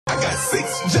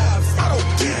6 jobs, I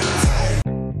don't care.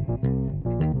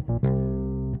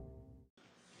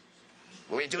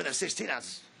 What are you doing in 16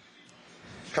 ounces?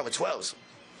 Come with 12s.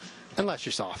 Unless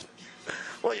you're soft.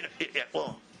 Well, you know, yeah,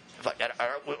 well,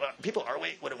 people our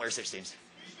weight wouldn't wear 16s.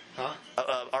 Huh?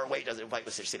 Our weight doesn't fight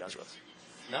with 16 ounce wheels.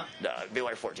 No? No, we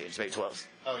wear 14s, maybe 12s.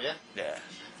 Oh, yeah? Yeah.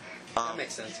 That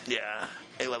makes sense. Yeah,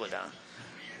 it leveled down.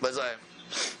 But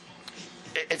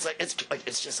it's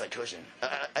it's just like cushion.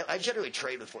 I generally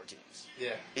trade with 14s. Yeah.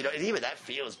 You know, and even that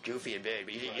feels goofy and big,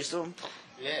 but you get used to them.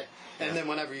 Yeah. And then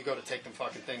whenever you go to take them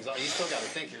fucking things off, you still got to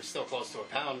think you're still close to a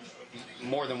pound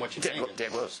more than what you think.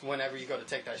 Damn close. Whenever you go to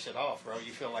take that shit off, bro,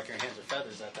 you feel like your hands are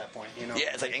feathers at that point, you know?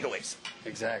 Yeah, it's like ankle weights.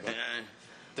 Exactly.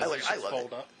 I love fold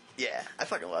it. up? Yeah, I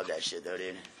fucking love that shit though,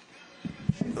 dude.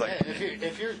 Yeah,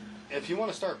 if you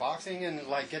want to start boxing and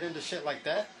like get into shit like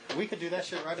that, we could do that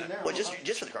shit right in there. Well, just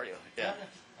for the cardio. Yeah.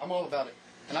 I'm all about it,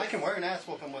 and I can wear an ass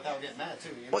whooping without getting mad too.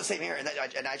 You know? Well, same here,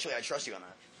 and actually I trust you on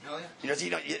that. Oh yeah.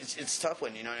 You know, it's tough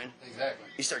when you know what I mean. Exactly.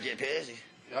 You start getting pissed.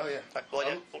 Oh yeah.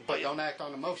 But don't act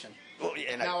on emotion. Well,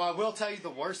 yeah, now I will tell you the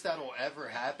worst that'll ever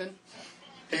happen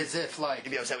is if like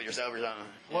you be upset with yourself or something.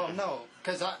 Well, no,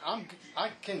 because I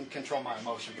can control my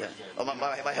emotion pretty good. Well,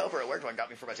 my helper at work got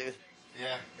me for my tooth.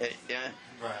 Yeah. Yeah.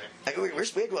 Right.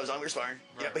 We had gloves on. We were sparring.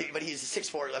 Right. Yeah, but he's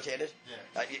 6'4", left-handed.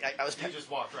 Yeah. I was. You just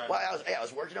walked right. Well, I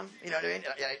was working him. You know what I mean?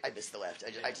 I missed the left.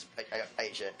 I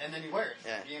ate shit. And then you wear it.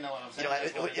 Yeah. You know what I'm saying?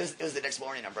 You know, it was the next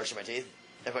morning. I'm brushing my teeth.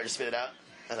 If I just spit it out,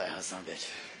 I was like, oh, son of a bitch.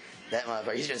 That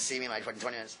motherfucker. He's gonna see me in like fucking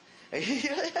 20 minutes. And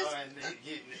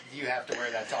you have to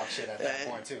wear that talk shit at that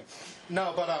point too.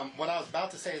 No, but what I was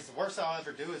about to say is the worst I'll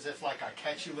ever do is if like I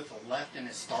catch you with the left and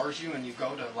it stars you and you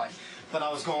go to like, but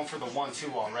I was going for the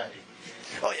 1-2 already.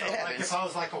 Oh yeah, so, like if I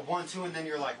was like a 1-2 and then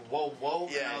you're like whoa,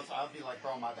 yeah, I'd be like,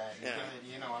 bro, my bad.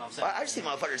 You know what I'm saying? Well, I've seen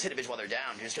motherfuckers hit a bitch while they're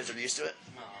down just because they're used to it.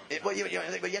 No, but you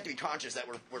have to be conscious that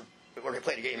we're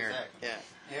playing a game here. Yeah.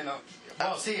 You know.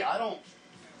 Well, see, I don't.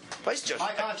 My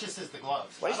conscience is the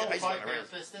gloves. I don't fight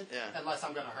bare-fisted unless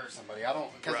I'm going to hurt somebody. I don't,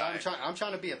 because I'm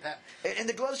trying to be a pet. And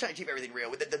the gloves trying to keep everything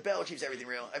real. The bell keeps everything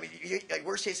real. I mean, like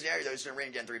worst case scenario, though, it's going to rain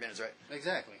again in 3 minutes, right?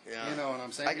 Exactly. Yeah. You know what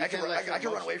I'm saying? I can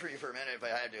run away from you for a minute if I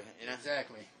had to. You know?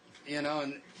 Exactly. You know,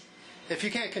 and if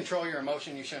you can't control your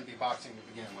emotion, you shouldn't be boxing to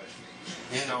begin with.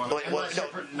 You know, unless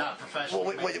you're not professional.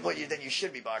 Well, then you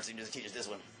should be boxing to teach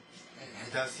discipline.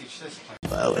 It does teach discipline.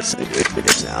 Well, it's a good bit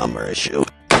of sound issue.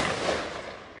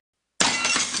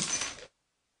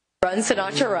 Run,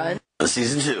 Sinatra, run.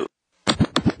 Season 2.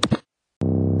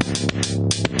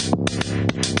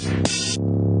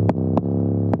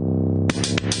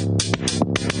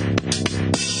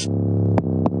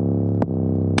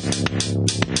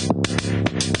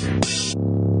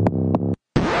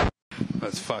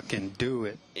 Let's fucking do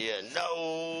it. Yeah,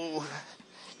 no.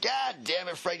 God damn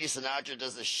it, Frankie Sinatra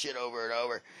does this shit over and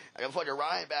over. I got fucking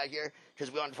Ryan back here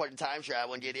because we want to fucking time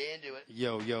travel and get into it.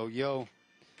 Yo.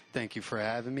 Thank you for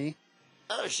having me.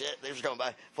 Oh shit, thanks for coming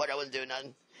by. Fuck, I wasn't doing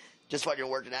nothing. Just fucking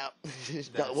working out.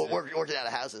 Working out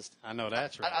of houses. I know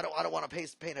that's right. I don't want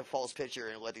to paint a false picture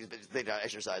and let these bitches think I'm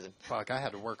exercising. Fuck, I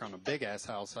had to work on a big ass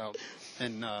house out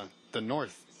in the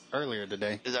north earlier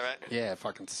today. Is that right? Yeah, it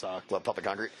fucking sucked. What, pumping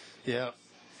concrete? Yeah.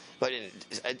 But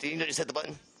did you just hit the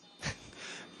button?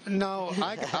 No,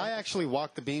 I actually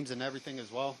walk the beams and everything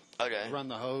as well. Okay. Run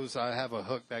the hose. I have a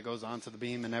hook that goes onto the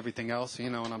beam and everything else.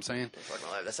 You know what I'm saying?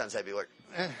 That sounds heavy work.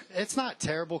 It's not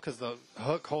terrible because the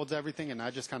hook holds everything and I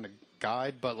just kind of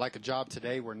guide. But like a job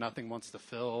today where nothing wants to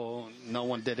fill, no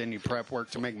one did any prep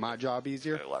work to make my job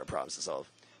easier. A lot of problems to solve.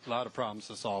 A lot of problems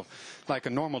to solve. Like a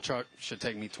normal truck should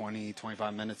take me 20,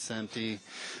 25 minutes to empty.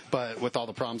 But with all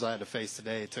the problems I had to face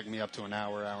today, it took me up to an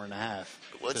hour and a half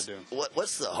to do.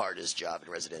 What's the hardest job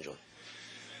in residential?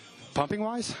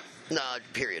 Pumping-wise? No,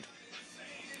 period.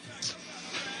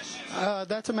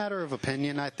 That's a matter of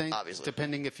opinion, I think. Obviously.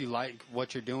 Depending if you like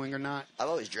what you're doing or not. I've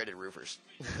always dreaded roofers.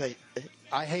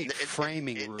 I hate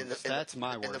framing roofs. That's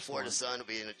my worst. In the Florida sun,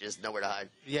 being just nowhere to hide.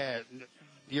 Yeah.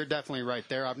 You're definitely right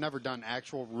there. I've never done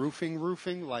actual roofing,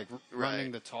 like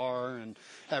running the tar and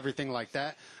everything like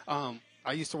that.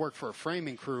 I used to work for a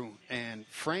framing crew, and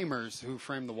framers who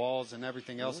frame the walls and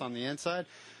everything else on the inside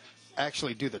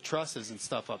actually do the trusses and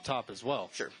stuff up top as well.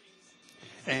 Sure.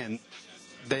 And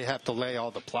they have to lay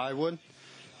all the plywood.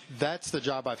 That's the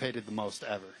job I've hated the most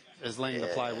ever, is laying the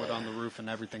plywood on the roof and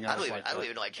everything else I don't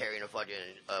even like carrying a fucking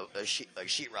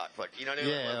sheetrock, but you know what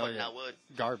I mean? Not wood.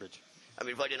 Garbage. I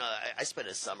mean, I spent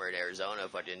a summer in Arizona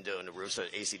doing the roofs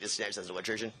with AC disconnects as an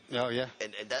electrician. Oh, yeah.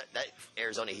 And that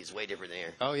Arizona heat's way different than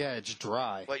here. Oh, yeah, it's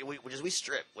dry. We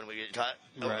strip when we get caught.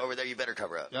 Right. Over there, you better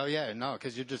cover up. Oh, yeah, no,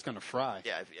 because you're just going to fry.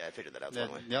 Yeah, I figured that out.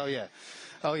 Oh, yeah.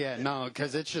 Oh, yeah, no,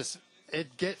 because it's just,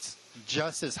 it gets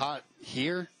just as hot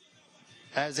here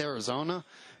as Arizona,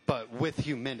 but with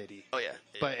humidity. Oh, yeah.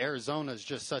 But Arizona's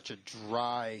just such a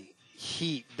dry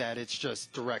heat that it's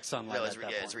just direct sunlight. No, at that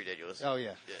point. it's ridiculous. Oh,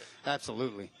 yeah.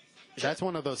 Absolutely. That's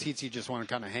one of those heats you just want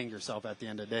to kind of hang yourself at the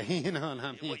end of the day. You know what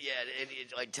I mean? Well, yeah,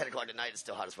 like 10 o'clock at night, it's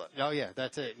still hot as fuck. Oh, yeah,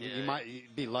 that's it. Yeah. You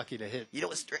might be lucky to hit. You know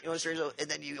what's strange, though? And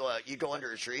then you go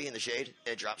under a tree in the shade,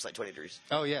 and it drops like 20 degrees.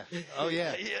 Oh, yeah. Oh,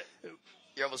 yeah. Yeah.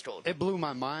 You're almost cold. It blew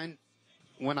my mind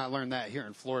when I learned that here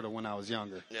in Florida when I was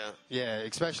younger. Yeah. Yeah,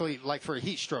 especially like for a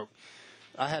heat stroke.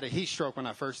 I had a heat stroke when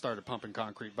I first started pumping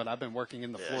concrete, but I've been working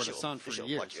in the Florida sun for she'll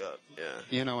years. fuck you up. Yeah.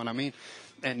 You know what I mean?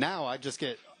 And now I just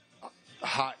get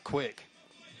hot quick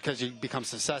because you become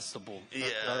susceptible,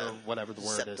 or whatever the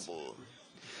word is.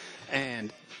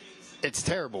 And it's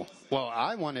terrible. Well,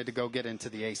 I wanted to go get into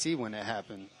the AC when it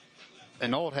happened.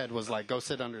 An old head was like, go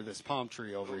sit under this palm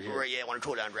tree over here. Right, yeah, I want to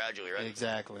cool down gradually, right?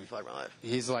 Exactly. Fuck my life.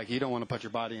 He's like, you don't want to put your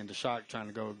body into shock trying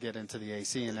to go get into the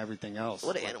AC and everything else.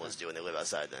 What do animals do when they live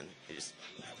outside then? They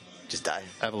just die.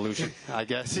 Evolution, I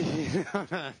guess. You know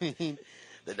what I mean?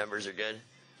 The numbers are good.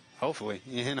 Hopefully,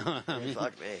 you know what I mean?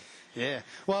 Fuck me. Yeah.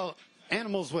 Well,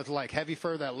 animals with like heavy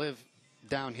fur that live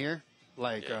down here,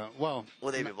 like, well,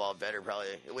 they've evolved better, probably.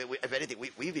 If anything,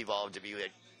 we've evolved to be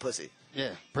like pussy.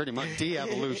 Yeah, pretty much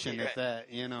de-evolution, if that,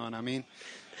 you know what I mean?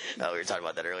 Oh, we were talking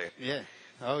about that earlier. Yeah.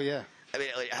 Oh, yeah. I mean,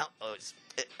 like,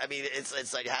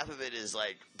 it's like half of it is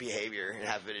like behavior, and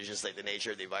half of it is just like the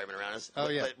nature of the environment around us. Oh,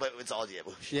 yeah. But it's all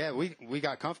de-evolution. Yeah, we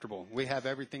got comfortable. We have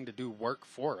everything to do work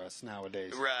for us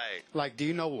nowadays. Right. Like, do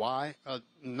you know why?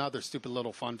 Another stupid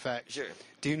little fun fact. Sure.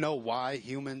 Do you know why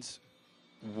humans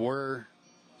were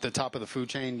the top of the food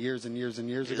chain years and years and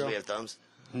years Because ago? we have thumbs.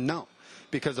 No,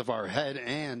 because of our head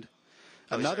and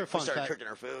another fun we started fact. cooking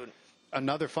our food.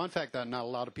 Another fun fact that not a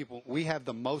lot of people. We have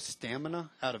the most stamina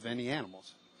out of any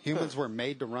animals. Humans were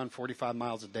made to run 45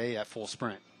 miles a day at full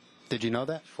sprint. Did you know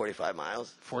that? 45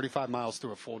 miles. 45 miles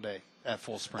through a full day at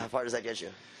full How sprint. far does that get you?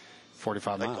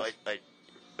 45 miles.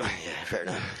 Yeah, fair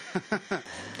enough.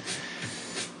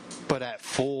 But at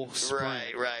full sprint.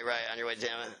 Right. On your way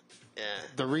down. Yeah.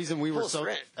 The reason we were Full so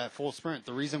sprint. at full sprint.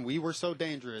 The reason we were so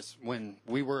dangerous when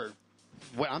we were.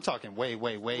 I'm talking way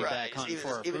back hunting for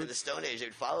our even food. in the Stone Age,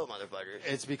 they'd follow motherfuckers.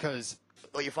 It's because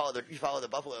Well, you follow the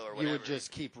buffalo or whatever. you would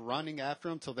just keep running after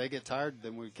them till they get tired,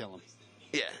 then we'd kill them.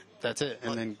 Yeah. That's it,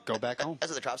 and then go back home.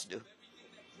 That's what the cops do.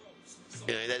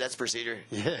 You know, that's procedure.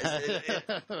 Yeah,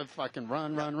 fucking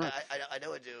run. I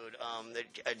know a dude,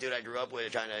 a dude I grew up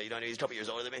with, trying to, he's a couple years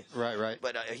older than me. Right.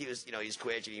 But he was, he's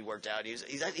quick and he worked out.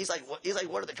 He's like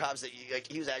one of the cops that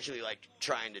he was actually like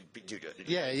trying to do good.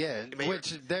 Yeah.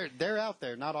 Which they're out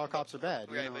there. Not all cops are bad.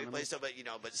 You Right, know what I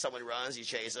mean? but someone runs, you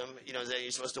chase him. Then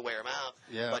you're supposed to wear him out.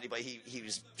 Yeah. But he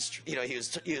was,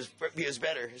 he was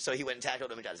better. So he went and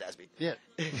tackled him and got his ass beat. Yeah.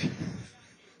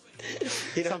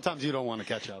 Sometimes you don't want to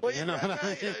catch up. Well, you know what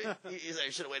I mean? He's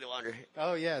like, should have waited longer.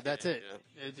 Oh yeah, that's it.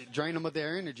 You know. It drain them of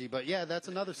their energy. But yeah, that's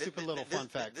another stupid little fun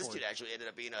fact. This for dude you. actually ended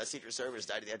up being a Secret Service,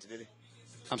 died in the active duty.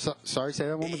 I'm sorry. Say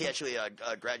that one more He time. actually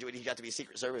graduated. He got to be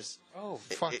Secret Service. Oh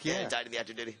fuck Yeah, yeah! and died in the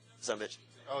active duty. Son of a bitch.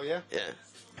 Oh yeah. Yeah.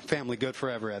 Family good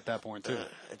forever at that point too.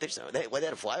 I think so. They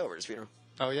had a flyover at his funeral.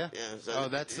 Oh yeah. Yeah. So Oh,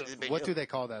 that's it's a big what deal. do they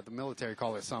call that? The military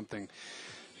call it something.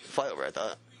 Flyover, I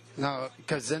thought. No,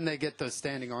 because then they get the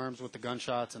standing arms with the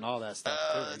gunshots and all that stuff.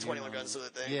 The too, 21 gun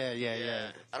salute thing. Yeah.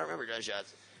 I don't remember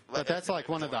gunshots. But that's like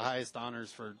one of the highest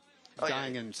honors for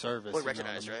dying in service. Well, you know what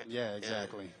I recognized, mean? right? Yeah,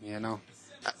 exactly. You know.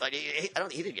 Like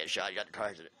he didn't get shot. He got in a car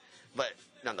accident. But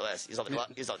nonetheless, he's on the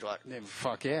clock. He's on the clock. Yeah,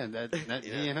 fuck yeah, that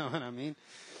Yeah. you know what I mean?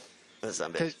 That's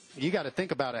some bitch. Because you got to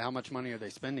think about it. How much money are they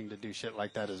spending to do shit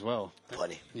like that as well?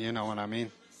 Plenty. You know what I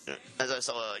mean? As I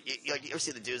saw, you ever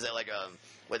see the dudes that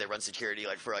where they run security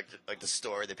for like the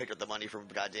store? They pick up the money from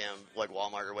goddamn like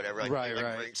Walmart or whatever, like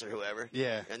Right. Brinks or whoever.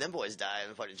 Yeah. And them boys die in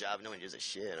the fucking job. No one gives a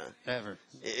shit. Huh? Ever.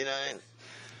 You know what I mean?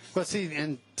 But see,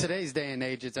 in today's day and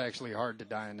age, it's actually hard to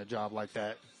die in a job like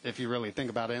that if you really think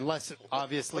about it. Unless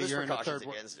obviously there's you're in a precautions third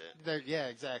world. against it. Yeah,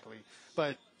 exactly.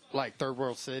 But like third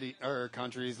world city or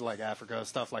countries like Africa,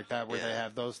 stuff like that, where they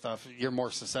have those stuff, you're more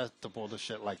susceptible to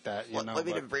shit like that. You know. I mean,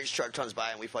 but- if a Brinks truck comes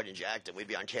by and we fucking jacked him, we'd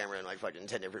be on camera in like fucking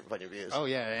 10 different fucking views. Oh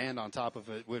yeah, and on top of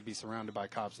it, would be surrounded by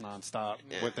cops nonstop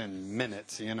within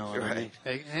minutes. You know what I mean?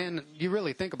 And you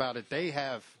really think about it, they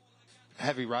have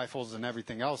heavy rifles and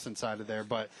everything else inside of there,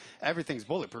 but everything's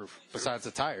bulletproof besides the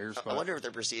tires. I But wonder if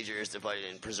their procedure is to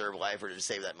fucking preserve life or to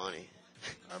save that money.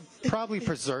 probably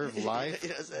preserve life, You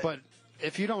know what I'm saying? but.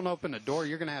 If you don't open the door,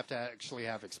 you're going to actually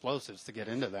have explosives to get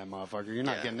into that motherfucker. You're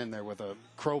not getting in there with a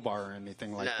crowbar or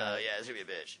anything like that. No, yeah, it's gonna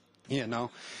be a bitch. You know?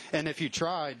 And if you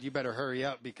tried, you better hurry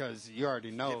up because you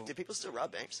already know. Do people still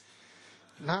rob banks?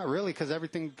 Not really, because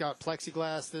everything got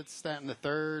plexiglass, this, that, and the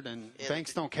third, and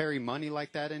banks don't carry money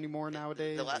like that anymore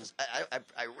nowadays.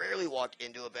 I rarely walk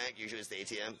into a bank. Usually it's the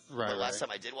ATM. Right. The last time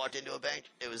I did walk into a bank,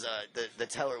 it was the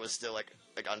teller was still like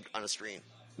on a screen.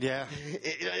 Yeah.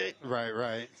 You know what I mean?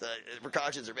 Right. So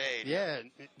precautions are made. Yeah,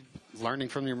 learning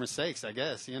from your mistakes, I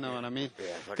guess. You know what I mean?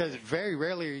 Yeah. Because very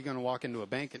rarely are you going to walk into a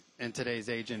bank in today's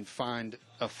age and find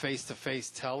a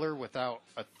face-to-face teller without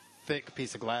a thick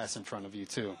piece of glass in front of you,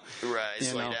 too. Right,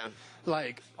 slow know? down.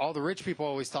 Like, all the rich people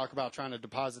always talk about trying to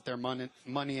deposit their money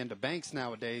into banks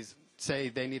nowadays. Say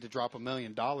they need to drop $1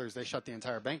 million, they shut the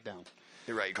entire bank down.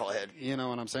 You're right, you call ahead. You know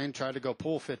what I'm saying? Try to go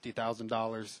pull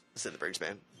 $50,000. Send the brakes,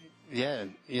 man. Yeah,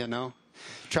 you know.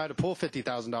 Try to pull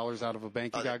 $50,000 out of a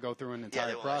bank, you got to go through an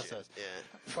entire process. Yeah.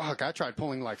 Fuck, I tried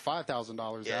pulling like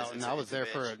 $5,000 out, and I was there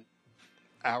for an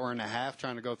hour and a half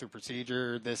trying to go through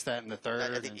procedure, this, that, and the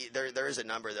third. I think there is a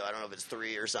number, though. I don't know if it's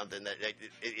 3 or something.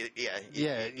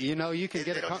 Yeah, you know, you can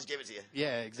get they it. Don't just give it to you.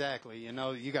 Yeah, exactly. You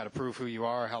know, you got to prove who you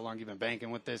are, how long you've been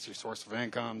banking with this, your source of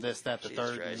income, this, that, the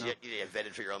third. You know? You get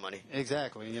vetted for your own money.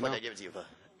 Exactly. You know, what they give it to you for.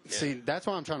 Yeah. See, that's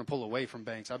why I'm trying to pull away from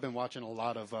banks. I've been watching a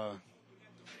lot of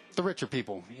the richer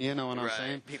people. You know what I'm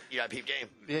saying? You got peep game.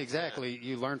 Yeah, exactly.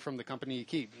 You learn from the company you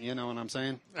keep. You know what I'm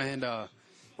saying? And well,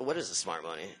 what is the smart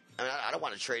money? I mean, I don't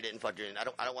want to trade it in fucking. I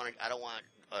don't want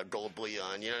gold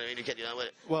bullion. You know what I mean? You know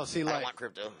what? Well, see, I don't want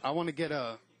crypto. I want to get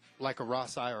a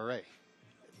Roth IRA.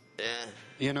 Yeah.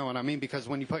 You know what I mean? Because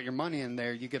when you put your money in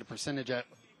there, you get a percentage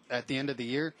at the end of the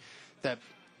year that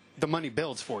the money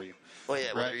builds for you. Well,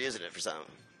 yeah. Well, right? they're using it for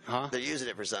something. Huh? They're using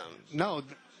it for something. No.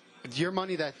 Your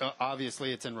money that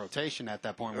obviously it's in rotation at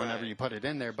that point whenever Right. you put it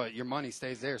in there, but your money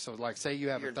stays there. So, like, say you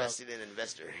have You're investing in an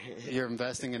investor. you're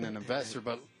investing in an investor,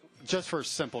 but just for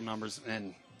simple numbers,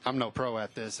 and I'm no pro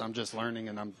at this. I'm just learning,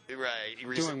 and I'm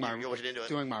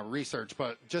doing my research.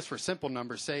 But just for simple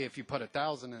numbers, say if you put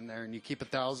 1,000 in there and you keep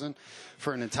 1,000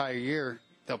 for an entire year,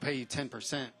 they'll pay you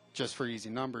 10% just for easy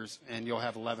numbers, and you'll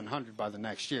have 1,100 by the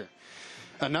next year.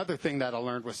 Another thing that I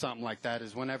learned with something like that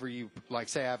is whenever you, like,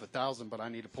 say I have 1,000, but I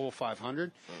need to pull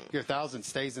 500, your 1,000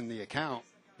 stays in the account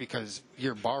because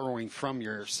you're borrowing from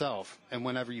yourself, and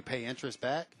whenever you pay interest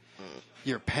back,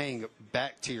 you're paying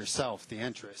back to yourself the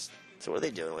interest. So what are they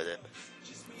doing with it?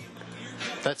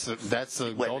 That's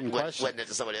a golden question. Wetting it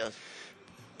to somebody else.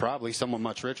 Probably someone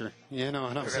much richer. You know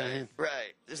what I'm saying?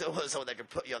 Right. Someone that could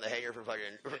put you on the hanger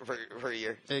for a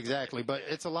year. Exactly. But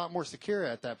it's a lot more secure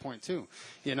at that point, too.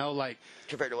 You know, like...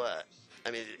 Compared to what?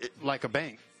 I mean... like a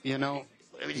bank, you know?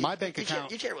 I mean, my bank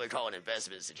account... You can't really call an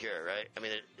investment secure, right? I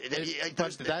mean...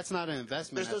 but that's not an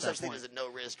investment. There's no such thing as a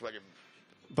no-risk...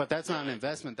 But that's not an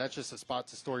investment. That's just a spot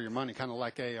to store your money, kind of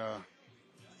like a...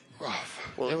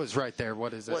 well, it was right there.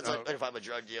 What is it? Well, if I'm a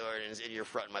drug dealer and you're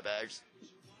fronting my bags...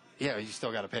 Yeah, you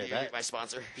still got to pay that. You're my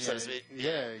sponsor, so to speak.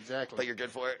 Yeah, exactly. But you're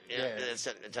good for it. Yeah, that's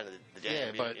the day.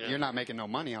 Yeah, but you're not making no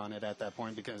money on it at that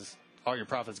point because all your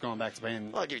profits going back to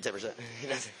paying. Well, I'll give you 10%.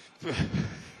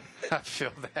 I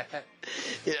feel that.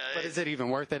 Yeah, but is it even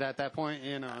worth it at that point?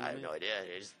 You know, I have no idea.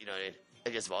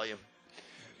 It gets volume.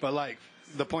 But like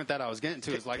the point that I was getting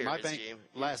to is like my bank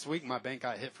last week. My bank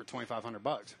got hit for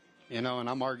 $2,500. You know, and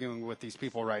I'm arguing with these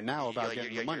people right now about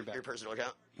getting the money back. Your personal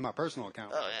account? My personal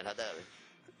account. Oh, man, how'd that happen?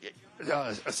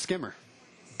 A skimmer.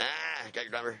 Got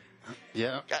your number?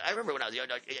 Yeah. I remember when I was young,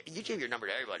 you gave your number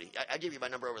to everybody. I gave you my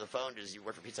number over the phone because you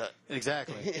work for Pizza Hut.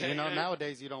 Exactly. You know,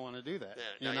 nowadays you don't want to do that.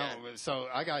 Yeah, so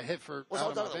I got hit for. Well,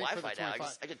 it's all done on the Wi-Fi now.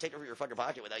 I can take it from your fucking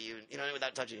pocket without you,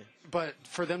 without touching you. But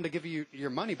for them to give you your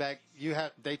money back,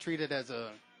 they treat it as a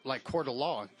court of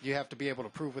law. You have to be able to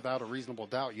prove without a reasonable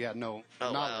doubt you had no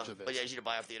knowledge of this. But yeah, you need to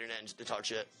buy off the internet and to talk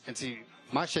shit. And see,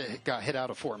 my shit got hit out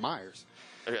of Fort Myers.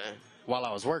 Okay. While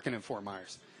I was working in Fort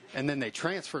Myers. And then they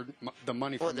transferred the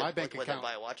money from my bank account. Did they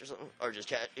buy a watch or something? Or just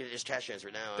cash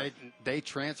transfer now? They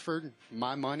transferred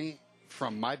my money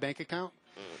from my bank account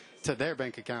to their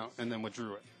bank account and then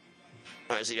withdrew it.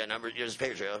 All right, so you got a number. There's a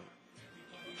paper trail.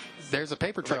 There's a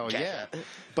paper trail, yeah.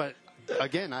 But,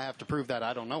 again, I have to prove that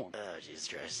I don't know them. Oh, Jesus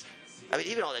Christ. I mean,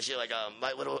 even all that shit, like, I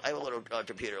have a little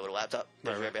computer, a little laptop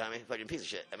right behind me, fucking piece of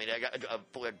shit. I mean, I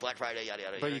got Black Friday, yada,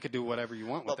 yada. But you could do whatever you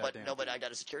want with that damn but I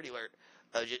got a security alert.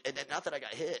 And not that I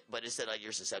got hit, but it said, like,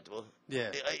 you're susceptible.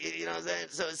 Yeah. You know what I'm saying?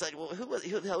 So it's like, well,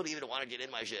 who the hell would even want to get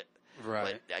in my shit?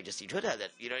 Right. But you could have that.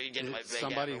 You know, you get in my bank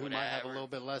somebody who might have a little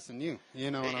bit less than you.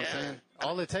 You know what I'm saying?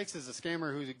 All it takes is a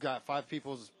scammer who's got 5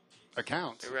 people's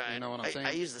accounts. Right. You know what I'm saying?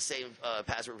 I use the same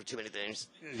password for too many things.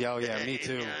 Yeah, me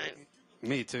too.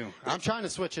 Me too. I'm trying to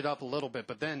switch it up a little bit,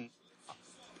 but then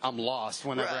I'm lost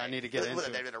whenever I need to get into They're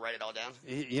it. going to write it all down.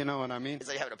 You know what I mean? It's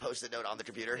like having a post-it note on the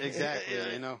computer. Exactly,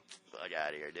 you know. Fuck out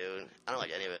of here, dude. I don't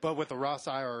like any of it. But with the Roth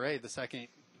IRA, the second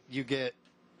you get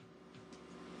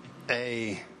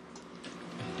a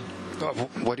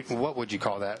what would you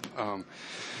call that?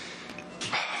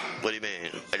 What do you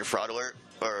mean? Like a fraud alert?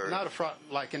 Or Not a fraud,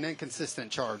 like an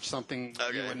inconsistent charge, something.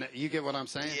 Okay. You get what I'm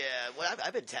saying? Yeah, well,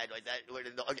 I've been tagged like that.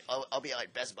 I'll be at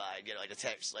like Best Buy and get like a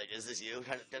text like, "Is this you?"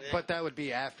 kind of thing. But that would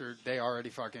be after they already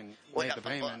fucking made the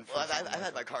payment. Well, I've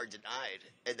had my card denied,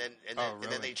 and then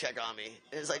they check on me,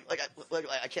 and it's like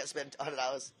I can't spend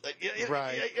 $100. Like,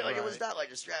 Right. It was not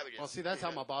like extravagant. Well, see, that's how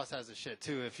my boss has his shit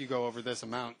too. If you go over this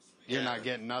amount, you're not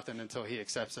getting nothing until he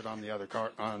accepts it on the other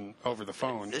card over the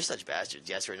phone. They're such bastards.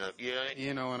 Yes or no? You know what I mean?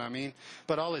 You know what I mean?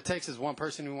 But all it takes is one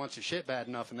person who wants your shit bad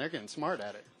enough, and they're getting smart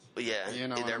at it. Yeah, You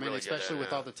know what I mean? really Especially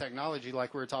with all the technology,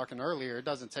 like we were talking earlier, it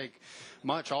doesn't take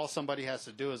much. All somebody has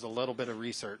to do is a little bit of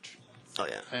research. Oh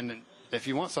yeah. And if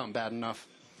you want something bad enough,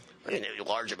 I mean,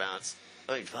 large amounts.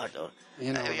 I mean, fuck though.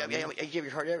 You know I what I mean? you give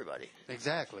your card to everybody.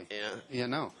 exactly. Yeah. You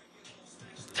know.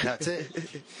 That's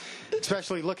it.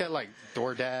 Especially look at like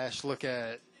DoorDash, look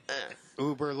at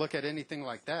Uber, look at anything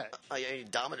like that. Oh yeah,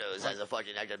 Domino's has a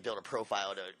fucking. I got to build a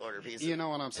profile to order pizza. You know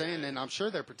what I'm saying? And I'm sure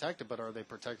they're protected, but are they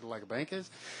protected like a bank is?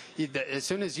 As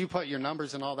soon as you put your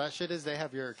numbers and all that shit is, they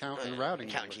have your account and routing.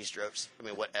 Account number. keystrokes. I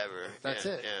mean, whatever. That's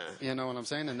it. Yeah. You know what I'm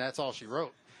saying? And that's all she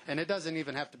wrote. And it doesn't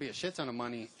even have to be a shit ton of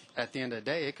money at the end of the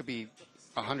day. It could be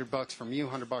 $100 from you,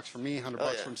 $100 from me,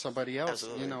 $100 from somebody else.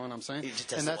 Absolutely. You know what I'm saying? You just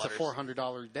test And the that's a waters.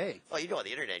 $400 a day. Oh, you go on the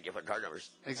internet and get fucking card numbers.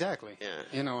 Exactly. Yeah.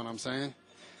 You know what I'm saying?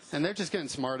 And they're just getting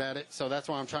smart at it. So that's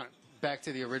why I'm trying. Back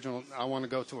to the original, I want to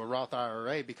go to a Roth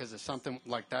IRA because if something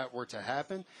like that were to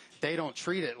happen, they don't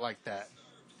treat it like that.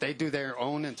 They do their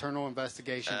own internal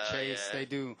investigation, chase. Yeah. They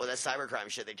do. Well, that cybercrime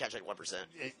shit, they catch like 1%.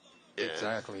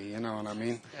 Exactly. You know what I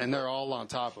mean? And they're all on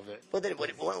top of it. But then,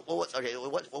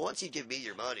 once you give me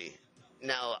your money,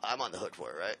 now I'm on the hook for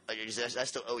it, right? Like, I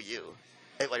still owe you.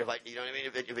 Like, you know what I mean?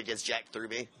 If it gets jacked through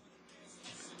me.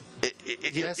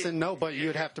 Yes and no, but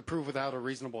you'd have to prove without a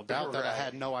reasonable doubt that I Right.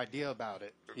 had no idea about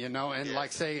it. You know, and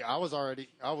like say I was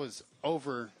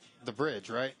over the bridge,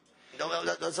 right? No,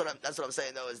 that's what I'm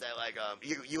saying though. Is that like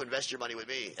you invest your money with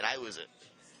me and I lose it,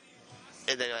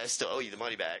 and then I still owe you the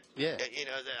money back. Yeah. You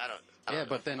know, I don't Yeah, know.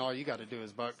 but then all you got to do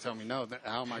is tell me no.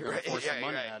 How am I going to force some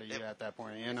money right. out of you at that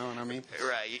point? You know what I mean?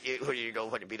 Right, you go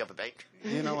fucking beat up a bank.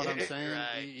 You know what I'm saying?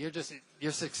 Right.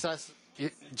 You're success.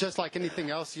 Just like anything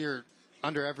else, you're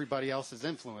under everybody else's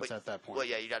influence at that point. Well,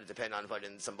 yeah, you got to depend on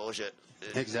fucking some bullshit.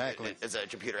 Exactly. It's a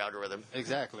computer algorithm.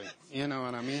 Exactly. You know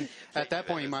what I mean? At that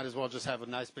point, you might as well just have a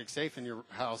nice big safe in your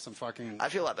house and fucking. I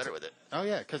feel a lot better with it. Oh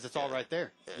yeah, because it's all right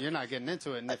there. You're not getting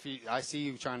into it, and if I see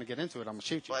you trying to get into it, I'm gonna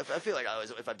shoot you. Well, I feel like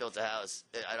if I built a house,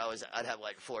 I'd have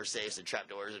like 4 safes and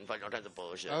trapdoors and fucking all kinds of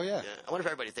bullshit. Oh, yeah. I wonder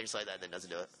if everybody thinks like that and then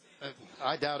doesn't do it.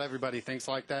 I doubt everybody thinks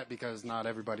like that because not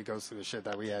everybody goes through the shit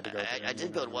that we had to go through. I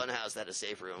did build one house that had a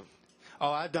safe room.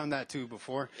 Oh, I've done that too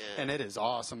before, Yeah. and it is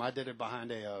awesome. I did it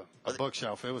behind a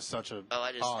bookshelf. It was such a. Oh,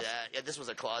 I just awesome. yeah. This was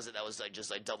a closet that was like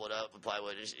just like doubled up with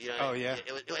plywood. You know, Oh, yeah.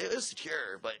 It was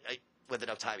secure, but with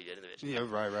enough time you did it. Yeah,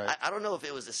 right. I don't know if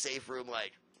it was a safe room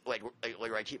like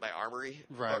where I keep my armory,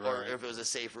 Right, or right. if it was a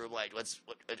safe room like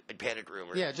a panic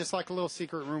room. Or, Yeah, just like a little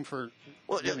secret room for.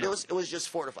 Well, it was just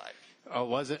fortified. Oh,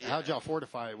 was it? How'd y'all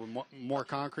fortify it with more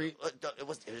concrete? It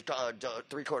was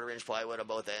 3/4 inch plywood on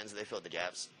both ends, and they filled the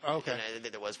gaps. Okay. And I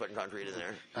think there was putting concrete in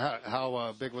there.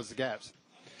 How big was the gaps?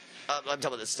 I'm talking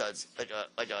about the studs,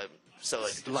 so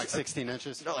Like 16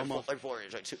 inches, no, almost. like 4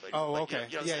 inch, like 2. Like, Oh, like, okay. you know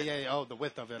what I'm saying? Yeah. Oh, the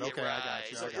width of it. Okay, right. I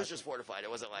got you. So it was just fortified. It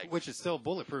wasn't like. Which is still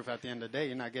bulletproof at the end of the day.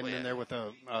 You're not getting in there with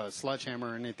a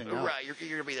sledgehammer or anything else. Right, you're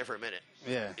gonna be there for a minute.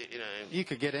 Yeah. You know. You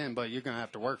could get in, but you're gonna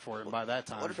have to work for it. And by that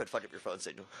time. What if it fucked up your phone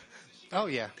signal? Oh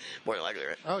yeah. More than likely,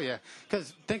 right? Oh yeah.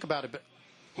 Because think about it.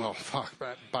 Well, fuck.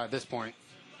 By this point,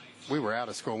 we were out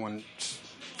of school when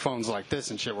phones like this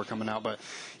and shit were coming out. But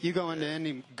you go into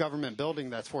any government building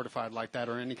that's fortified like that,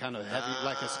 or any kind of heavy,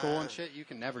 like a school and shit, you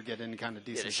can never get any kind of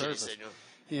Get a decent shitty service. signal.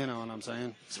 You know what I'm saying?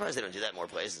 I'm surprised they don't do that in more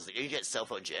places. You get cell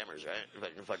phone jammers, right? If I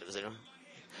can fuck up the signal.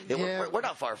 Yeah. We're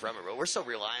not far from it, bro. We're so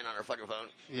reliant on our fucking phone.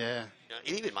 Yeah.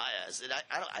 You know, even my ass. And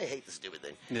I hate the stupid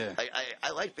thing. Yeah.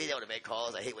 I like being able to make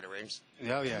calls. I hate when it rings.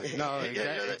 Oh yeah. No,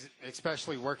 Yeah,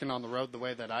 especially working on the road the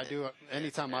way that I do.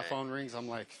 Anytime my phone rings, I'm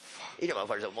like, fuck. You know,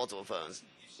 motherfuckers have multiple phones.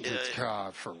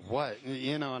 God, for what?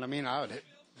 You know what I mean?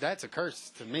 That's a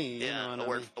curse to me. You know what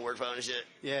I mean? a word phone and shit.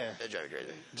 Yeah. That drives me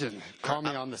crazy. Just call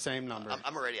me on the same number.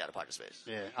 I'm already out of pocket space.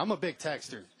 Yeah, I'm a big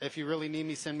texter. If you really need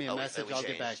me, send me a message. I'll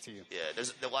get back to you. Yeah,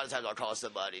 there's a lot of times I'll call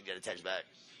somebody and get a text back.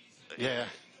 Yeah.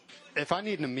 If I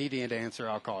need an immediate answer,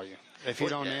 I'll call you. If you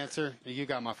don't answer, you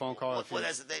got my phone call. Well,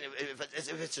 that's the thing.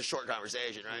 If it's a short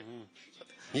conversation, right?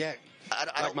 Yeah.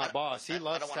 Like my boss, he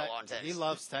loves want a long text. he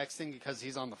loves texting because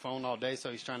he's on the phone all day,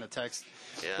 so he's trying to text,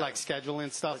 Yeah. like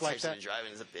scheduling stuff like Texting that. and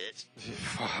driving is a bitch.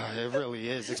 It really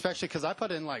is, especially because I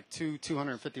put in like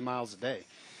 250 miles a day.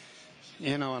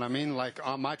 You know what I mean? Like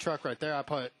on my truck right there,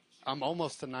 I'm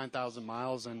almost to 9,000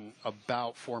 miles in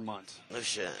about 4 months. No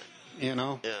shit. You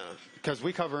know? Yeah. Because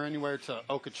we cover anywhere to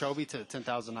Okeechobee to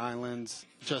 10,000 Islands,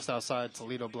 just outside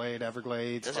Toledo Blade,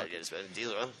 Everglades. That's how you get it.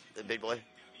 Diesel, huh? The big boy.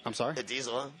 I'm sorry? The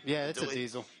diesel, huh? Yeah, it's a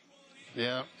diesel.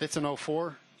 Yeah, it's an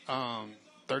 04,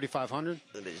 3500.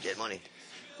 The bitch get money.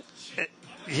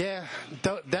 Yeah,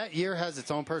 that year has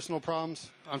its own personal problems,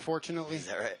 unfortunately. Is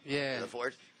that right? Yeah. The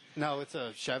Ford? No, it's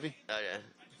a Chevy. Oh, yeah.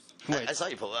 Wait. I saw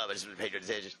you pull up. I just didn't pay your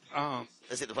attention. I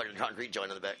see the fucking concrete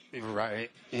joint on the back. Right.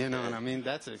 You know what I mean?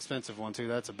 That's an expensive one, too.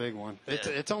 That's a big one. Yeah.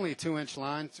 It's only a 2-inch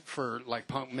line for, like,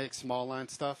 pump mix, small line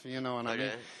stuff. You know what I mean?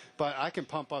 Okay. But I can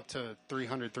pump up to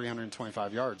 300,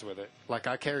 325 yards with it. Like,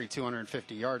 I carry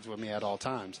 250 yards with me at all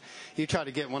times. You try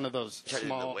to get one of those Try to do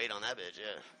small... the weight on that bitch,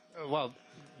 yeah. Well,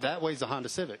 that weighs a Honda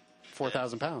Civic,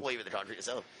 4,000 pounds. Well, even the concrete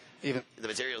itself. Even The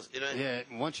materials, you know? Yeah,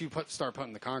 once you start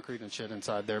putting the concrete and shit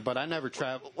inside there. But I never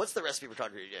travel. What's the recipe for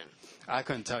concrete again? I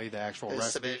couldn't tell you the actual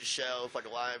recipe. Cement, shell,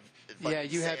 fucking live. Yeah,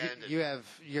 you have sand, you have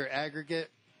your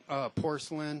aggregate,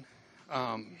 porcelain.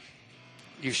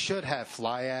 You should have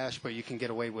fly ash, but you can get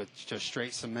away with just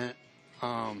straight cement.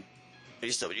 You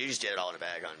just get it all in a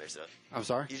bag, huh, and mix it up. I'm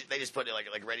sorry. They just put it like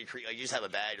ready. Like you just have a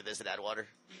bag of this and add water.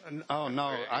 Oh no,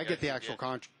 Right, I get the yeah. actual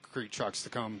concrete trucks to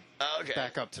come Okay.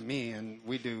 back up to me, and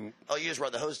we do. Oh, you just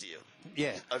run the hose to you.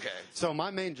 Yeah. Okay. So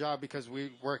my main job, because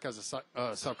we work as a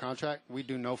subcontract, we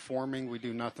do no forming, we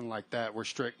do nothing like that. We're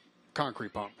strict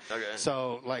concrete pump. Okay.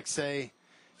 So, like, say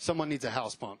someone needs a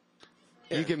house pump,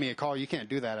 you give me a call. You can't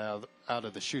do that out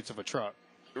of the chutes of a truck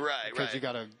Right. because you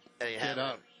got to get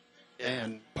up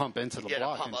and pump into the gotta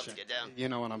block pump and up shit. to get down. You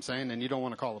know what I'm saying? And you don't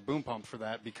want to call a boom pump for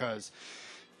that because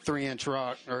 3-inch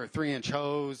rock or 3-inch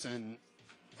hose, and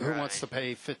who Right. wants to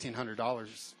pay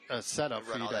 $1,500 a setup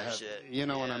for Run you all to that have? shit. You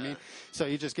know what I Yeah. mean? So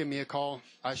you just give me a call.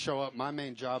 I show up. My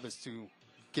main job is to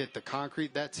get the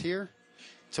concrete that's here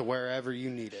to wherever you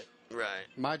need it. Right.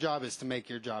 My job is to make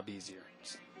your job easier.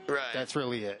 Right. That's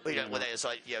really it. Well, you know?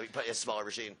 we put a smaller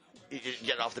machine. You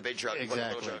get it off the big truck. And put it in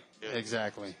the Exactly. little truck. Yeah.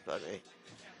 Exactly. Fuck me.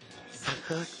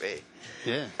 Great.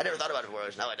 Yeah. I never thought about it before.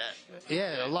 It's not like that.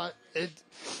 Yeah, a lot.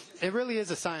 It really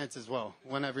is a science as well.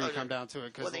 Whenever you come down to it, Well,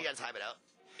 because then you got to time it out.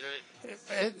 You know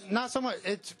what I mean? not so much.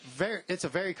 It's a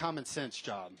very common sense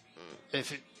job.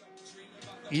 If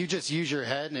you just use your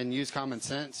head and use common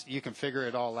sense, you can figure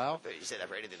it all out. But you say that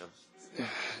for anything, though.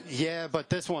 Yeah, but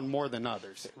this one more than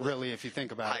others, really, if you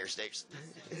think about Higher stakes.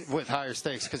 it. With higher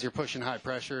stakes, because you're pushing high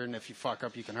pressure, and if you fuck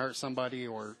up, you can hurt somebody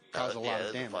or cause a lot of those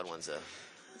are damage. the fun ones,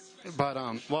 though. But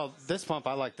well, this pump,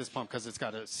 I like this pump because it's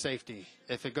got a safety.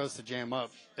 If it goes to jam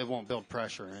up, it won't build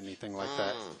pressure or anything like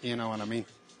that. You know what I mean?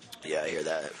 Yeah, I hear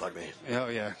that. Fuck me. Oh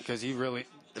yeah, because you really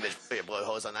The bitch, you blow a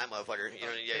hose on that motherfucker. You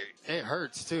know, yeah, it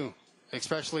hurts too,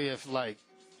 especially if like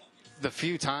the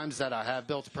few times that I have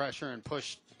built pressure and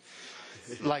pushed,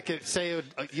 like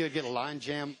you'd get a line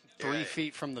jam 3 Right.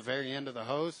 feet from the very end of the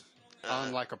hose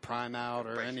on like a prime out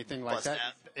or Right. anything like Bust that.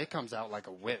 out. It comes out like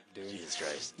a whip, dude. Jesus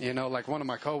Christ. You know, like one of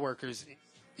my coworkers,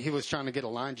 he was trying to get a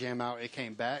line jam out. It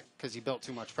came back because he built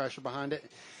too much pressure behind it.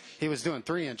 He was doing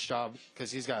 3-inch job because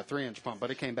he's got a 3-inch pump, but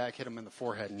it came back, hit him in the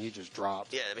forehead, and he just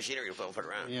dropped. Yeah, the machinery will flip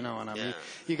around. You know what I mean? Yeah.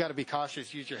 You got to be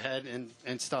cautious, use your head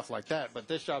and stuff like that. But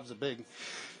this job's a big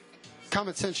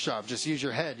common sense job. Just use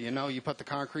your head. You know, you put the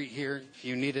concrete here,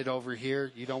 you need it over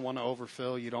here. You don't want to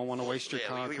overfill. You don't want to waste your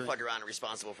Yeah, we concrete. fuck around and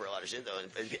responsible for a lot of shit, though,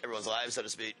 and everyone's lives, so to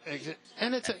speak.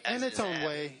 And it's in its Accidents own happen.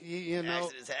 way. You know,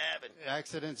 Accidents happen.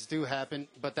 accidents do happen,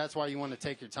 but that's why you want to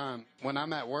take your time. When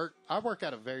I'm at work, I work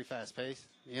at a very fast pace.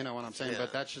 You know what I'm saying? Yeah.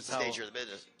 But that's just It's the how nature of the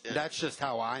business. Yeah. that's just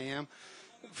how I am.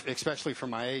 Especially for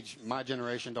my age, my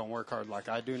generation don't work hard like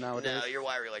I do nowadays. No, you're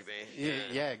wiry like me.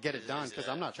 Yeah, get it done because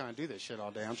I'm not trying to do this shit all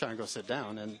day. I'm trying to go sit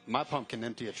down, and my pump can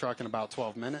empty a truck in about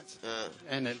 12 minutes.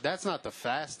 And that's not the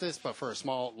fastest, but for a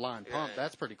small line pump,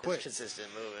 that's pretty quick. It's consistent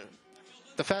moving.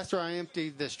 The faster I empty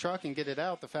this truck and get it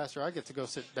out, the faster I get to go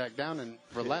sit back down and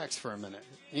relax for a minute.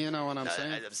 You know what I'm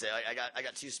saying? I'm saying I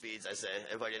got 2 speeds. I say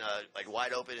if I can like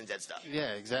wide open and dead stop.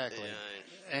 Yeah, exactly.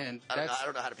 Yeah. And I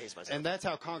don't know how to pace myself. And that's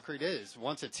how concrete is.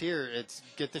 Once it's here, it's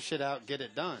get the shit out, get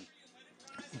it done.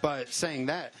 But saying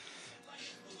that,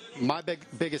 my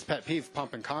biggest pet peeve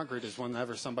pumping concrete is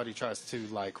whenever somebody tries to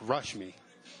like rush me,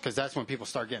 because that's when people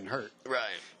start getting hurt. Right.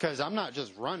 Because I'm not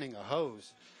just running a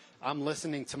hose. I'm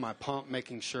listening to my pump,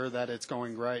 making sure that it's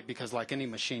going right, because like any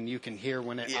machine, you can hear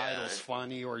when it idles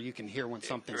funny, or you can hear when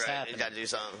something's happening. You got to do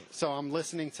something. So I'm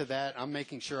listening to that. I'm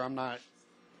making sure I'm not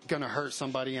going to hurt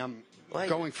somebody. I'm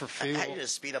going for fuel. How do you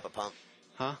just speed up a pump?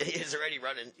 Huh? It's already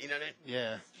running. You know what I mean?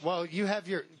 Yeah. Well, you have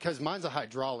because mine's a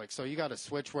hydraulic, so you got to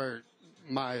switch where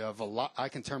my I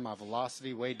can turn my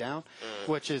velocity way down,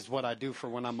 which is what I do for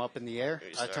when I'm up in the air.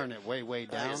 I turn it way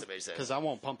down because I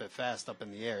won't pump it fast up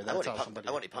in the air. That's how somebody.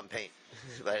 I want to pump paint.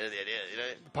 But the idea, you know.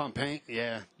 Pump paint,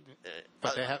 yeah.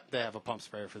 But they have a pump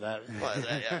sprayer for that. Well,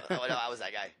 yeah. Oh, no, I was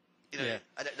that guy. You know,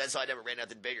 that's why I never ran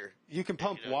nothing bigger. You can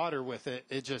pump water with it.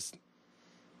 It just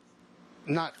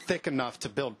not thick enough to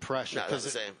build pressure.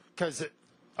 Because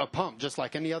a pump, just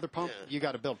like any other pump, you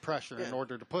got to build pressure in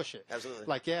order to push it. Absolutely.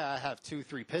 Like, I have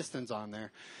 2-3 pistons on there,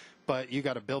 but you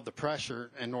got to build the pressure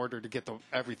in order to get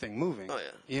everything moving. Oh,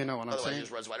 yeah. You know what I'm saying? Otherwise, it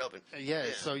just runs wide open. Yeah,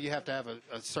 so you have to have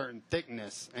a certain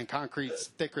thickness, and concrete's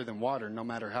thicker than water, no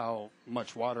matter how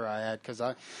much water I add. Because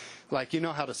you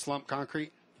know how to slump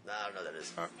concrete? No, I don't know what that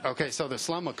is. Okay, so the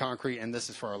slump of concrete, and this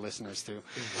is for our listeners too,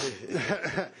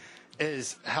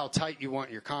 is how tight you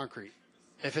want your concrete.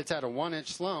 If it's at a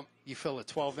 1-inch slump, you fill a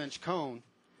 12-inch cone,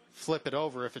 flip it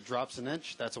over. If it drops an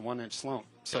inch, that's a 1-inch slump.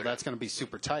 So that's going to be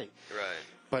super tight. Right.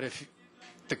 But if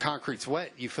the concrete's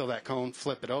wet, you fill that cone,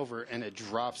 flip it over, and it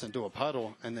drops into a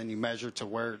puddle, and then you measure to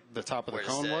where the top of the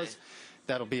cone was.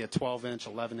 That'll be a 12-inch,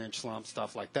 11-inch slump,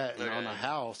 stuff like that. And on a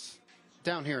house,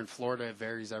 down here in Florida, it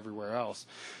varies everywhere else.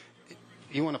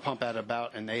 You want to pump at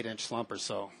about an 8-inch slump or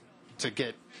so to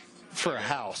get... For a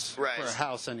house. Right. For a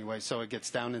house anyway, so it gets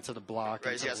down into the block.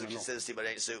 Right, so you got some consistency, but it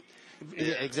ain't soup.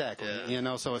 Yeah, exactly. Yeah. You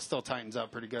know, so it still tightens up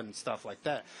pretty good and stuff like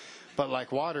that. But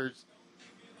like water,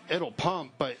 it'll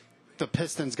pump, but the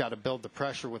piston's got to build the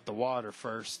pressure with the water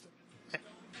first,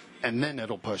 and then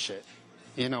it'll push it.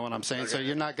 You know what I'm saying? Okay. So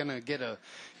you're not going to get a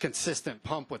consistent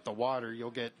pump with the water.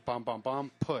 You'll get bum, bum,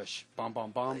 bum, push, bum,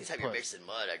 bum, bum, anytime you're mixing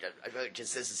mud, I feel like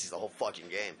consistency's the whole fucking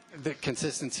game. The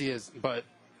consistency is, but...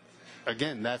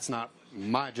 Again, that's not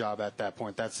my job at that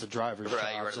point. That's the driver's job.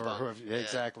 Or whoever,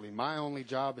 exactly. My only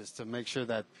job is to make sure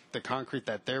that the concrete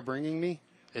that they're bringing me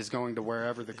is going to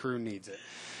wherever the crew needs it,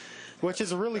 which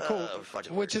is a really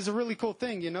cool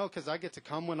thing, you know, because I get to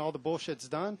come when all the bullshit's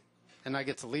done, and I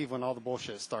get to leave when all the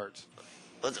bullshit starts.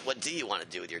 What do you want to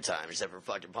do with your time except for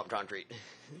fucking pump concrete?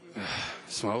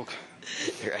 Smoke.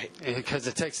 Right. Because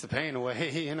it takes the pain away.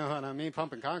 You know what I mean?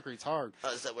 Pumping concrete's hard. How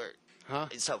does that work? Huh?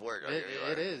 It's tough work.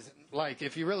 It is. Like,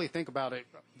 if you really think about it,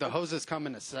 the hoses come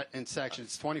in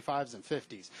sections, 25s and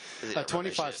 50s. A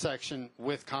 25 section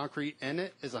with concrete in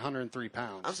it is 103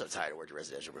 pounds. I'm so tired of working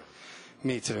residential, bro.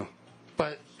 Me too.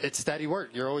 But it's steady work.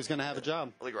 You're always going to have a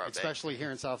job. Especially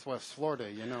here in Southwest Florida,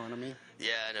 you know what I mean?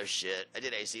 Yeah, no shit. I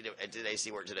did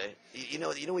AC work today. You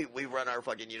know we run our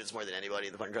fucking units more than anybody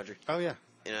in the fucking country. Oh, yeah.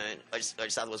 You know, like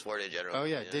Southwest Florida in general. Oh,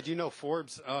 yeah. Did you know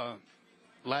Forbes,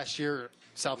 last year,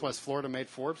 Southwest Florida made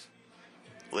Forbes?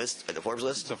 List? Like the Forbes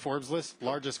list? The Forbes list.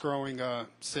 Largest growing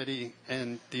city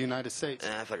in the United States.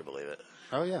 I fucking believe it.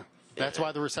 Oh, yeah. That's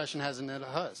why the recession hasn't hit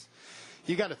us.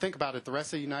 You got to think about it. The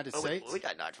rest of the United States. We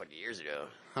got knocked 20 years ago.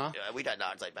 Huh? Yeah, we got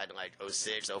knocked like back in like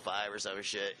 06, 05 or some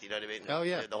shit. You know what I mean? Oh,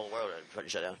 yeah. The whole world fucking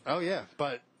shut down. Oh, yeah.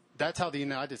 But that's how the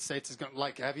United States is going to.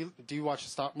 Like, do you watch the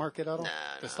stock market at all? Nah.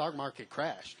 The stock market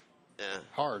crashed. Yeah.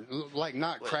 Hard. Like,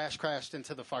 not crashed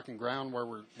into the fucking ground where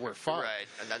we're fucked. Right.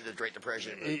 And then the Great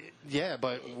Depression. Yeah,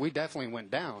 but we definitely went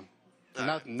down.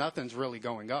 Nothing's really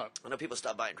going up. I know people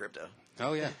stop buying crypto.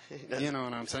 Oh, yeah. You know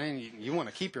what I'm saying? You want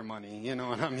to keep your money. You know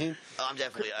what I mean? Oh, I'm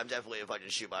definitely a fucking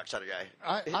shoebox kind of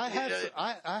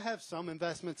guy. I have some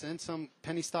investments in some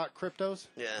penny stock cryptos.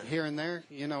 Yeah. Here and there.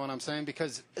 You know what I'm saying?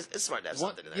 Because it's smart to have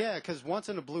something in there. Yeah, because once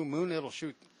in a blue moon, it'll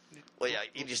shoot. Well, yeah,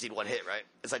 you just need one hit, right?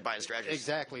 It's like buying strategies.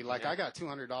 Exactly. Like, I got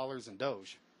 $200 in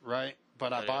Doge, right?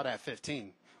 But I bought at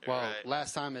 15. Well,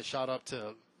 last time it shot up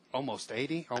to almost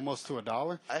 80, almost to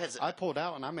 $1. I pulled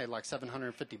out and I made like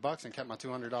 $750 and kept my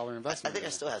 $200 investment. I think I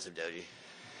still have some Doge.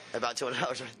 About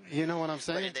 $200. You know what I'm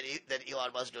saying? Then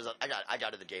Elon Musk goes on. I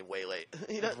got in the game way late.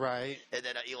 You know? Right. And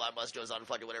then Elon Musk goes on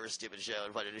fucking whatever stupid show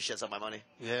and fucking just shits on my money.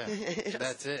 Yeah.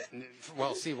 That's it.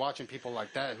 Well, see, watching people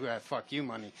like that who have fuck you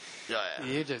money. Oh, yeah.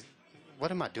 You just. What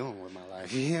am I doing with my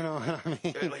life? You know what I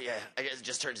mean? Yeah, I guess it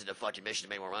just turns into a fucking mission to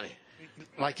make more money.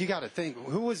 Like, you got to think,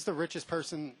 who was the richest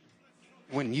person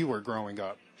when you were growing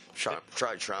up? Trump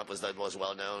was the most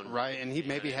well-known. Right, and he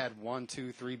maybe had $1,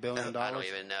 $2, $3 billion. I don't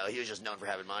even know. He was just known for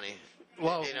having money.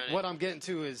 Well, what I'm getting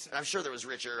to is... I'm sure there was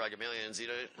richer, like millions, you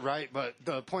know? Right, but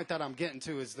the point that I'm getting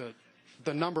to is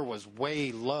the number was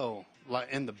way low,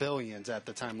 like in the billions at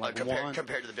the time. Like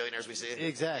compared to the billionaires we see?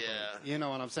 Exactly. Yeah. You know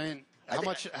what I'm saying?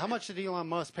 How much did Elon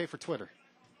Musk pay for Twitter?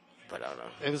 But I don't know.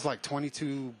 It was like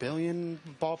 22 billion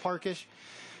ballparkish.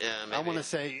 Yeah, maybe. I want to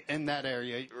say in that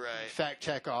area. Right. Fact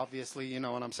check, obviously, you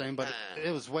know what I'm saying, but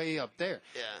it was way up there.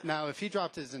 Yeah. Now, if he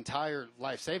dropped his entire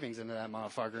life savings into that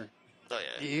motherfucker, oh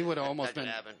yeah, he would have almost that been.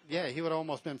 happen. Yeah, he would have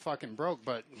almost been fucking broke,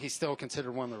 but he's still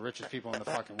considered one of the richest people in the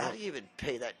fucking How world. do you even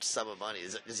pay that sum of money?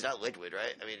 It's not liquid,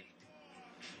 right? I mean,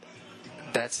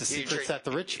 That's the secrets that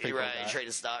the rich people right? got.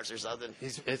 Trading stocks or something.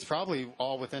 It's probably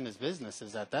all within his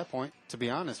businesses at that point, to be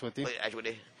honest with you. Wait,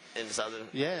 equity in something.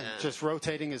 Yeah, just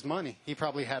rotating his money. He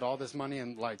probably had all this money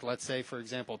in, like, let's say, for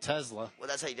example, Tesla. Well,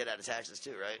 that's how you get out of taxes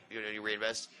too, right? You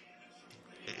reinvest.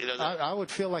 You know, I would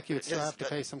feel like you would still have to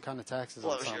pay some kind of taxes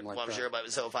on something like I'm that. sure,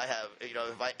 but so if I have,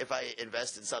 if I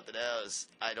invest in something else,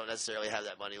 I don't necessarily have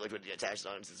that money liquid to get taxed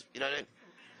on. You know what I mean?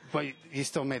 But he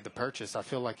still made the purchase. I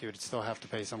feel like you would still have to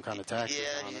pay some kind of taxes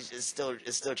on it. It's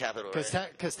still capital.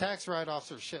 Because tax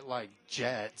write-offs are shit like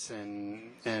jets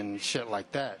and shit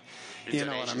like that. You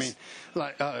know what I mean?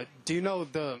 Like, do you know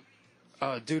the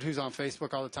dude who's on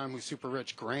Facebook all the time who's super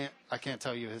rich, Grant? I can't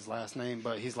tell you his last name,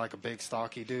 but he's like a big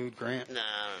stocky dude, Grant. No,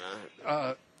 I don't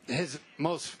know. His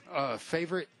most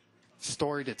favorite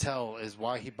story to tell is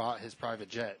why he bought his private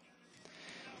jet.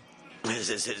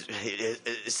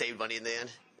 It saved money in the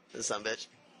end. The son bitch.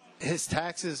 His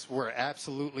taxes were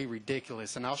absolutely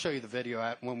ridiculous, and I'll show you the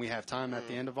video when we have time at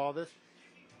the end of all this.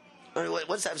 I mean,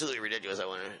 what's absolutely ridiculous? I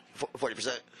wonder.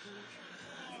 40%.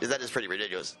 That is pretty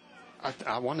ridiculous.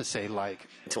 I want to say like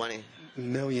 20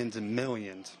 millions and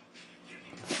millions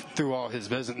through all his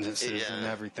businesses and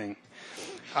everything.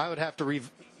 I would have to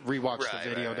rewatch the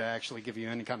video to actually give you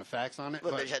any kind of facts on it.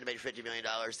 Well, they had to make $50 million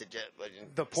to jet.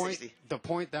 The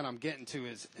point that I'm getting to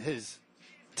is his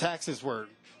taxes were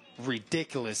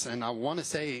ridiculous, and I want to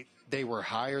say they were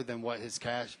higher than what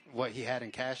he had in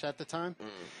cash at the time.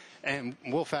 And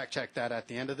we'll fact check that at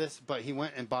the end of this. But he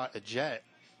went and bought a jet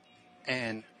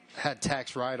and had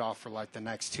tax write-off for like the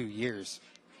next 2 years.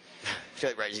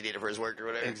 Right, he did it for his work or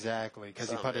whatever. Exactly, because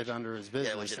he put it under his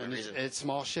business. And it's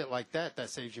small shit like that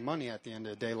saves you money at the end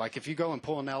of the day. Like if you go and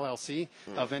pull an LLC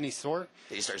of any sort,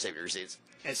 you start saving receipts.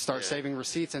 Saving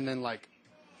receipts, and then like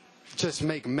just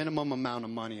make minimum amount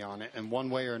of money on it in one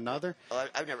way or another. Oh,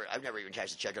 I've never even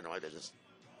cashed a check under my business.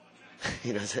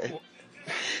 You know what I'm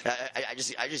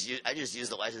saying? I just use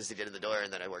the license to get in the door,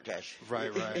 and then I work cash.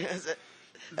 Right.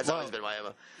 That's always been my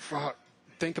MO.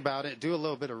 Think about it. Do a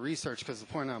little bit of research, because the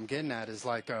point I'm getting at is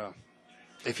like,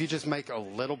 if you just make a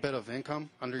little bit of income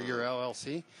under your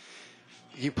LLC,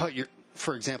 you put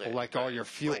for example, all your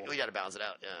fuel. We got to balance it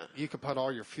out. Yeah. You could put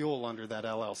all your fuel under that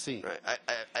LLC. Right.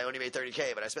 I only made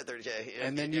 $30K, but I spent $30K.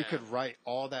 And then you could write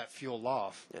all that fuel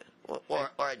off. Yeah. Or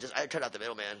I cut out the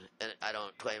middleman and I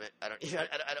don't claim it. I don't.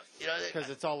 Because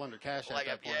it's all under cash at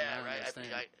that point.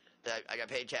 I got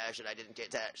paid cash and I didn't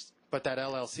get taxed. But that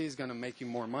LLC is going to make you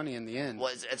more money in the end.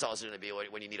 Well, it's also going to be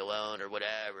when you need a loan or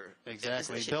whatever.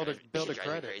 Exactly. Build a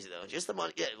credit. Crazy though. Just the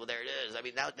money. Yeah. Well, there it is. I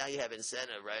mean, now you have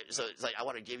incentive, right? So it's like I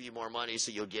want to give you more money, so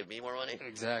you'll give me more money.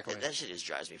 Exactly. That shit just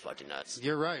drives me fucking nuts.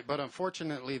 You're right, but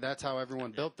unfortunately, that's how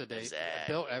everyone built the day.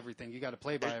 Exactly. Built everything. You got to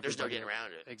play by everything. There's no getting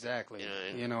around it. Exactly.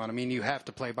 You know what I mean? You have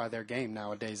to play by their game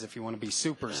nowadays if you want to be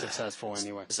super successful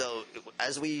anyway. So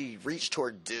as we reach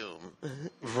toward doom,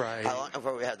 right? How long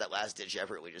before we have that last ditch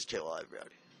effort? We just kill all everybody.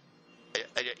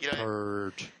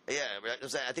 Purge. Yeah,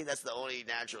 I think that's the only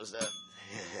natural stuff.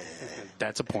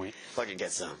 That's a point. Fucking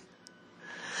get some.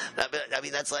 I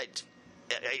mean, that's like,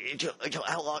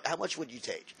 how much would you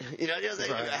take? You know what I'm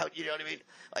saying? Right. You know what I mean?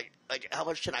 Like, how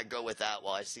much can I go without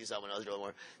while I see someone else doing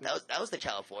more? That was the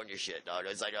California shit, dog.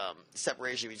 It's like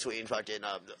separation between fucking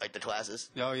like the classes.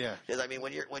 Oh yeah. Because I mean,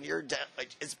 when you're down,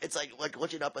 like it's like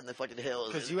looking up in the fucking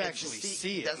hills. Because you actually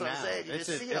see it. That's now. what I'm saying. You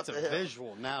just see it up the hill. It's a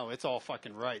visual now. It's all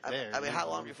fucking right there. I mean, how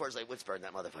long before it's like, let's burn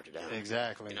that motherfucker down?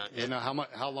 Exactly. You know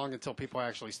how long until people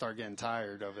actually start getting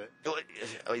tired of it?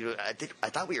 I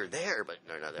thought we were there, but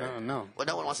no, not there. No. Well,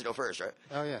 no one wants to go first, right?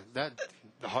 Oh yeah,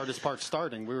 the hardest part's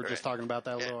starting. We were just talking about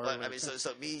that a little earlier. I mean,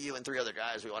 so me, you, and 3 other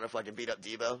guys, we want to fucking beat up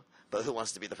Debo, but who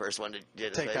wants to be the first one to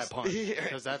get take that punch?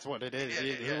 Because that's what it is.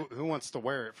 Who wants to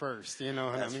wear it first? You know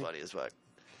what I mean? That's funny as fuck.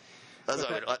 That's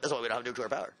why we don't have nuclear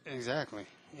power. Exactly.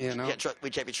 You know,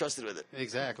 we can't be trusted with it.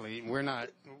 Exactly. We're not,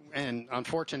 and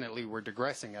unfortunately, we're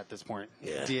digressing at this point.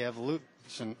 Yeah.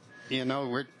 De-evolution. You know,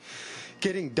 we're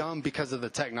getting dumb because of the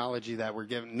technology that we're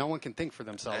given. No one can think for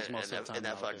themselves most of the time. And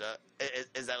that fucked up.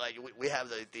 Is that like we have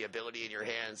the ability in your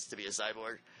hands to be a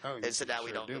cyborg? Oh, and so now sure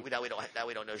we don't. do. Now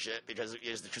we don't know shit because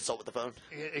you just consult with the phone.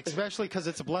 Especially because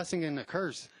it's a blessing and a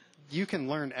curse. You can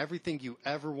learn everything you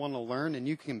ever want to learn, and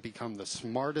you can become the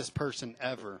smartest person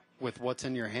ever with what's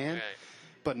in your hand.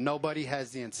 Right. But nobody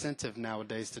has the incentive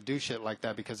nowadays to do shit like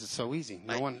that because it's so easy.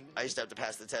 No one. I used to have to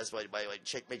pass the test by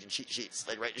making cheat sheets,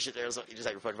 like writing shit there. Or something. You just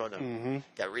have your phone down. Mm-hmm.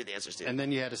 Got to read the answers to. And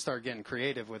then you had to start getting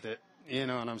creative with it. You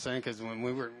know what I'm saying? Because when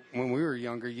we were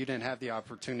younger, you didn't have the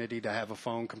opportunity to have a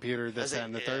phone, computer, this, that,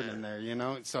 and the third in there. You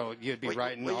know, so you'd be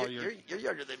writing all your. You're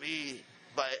younger than me,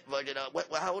 but you know,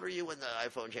 how old are you when the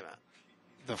iPhone came out?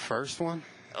 The first one?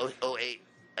 08,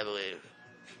 I believe.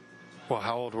 Well,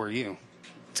 how old were you?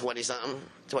 20-something,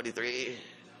 23,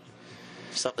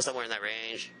 somewhere in that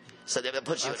range. So that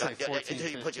puts you until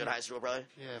you put you in high school, probably.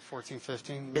 Yeah, 14,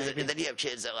 15, maybe. And then you have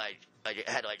kids that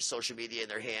had social media in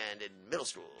their hand in middle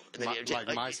school. And then you have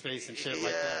MySpace and shit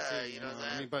like that too. You know what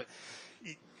I mean? But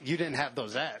you didn't have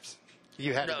those apps.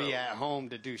 You had to be at home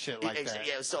to do shit like that.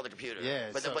 Yeah, it was still on the computer. Yeah,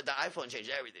 but the iPhone changed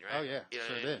everything, right? Oh yeah, you know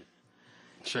sure what I mean?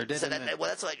 did. Sure did. So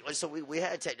that's so we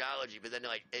had technology, but then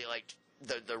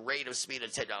the rate of speed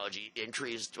of technology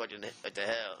increased what the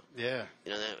hell. Yeah.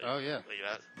 You know that? Oh yeah.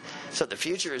 So the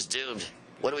future is doomed.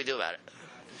 What do we do about it?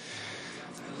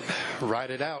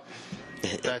 Ride it out.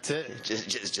 That's it.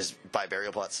 just buy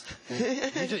burial plots.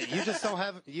 You just don't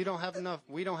have. You don't have enough.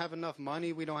 We don't have enough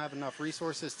money. We don't have enough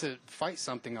resources to fight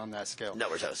something on that scale. No,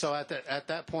 we're toast. So at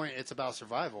that point, it's about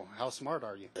survival. How smart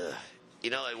are you?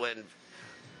 You know, when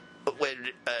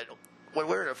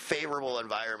we're in a favorable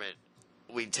environment,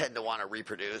 we tend to want to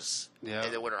reproduce. Yeah.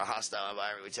 And then when we're in a hostile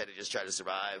environment, we tend to just try to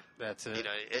survive. That's it. You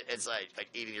know, it's like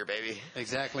eating your baby.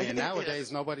 Exactly. And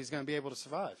nowadays, nobody's going to be able to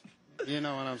survive. You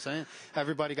know what I'm saying?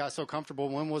 Everybody got so comfortable.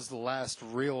 When was the last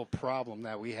real problem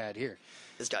that we had here?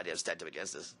 This goddamn statute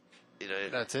against us. You know.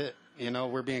 That's it. You know,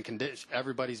 we're being conditioned.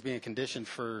 Everybody's being conditioned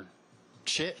for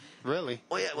shit, really.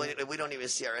 Well, yeah, we don't even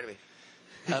see our enemy.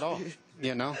 At all.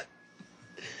 You know?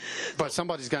 But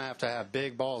somebody's going to have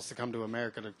big balls to come to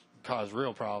America to cause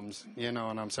real problems. You know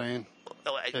what I'm saying?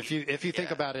 If you think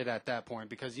about it at that point,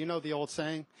 because you know the old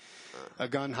saying, a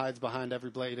gun hides behind every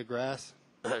blade of grass.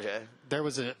 Okay. There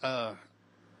was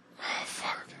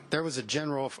there was a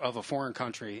general of a foreign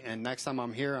country, and next time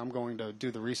I'm here, I'm going to do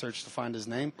the research to find his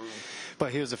name.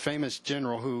 But he was a famous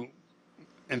general who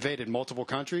invaded multiple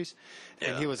countries,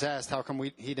 and he was asked how come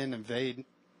he didn't invade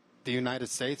the United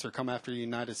States or come after the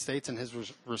United States, and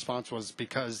his response was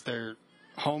because they're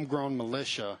homegrown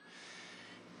militia.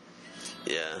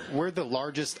 Yeah. We're the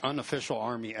largest unofficial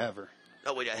army ever.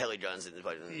 Oh, we got heli guns in the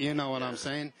fighting. You know what I'm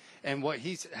saying? And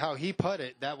how he put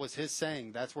it, that was his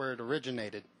saying. That's where it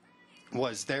originated.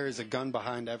 Was there is a gun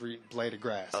behind every blade of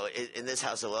grass. Oh, in this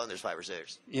house alone, there's 5 or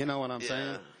 6. You know what I'm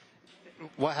saying?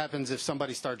 What happens if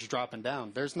somebody starts dropping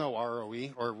down? There's no ROE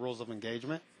or rules of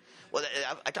engagement. Well,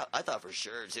 I thought for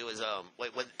sure too is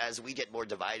as we get more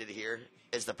divided here,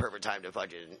 it's the perfect time to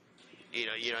fucking. You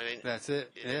know what I mean? That's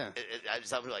it. Yeah. It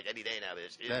sounds like any day now.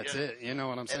 That's it. You know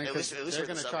what I'm saying? At least they're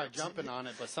going to try jumping on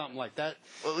it, but something like that.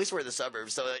 Well, at least we're in the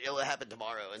suburbs, so it'll happen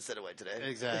tomorrow instead of today.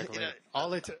 Exactly. You know?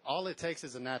 All it takes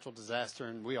is a natural disaster,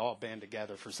 and we all band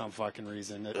together for some fucking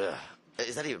reason.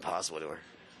 Is that even possible anymore?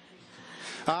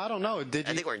 I don't know. I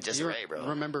think we're in disarray, bro.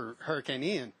 Remember Hurricane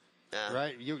Ian? Yeah.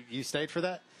 Right? You stayed for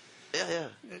that? Yeah.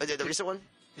 The recent one?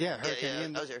 Yeah, Hurricane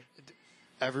Ian. I was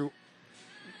here.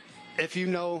 If you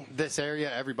know this area,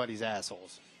 everybody's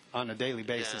assholes on a daily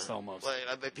basis almost. Well,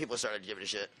 I bet people started giving a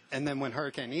shit. And then when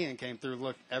Hurricane Ian came through,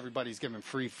 look, everybody's giving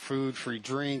free food, free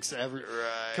drinks. Every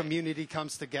community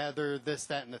comes together, this,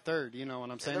 that, and the third. You know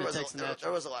what I'm saying?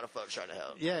 There was a lot of folks trying to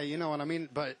help. Yeah, you know what I mean?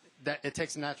 But it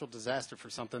takes a natural disaster for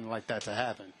something like that to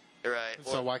happen. Right.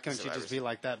 So why couldn't you just be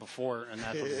like that before a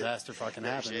natural disaster fucking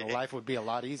happened? Life would be a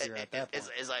lot easier at that point.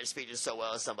 It's like speaking so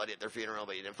well as somebody at their funeral,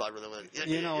 but you didn't fuck with them.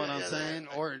 You know what I'm saying?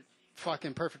 Or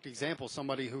fucking perfect example,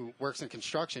 somebody who works in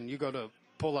construction, you go to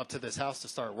pull up to this house to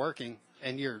start working,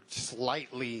 and you're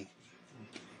slightly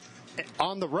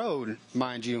on the road,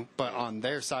 mind you, but on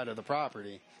their side of the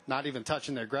property, not even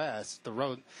touching their grass. The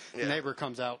road neighbor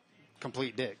comes out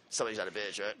complete dick. Somebody's got a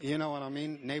bitch, right? You know what I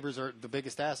mean? Neighbors are the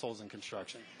biggest assholes in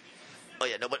construction. Oh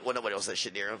yeah, nobody else says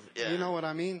shit near them. Yeah. You know what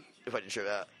I mean? If I can show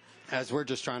that. As we're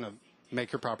just trying to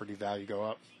make your property value go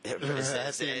up. At the end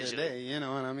of the day, you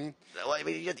know what I mean? Well, I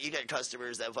mean, you get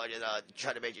customers that fucking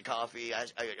try to make you coffee,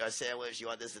 a sandwich, you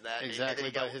want this and that. Exactly,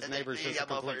 but his neighbor's just a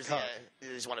complete cuck. You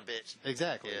just want a bitch.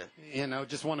 Exactly. Yeah. You know,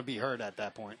 just want to be heard at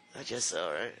that point. I guess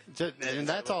so, right? And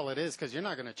that's all it is, because you're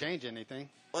not going to change anything.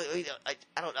 Well,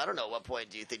 I don't know at what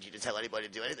point do you think you can tell anybody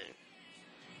to do anything?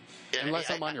 Unless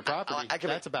I'm on your property.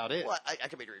 That's about it. Well, I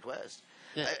can make a request.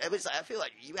 Yeah. I feel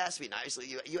like you asked me nicely.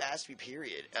 You asked me,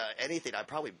 period. Anything,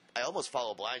 I almost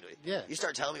follow blindly. Yeah. You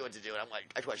start telling me what to do, and I'm like,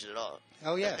 I question it all.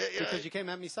 Oh, yeah, because you came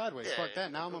at me sideways. Yeah, Fuck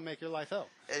that. Now I'm going to make your life hell.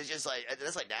 It's just like,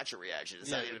 that's like natural reaction. It's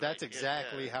Yeah, not even that's like,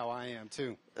 exactly how I am,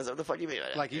 too. That's what the fuck you mean by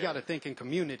that? Like, you got to think in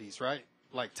communities, right?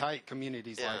 Like, tight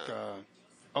communities. Yeah. Like,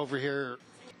 over here,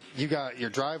 you got your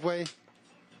driveway,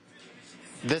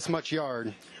 this much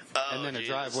yard, and then a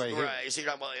driveway here. Right, so you're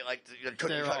talking about like the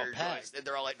cookie They're all cutter packed. joints.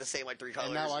 They're all like the same, like 3 colors.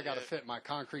 And now I got to fit my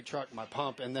concrete truck, my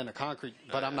pump, and then a concrete,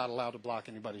 but I'm not allowed to block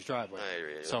anybody's driveway.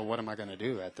 Right. So what am I going to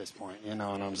do at this point? You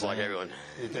know what I'm saying? Block everyone.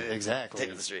 Exactly. Take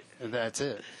to the street. That's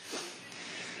it.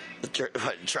 The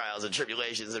trials and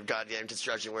tribulations of goddamn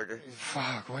construction worker.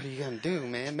 Fuck, what are you going to do,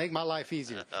 man? Make my life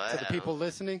easier. To the people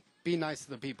listening, be nice to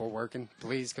the people working,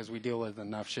 please, because we deal with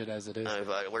enough shit as it is.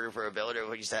 Working for a builder,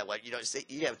 we used to have like, say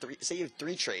you have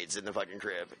 3 trades in the fucking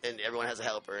crib, and everyone has a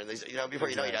helper, and before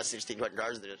you know, you got 16 fucking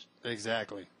cars in the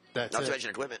Exactly. That's Not it. to mention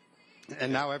equipment.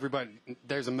 And now everybody,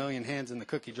 there's a million hands in the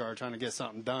cookie jar trying to get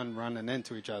something done, running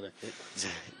into each other.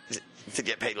 To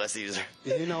get paid less easier.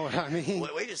 You know what I mean?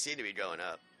 We just seem to be going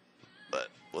up, but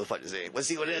we'll fucking see. We'll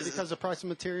see what it is. Because the price of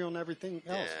material and everything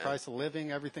else, price of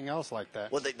living, everything else like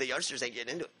that. Well, the youngsters ain't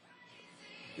getting into it.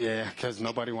 Yeah, because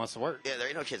nobody wants to work. Yeah, there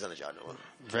ain't no kids on the job no more.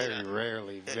 Very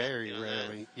rarely.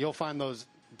 You'll find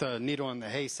the needle in the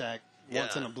haystack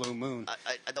once in a blue moon.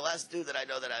 The last dude that I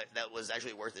know that was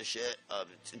actually worth his shit,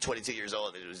 22 years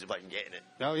old, and was fucking getting it.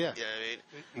 Oh, yeah. You know what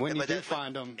I mean? When you do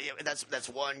find them. That's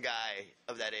one guy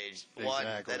of that age.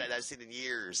 Exactly. One that I've seen in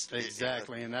years.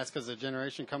 Exactly, and that's because the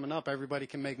generation coming up, everybody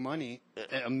can make money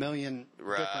a million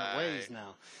different ways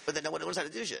now. But then no one knows how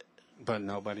to do shit. But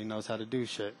nobody knows how to do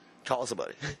shit. Call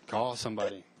somebody. Call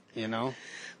somebody, you know?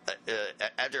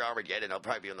 After Armageddon, I'll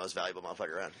probably be the most valuable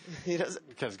motherfucker around. He doesn't.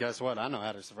 Because guess what? I know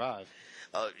how to survive.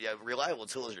 Oh, yeah, reliable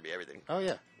tools should be everything. Oh,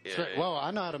 yeah. Yeah. Well,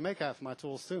 I know how to make half my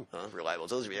tools, too. Reliable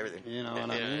tools should be everything. You know what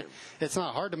I mean? It's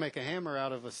not hard to make a hammer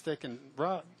out of a stick and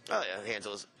rock. Oh, yeah, hand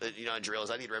tools.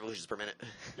 Drills. I need revolutions per minute.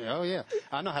 Oh, yeah.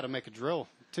 I know how to make a drill,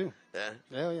 too. Yeah?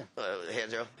 Hell, yeah. Hand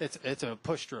drill? It's a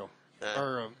push drill.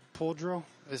 Or a pull drill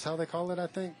is how they call it, I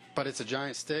think. But it's a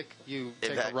giant stick. You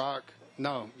take a rock.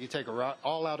 No, you take a rock,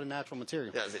 all out of natural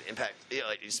material. Yeah, is it impact?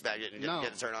 Like you smack it and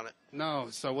get a turn on it? No,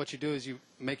 so what you do is you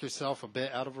make yourself a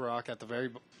bit out of a rock at the very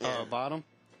bottom,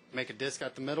 make a disc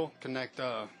at the middle, connect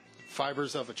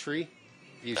fibers of a tree.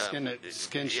 You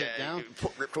skin shit down.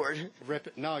 Rip cord? Rip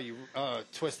it. No, you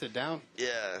twist it down.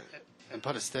 Yeah. And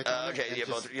put a stick on it. Okay, you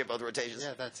get both rotations?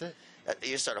 Yeah, that's it.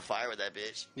 You start a fire with that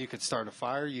bitch. You could start a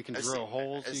fire. You can drill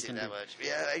holes. I've seen that much.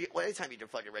 Yeah, anytime you do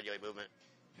fucking regulate movement.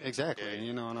 Exactly. Yeah.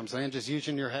 You know what I'm saying? Just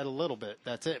using your head a little bit.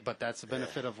 That's it. But that's the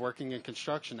benefit of working in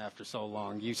construction after so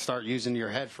long. You start using your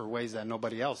head for ways that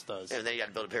nobody else does. And then you got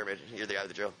to build a pyramid. You're the guy with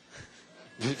the drill.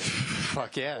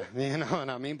 Fuck yeah. You know what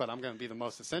I mean? But I'm going to be the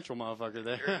most essential motherfucker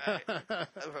there. Right.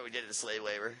 That's what we did in the slave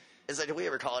labor. It's like if we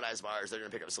ever colonize Mars, they're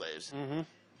going to pick up slaves. Mm-hmm.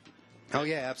 Oh,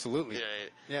 yeah, absolutely. Yeah,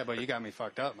 yeah, but you got me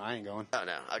fucked up. I ain't going. Oh,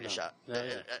 no. I'll get shot. Yeah.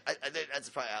 I think that's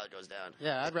probably how it goes down.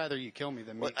 Yeah, I'd rather you kill me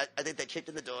than me. Well, I think they kicked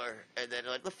in the door, and then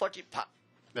like, the fuck you pop.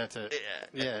 That's it.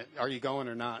 Yeah. Yeah. Are you going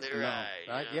or not? Right.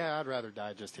 No. Yeah, I'd rather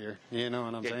die just here. You know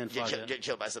what I'm saying? Get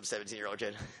killed by some 17-year-old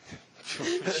kid.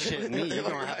 Shit, me. You're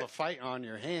going to have a fight on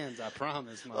your hands, I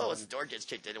promise. Oh, once the door gets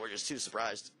kicked in, we're just too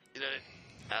surprised. You know,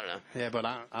 I don't know. Yeah, but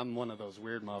I'm one of those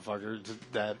weird motherfuckers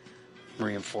that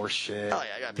reinforce shit. Oh,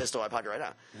 yeah, I got a pistol in my pocket right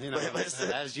now. You know,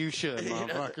 as you should,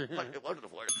 motherfucker. Welcome to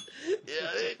Florida.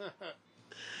 Yeah.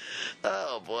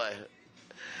 Oh, boy.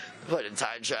 Fucking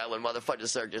time traveling motherfucking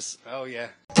circus. Oh, yeah.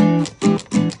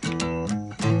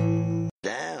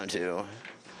 Down to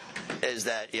is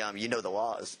that you know the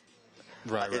laws.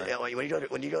 Right.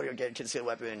 When you go to get a concealed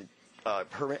weapon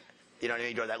permit, you know what I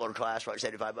mean? You go to that little class for like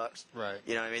 $75. Right.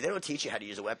 You know what I mean? They don't teach you how to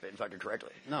use a weapon fucking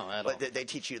correctly. No, at all. But they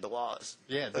teach you the laws.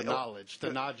 Yeah, the knowledge,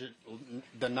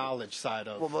 the knowledge side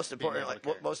of. Well, most important,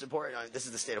 this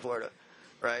is the state of Florida,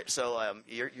 right? So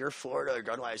your Florida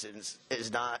gun license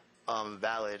is not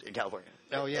valid in California.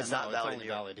 Oh yeah, it's not valid. It's only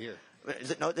valid here.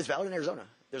 No, it's valid in Arizona.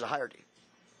 There's a hierarchy.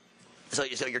 So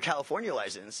your California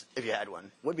license, if you had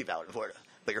one, would be valid in Florida,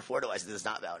 but your Florida license is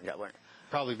not valid in California.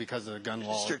 Probably because of the gun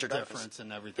law difference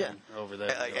and everything over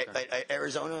there.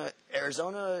 Arizona.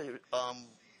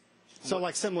 So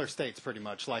like similar states, pretty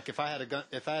much. Like if I had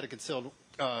a concealed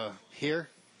here,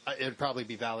 it'd probably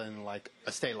be valid in like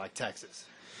a state like Texas.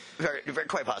 Very, very,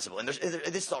 quite possible, and this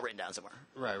is all written down somewhere.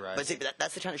 Right. But see,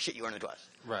 that's the kind of shit you learn in the class.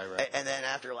 Right. And then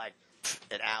after like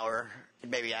an hour,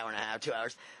 maybe an hour and a half, 2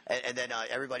 hours, and then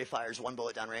everybody fires one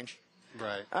bullet downrange.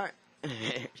 Right. All right.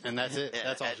 And that's it.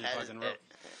 That's all she fucking wrote.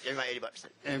 Give me my $80.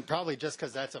 And probably just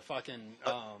because that's a fucking.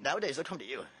 Nowadays, they'll come to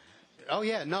you. Oh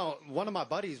yeah, no. One of my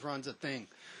buddies runs a thing,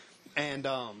 and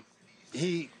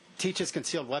he teaches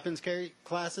concealed weapons carry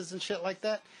classes and shit like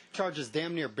that. Charges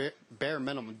damn near bare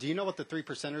minimum. Do you know what the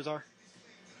 3%ers are?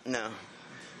 No.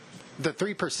 The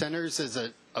 3%ers is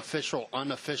an official,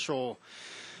 unofficial.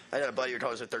 I got a buddy who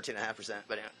told us 13.5%,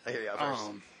 but yeah, I hear you out first.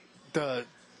 The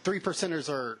 3%ers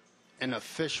are an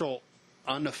official,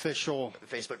 unofficial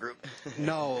Facebook group.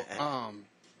 No,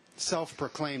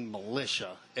 self-proclaimed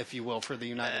militia, if you will, for the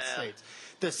United States.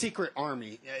 The secret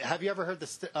army. Have you ever heard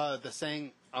the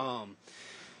saying?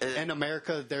 In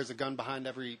America, there's a gun behind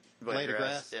every blade of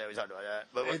grass. Yeah, we talked about that.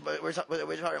 But we're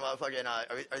talking about fucking.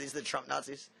 Are these the Trump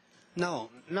Nazis? No,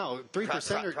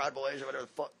 3%ers. Proud Boys or whatever the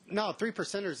fuck. No,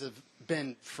 3%ers have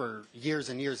been for years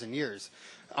and years and years.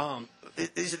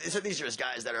 These are just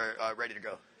guys that are ready to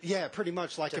go. Yeah, pretty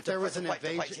much. Like if there was an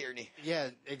invasion, fight tyranny. Yeah,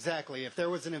 exactly. If there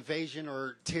was an invasion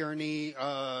or tyranny,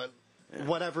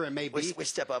 whatever it may be, we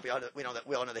step up. We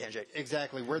all know the handshake.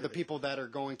 Exactly. We're the people that are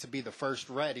going to be the first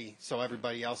ready, so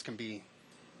everybody else can be.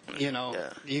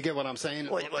 You get what I'm saying.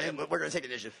 Well, we're going to take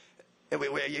initiative.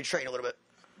 You train a little bit.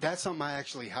 That's something I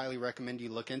actually highly recommend you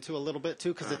look into a little bit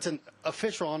too, because it's an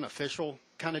official, unofficial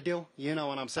kind of deal. You know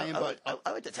what I'm saying? I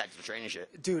like the tactical training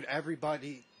shit. Dude,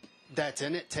 everybody that's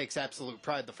in it takes absolute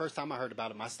pride. The first time I heard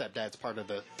about it, my stepdad's part of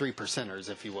the 3%ers,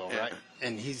 if you will, right?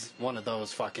 And he's one of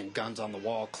those fucking guns on the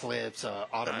wall clips,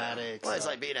 automatics. Well, it's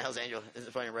like being a Hell's Angel. It's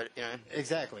fucking ready,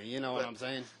 Exactly. You know what I'm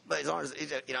saying? But as long as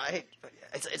I hate.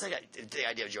 It's like the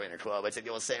idea of joining a club. It's like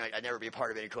the old saying, I'd never be a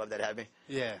part of any club that had me.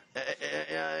 Yeah.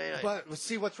 But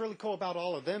see, what's really cool about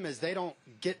all of them is they don't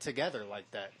get together like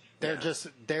that.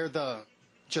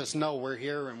 Just know we're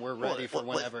here and we're ready for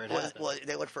whenever it happens. Well,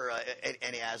 they look for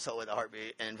any asshole with a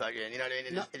heartbeat and fucking, you know what I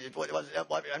mean?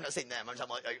 I'm not saying them. I'm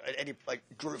talking about any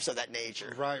groups of that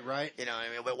nature. Right. You know what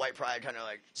I mean? With white pride, kind of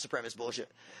like supremacist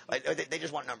bullshit. Like they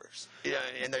just want numbers,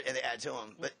 and they add to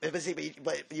them. But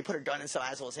you put a gun in some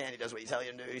asshole's hand, he does what you tell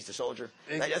him to do. He's the soldier.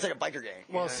 That's like a biker gang.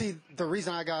 Well, see, the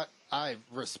reason I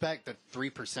respect the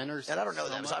 3%ers. And I don't know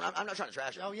them, so I'm not trying to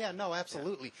trash them. Oh yeah, no,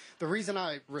 absolutely. Yeah. The reason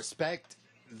I respect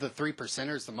the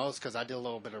 3%ers the most, because I did a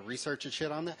little bit of research and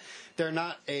shit on that. They're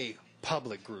not a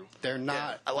public group. They're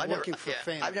not looking for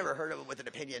fame. I've never heard of them with an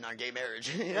opinion on gay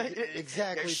marriage.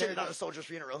 Exactly. They're shitting on a soldier's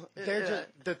funeral. The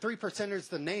 3%ers,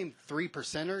 the name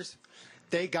 3%ers,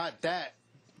 they got that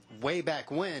way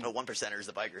back when. 1%ers,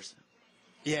 the bikers.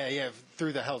 Yeah,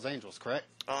 through the Hells Angels, correct?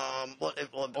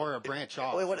 Or a branch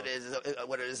off. What it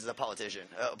is a politician.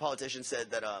 A politician said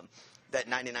that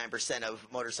 99% of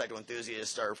motorcycle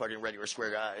enthusiasts are fucking regular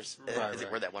square guys. Right.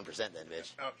 We're that 1% then,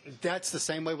 bitch. That's the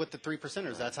same way with the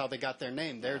 3%ers. That's how they got their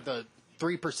name. They're the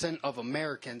 3% of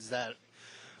Americans that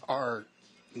are,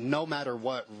 no matter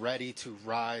what, ready to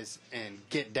rise and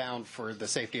get down for the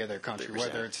safety of their country, 3%.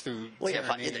 Whether it's through. Well, you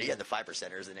had the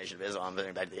 5%ers, the Nation of Islam,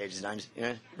 back to the ages of 90s. You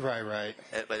know? Right.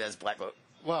 But that's black vote.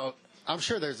 Well, I'm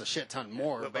sure there's a shit ton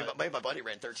more. But my buddy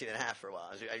ran 13.5 for a while.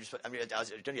 I was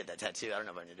going to get that tattoo. I don't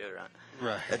know if I'm going to do it or not.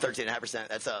 Right. At 13.5%,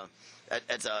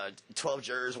 that's 12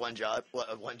 jurors, one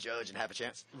judge, and half a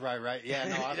chance. Right. Yeah,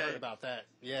 no, I've heard about that.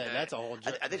 Yeah, that's a whole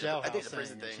I think it's a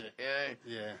prison thing.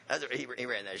 Yeah. He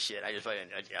ran that shit. I just fucking,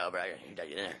 bro, I got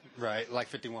you there. Right, like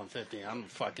 5150. I'm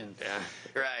fucking.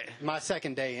 Yeah. Right. My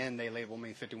second day in, they labeled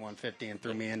me 5150 and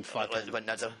threw me in fucking. What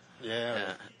nutso?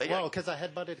 Yeah. Well, because I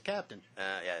headbutted a captain.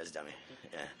 Yeah, it's dummy.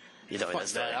 Yeah. You told me that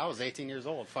story. I was 18 years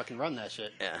old. Fucking run that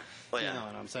shit. Yeah. Well, yeah. You know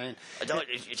what I'm saying?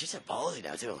 It's just a ballsy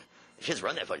now, too. You just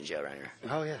run that fucking jail around here.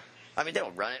 Oh, yeah. I mean, they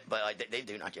don't run it, but they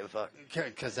do not give a fuck.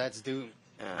 Because that's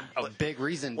a big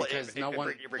reason. Because no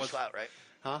one. You bridge clout, right?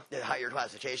 Huh? The higher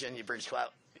classification, you bridge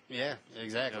clout. Yeah,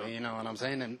 exactly. You know what I'm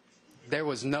saying? And there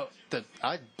was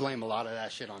I blame a lot of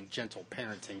that shit on gentle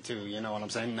parenting, too. You know what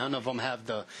I'm saying? None of them have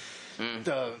the.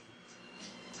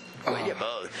 Well, you get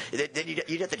both. Then you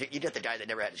get the guy that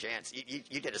never had a chance.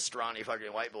 You get a scrawny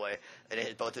fucking white boy,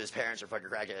 and both of his parents are fucking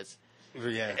crackheads.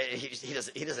 Yeah. And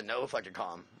he doesn't know fucking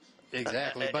calm.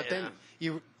 Exactly. But then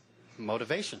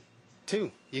motivation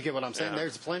too. You get what I'm saying? Yeah.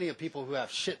 There's plenty of people who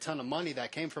have shit ton of money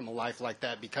that came from a life like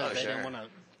that because they didn't want to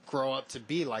grow up to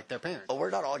be like their parents. Well, we're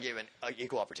not all given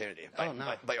equal opportunity. Oh,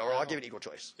 no. But we're all given equal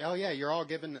choice. Oh, yeah. You're all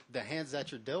given the hands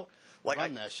that you're dealt.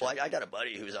 Run that shit. Well, I got a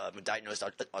buddy who's diagnosed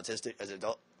autistic as an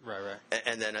adult. Right.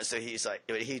 And then so he's like,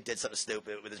 he did something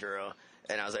stupid with his girl.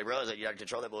 And I was like, bro, you got to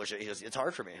control that bullshit. He goes, it's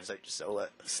hard for me. I was like, so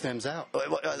what? Stems out.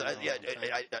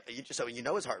 So you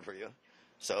know it's hard for you.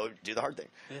 So do the hard thing.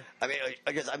 Yeah. I mean,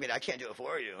 because I can't do it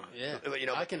for you. Yeah. But,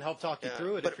 I can help talk you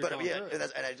through it if you're going through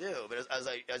it. And I do. But I was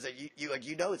like, you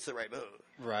know, it's the right move.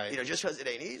 Right. You know, just because it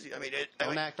ain't easy. I mean,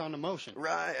 don't act on emotion.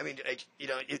 Right. I mean, you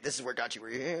know, this is what got you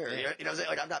where you're here. Yeah. You know,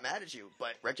 like I'm not mad at you,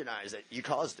 but recognize that you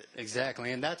caused it.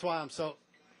 Exactly, and that's why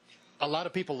a lot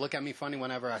of people look at me funny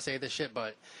whenever I say this shit,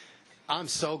 but I'm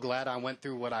so glad I went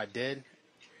through what I did,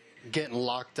 getting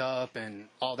locked up and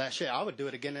all that shit. I would do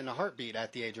it again in a heartbeat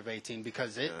at the age of 18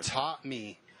 because it taught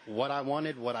me what I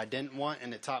wanted, what I didn't want,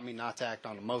 and it taught me not to act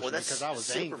on emotion because I was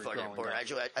super angry fucking growing important. up.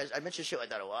 Actually, I mention shit like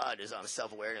that a lot. Is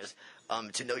self-awareness,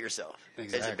 to know yourself.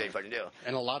 Exactly. It's a big fucking deal.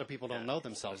 And a lot of people don't know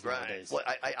themselves nowadays. Well,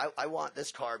 I want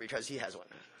this car because he has one.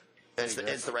 And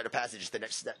it's the rite of passage. It's the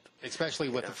next step. Especially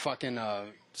with the fucking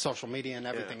social media and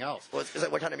everything else. Well, it's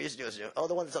like, what kind of music do you listen to? Oh,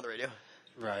 the one that's on the radio.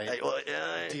 Right. Like, well,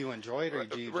 do you enjoy it or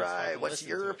do you just right? What's listen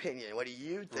your to it? opinion? What do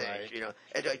you think? Right. You know,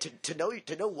 and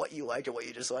to know what you like and what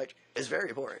you dislike is very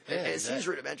important. Yeah, and it exactly. seems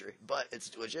rudimentary, but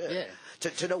it's legit. Yeah.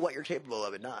 To know what you're capable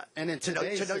of and not. And in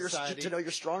today's society, to know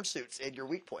your strong suits and your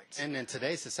weak points. And in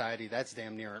today's society, that's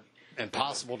damn near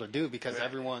impossible to do because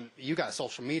everyone, you got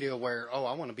social media where, oh,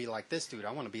 I want to be like this dude,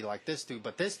 I want to be like this dude,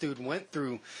 but this dude went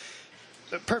through.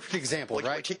 A perfect example,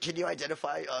 right? Can you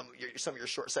identify some of your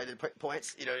short-sighted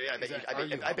points? You know,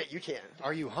 I bet you can.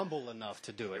 Are you humble enough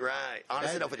to do it? Right,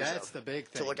 honest enough with yourself. That's the big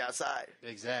thing. To look outside.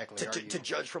 Exactly. To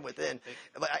judge from within.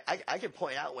 But I can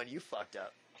point out when you fucked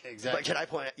up. Exactly. But can I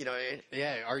point out, you know what I mean?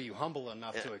 Yeah, are you humble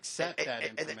enough to accept that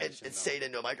information? And say it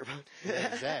into a microphone.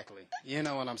 Yeah, exactly. You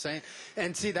know what I'm saying?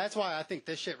 And see, that's why I think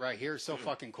this shit right here is so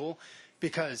fucking cool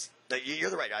because... You're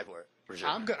the right guy for it, for sure.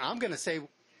 I'm going to say...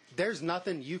 There's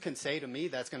nothing you can say to me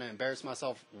that's going to embarrass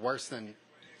myself worse than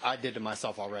I did to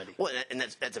myself already. Well, and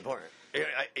that's important. You know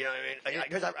what I mean?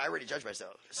 Because I already judge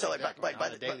myself. So exactly.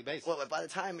 On a daily basis. Well, by the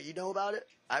time you know about it,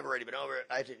 I've already been over it.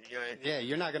 I didn't, you know what I mean? Yeah,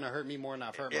 you're not going to hurt me more than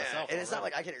I've hurt myself. And it's not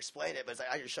like I can explain it, but it's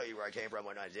like I can show you where I came from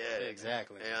when I did.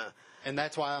 Exactly. Yeah. And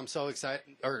that's why I'm so excited,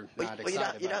 or not excited, but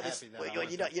happy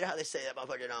that you know how they say that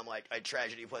motherfucking like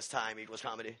tragedy plus time equals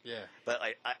comedy. Yeah. But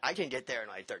like I can get there in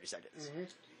like 30 seconds.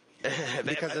 Mm-hmm.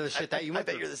 Because of the shit that you went I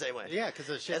bet through. you're the same way. Yeah, because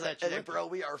of the shit that you went through. Bro,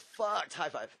 we are fucked. High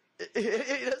five.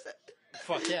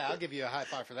 Fuck yeah, I'll give you a high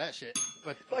five for that shit.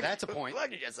 But that's a point.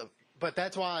 But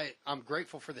that's why I'm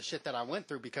grateful for the shit that I went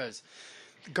through because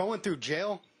going through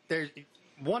jail, there's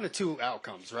one or two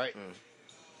outcomes, right?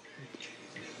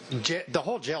 The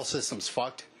whole jail system's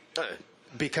fucked.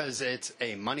 Because it's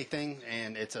a money thing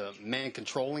and it's a man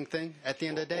controlling thing at the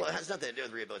end of the day. Well, it has nothing to do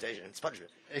with rehabilitation. It's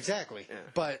punishment. Exactly. Yeah.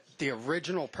 But the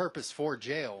original purpose for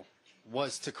jail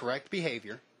was to correct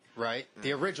behavior, right?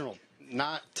 The original,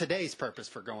 not today's purpose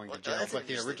for going to jail, but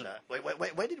the original.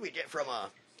 When did we get from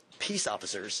peace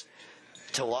officers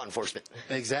to law enforcement?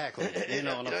 Exactly. You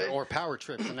know, or power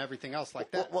trips and everything else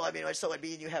like that. Well, I mean, so like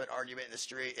me and you have an argument in the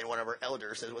street and one of our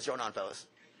elders says, "What's going on, fellas?"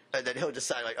 And then he'll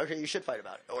decide, like, okay, you should fight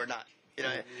about it or not. You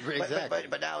know, exactly.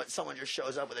 But now it's someone just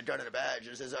shows up with a gun and a badge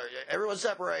and says, "Everyone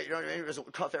separate." You know what I mean?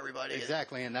 Just cuff everybody.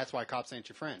 Exactly, and that's why cops ain't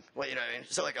your friend. Well, you know what I mean?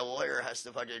 So like a lawyer has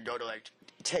to fucking go to like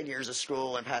 10 years of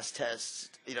school and pass tests.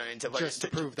 You know, just to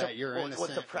prove that you're innocent.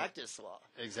 With the practice law.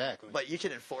 Exactly. But you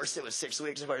can enforce it with 6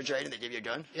 weeks of fucking training. They give you a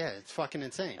gun. Yeah, it's fucking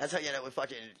insane. That's how you end up with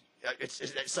fucking. It's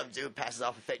some dude passes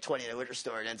off a fake 20 in a liquor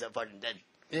store and ends up fucking dead.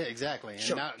 Yeah, exactly.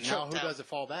 And now who does it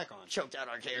fall back on? Choked out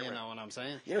on camera. You know what I'm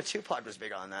saying? You know, Tupac was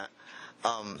big on that.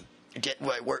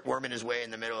 Worming his way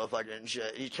in the middle of fucking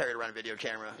shit. He carried around a video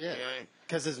camera. Yeah.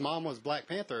 Because his mom was Black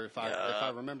Panther, if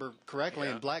I remember correctly.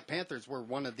 Yeah. And Black Panthers were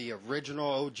one of the original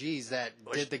OGs that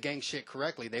did the gang shit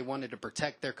correctly. They wanted to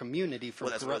protect their community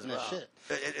from corrupting this shit.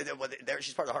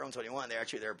 She's part of the Harlem 21.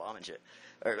 They're bombing shit.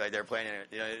 Or like they're planning it.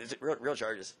 You know, it's real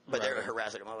charges. But they're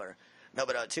harassing him over. No,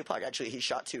 but Tupac actually, he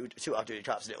shot two off-duty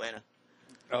cops in Atlanta.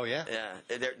 Oh, yeah?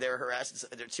 Yeah. They're harassing,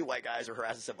 they're two white guys who are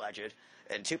harassing some black dude.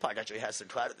 And Tupac actually has some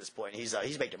clout at this point. He's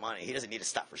making money. He doesn't need to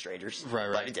stop for strangers.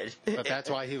 Right. But he did. But that's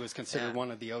why he was considered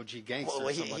one of the OG gangsters. Well,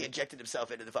 he injected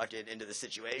himself into the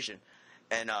situation.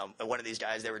 And one of these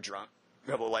guys, they were drunk. A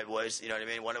couple of white boys, you know what I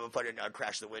mean? One of them fucking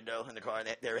crashed the window in the car,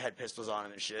 and they had pistols on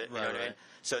them and shit, you know what I mean?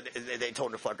 So they told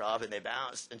him to fuck off, and they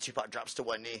bounced, and Tupac drops to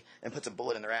one knee and puts a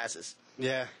bullet in their asses.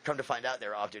 Yeah. Come to find out, they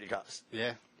were off-duty cops.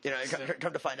 Yeah. You know,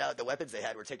 come to find out, the weapons they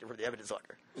had were taken from the evidence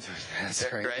locker.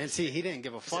 That's right. And see, he didn't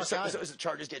give a fuck. So the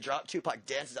charges get dropped. Tupac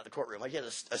dances out the courtroom like he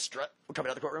has a strut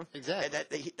coming out the courtroom. Exactly.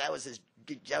 And that was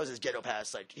his ghetto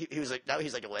pass. Like he was like, now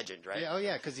he's like a legend, right? Yeah, oh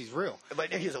yeah, because he's real.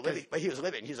 But he was a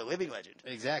living legend.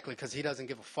 Exactly, because he doesn't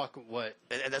give a fuck what.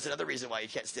 And that's another reason why you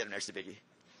can't stand next to Biggie.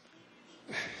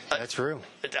 That's true.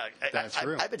 That's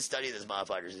true. I've been studying this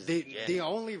motherfuckers. The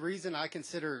only reason I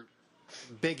consider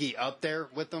Biggie up there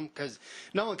with them because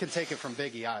no one can take it from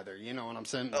Biggie either. You know what I'm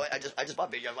saying? Oh, I just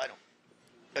bought Biggie on vinyl.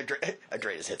 A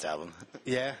greatest hits album.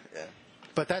 Yeah. Yeah.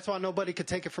 But that's why nobody could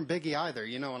take it from Biggie either.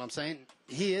 You know what I'm saying?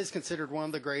 He is considered one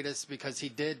of the greatest because he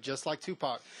did, just like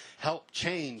Tupac, help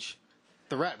change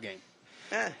the rap game.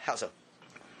 How so?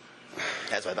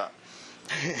 That's what I thought.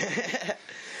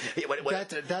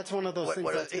 That's one of those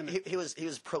things. He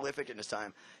was prolific in his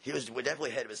time. He was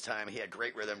definitely ahead of his time. He had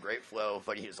great rhythm, great flow.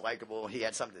 Funny, he was likable. He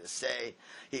had something to say.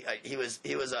 He was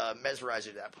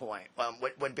mesmerizing at that point.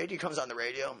 When Biggie comes on the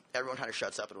radio, everyone kind of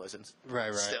shuts up and listens.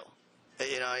 Right. Still,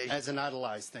 you know, as an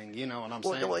idolized thing. You know what I'm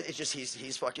saying? No, it's just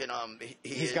he's fucking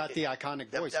he's got the iconic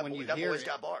voice. When you hear boy's it,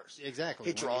 got bars. Exactly.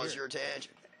 He draws your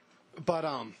attention. But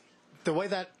the way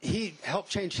that he helped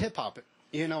change hip hop,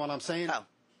 you know what I'm saying? How?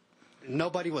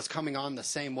 Nobody was coming on the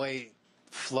same way,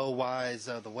 flow wise,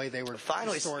 the way they were.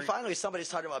 Finally, somebody's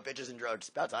talking about bitches and drugs.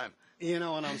 About time. You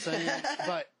know what I'm saying?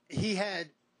 But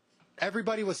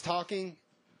everybody was talking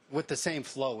with the same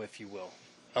flow, if you will.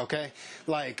 Okay?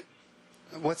 Like,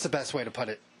 what's the best way to put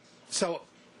it? So,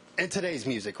 in today's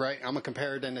music, right? I'm going to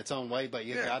compare it in its own way, but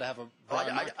you got to have a.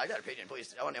 I got an opinion,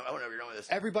 please. I want to know where you're going with this.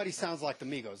 Everybody sounds like the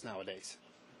Migos nowadays.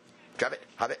 Drop it,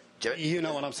 hop it, jib it. You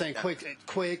know what I'm saying? Yeah.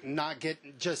 Quick, not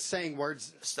just saying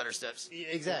words. Stutter steps.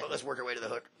 Exactly. Let's work our way to the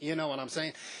hook. You know what I'm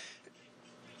saying?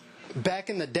 Back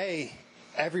in the day,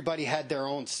 everybody had their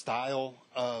own style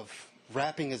of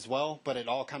rapping as well, but it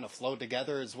all kind of flowed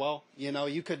together as well. You know,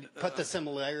 you could put the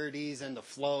similarities and the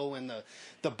flow and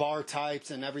the bar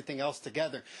types and everything else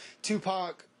together.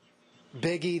 Tupac,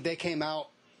 Biggie, they came out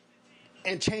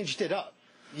and changed it up.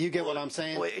 You get what I'm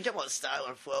saying? Well, you talk about style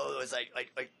and flow. It was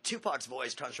like Tupac's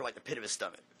voice comes from like the pit of his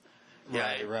stomach.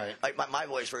 Right. Like my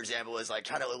voice, for example, is like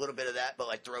kind of a little bit of that, but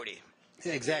like throaty.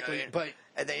 Exactly. You know what I mean?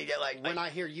 And then you get when I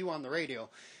hear you on the radio,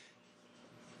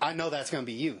 I know that's going to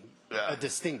be you. Yeah. A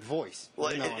distinct voice.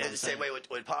 Well, you know the same way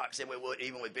with Pac, same way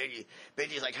even with Biggie.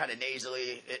 Biggie's like kind of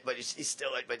nasally, but he's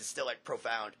still like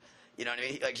profound. You know what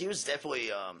I mean? Like he was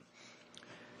definitely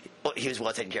he was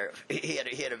well taken care of. He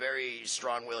had a very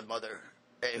strong-willed mother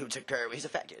who took care of him. He's a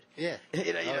fat kid. Yeah.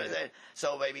 you know what I'm saying?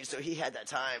 So maybe he had that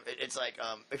time. It's like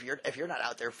if you're not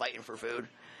out there fighting for food,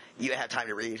 you have time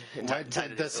to read. And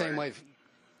time the same way,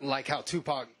 like how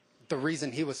Tupac, the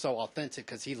reason he was so authentic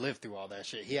because he lived through all that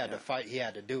shit. He had to fight. He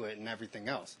had to do it and everything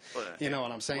else. You know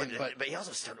what I'm saying? But he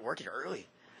also started working early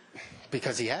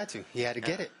because he had to. He had to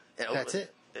get it. That's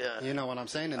it. Yeah. You know what I'm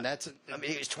saying? And that's. I mean,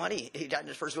 he was 20. He got in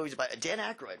his first movies by Dan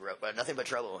Aykroyd wrote Nothing But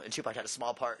Trouble, and Tupac had a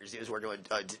small part as he was working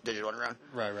with Digital Underground.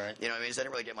 Right. You know what I mean? So they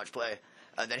didn't really get much play.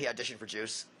 And then he auditioned for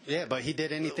Juice. Yeah, but he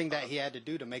did anything that he had to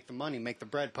do to make the money, make the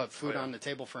bread, put food on the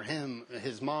table for him,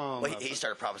 his mom. Well, he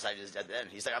started prophesying his death then.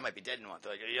 He's like, I might be dead in a month.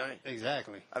 Like, you know what I mean?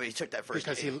 Exactly. I mean, he took that first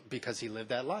because he lived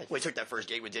that life. Well, he took that first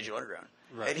gig with Digital Underground.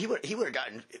 Right. And he would have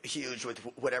gotten huge with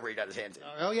whatever he got his hands in.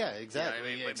 Oh, yeah,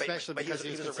 exactly. You know what I mean? Especially because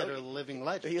he was considered a living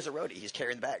legend. He was a roadie. He was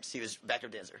carrying the bags. He was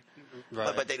backup dancer.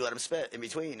 Right. But they let him spit in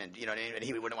between, and you know what I mean? And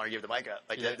he wouldn't want to give the mic up.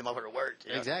 Like, the motherfucker worked.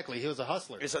 You know? Exactly. He was a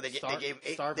hustler. And so they gave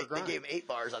him 8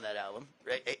 bars on that album,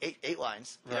 right? Eight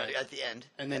lines at the end.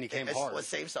 And then he came hard. It was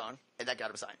the same song, and that got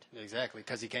him signed. Exactly,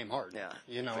 because he came hard. Yeah.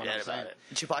 You know what I'm saying?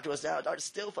 Tupac was now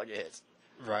still fucking hits.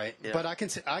 Right. Yeah. But I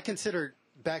consider,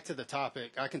 back to the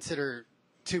topic, I consider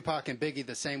Tupac and Biggie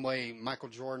the same way Michael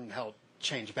Jordan helped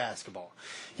change basketball.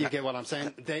 You get what I'm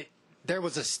saying? There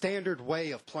was a standard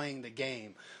way of playing the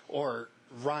game or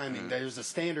rhyming. There's a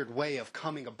standard way of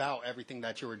coming about everything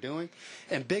that you were doing.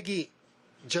 And Biggie,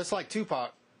 just like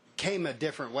Tupac, came a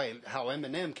different way. How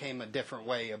Eminem came a different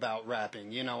way about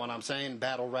rapping. You know what I'm saying?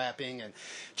 Battle rapping and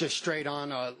just straight on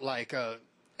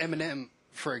Eminem.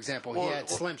 For example, he had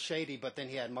Slim Shady, but then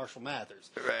he had Marshall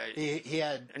Mathers. Right. He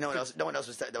had no one else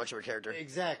was that much of a character.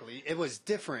 Exactly. It was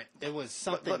different. It was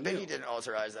something but new. Biggie didn't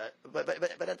authorize that.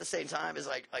 But at the same time, it's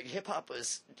like hip hop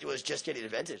was just getting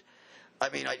invented. I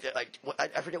mean,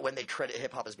 I forget when they credit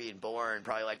hip hop as being born.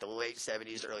 Probably like the late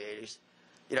 '70s, early '80s.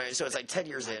 You know, so it's like 10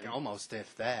 years in. Almost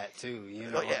if that too. You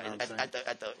know. Oh yeah, at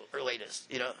the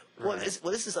latest. You know. Right.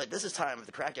 Well, this is time of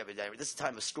the crack epidemic. This is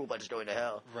time of school budgets going to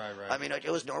hell. Right. I mean, it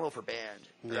was normal for band,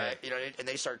 right? You know, and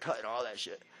they started cutting all that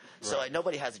shit. So like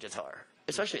nobody has a guitar,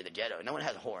 especially in the ghetto. No one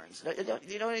has horns.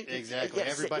 You know what I mean? Exactly.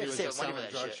 Everybody was just selling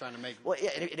drugs, trying to make. Well,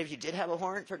 yeah, and if you did have a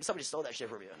horn, somebody stole that shit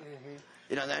from you.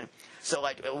 You know then. So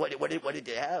like, what did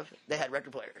they have? They had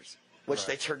record players, which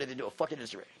they turned it into a fucking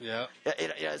instrument. Yeah.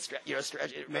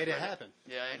 Made it happen.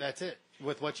 Yeah. That's it.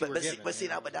 With what you were given.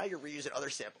 But now you're reusing other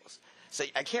samples. So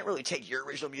I can't really take your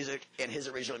original music and his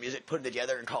original music, put them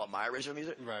together, and call it my original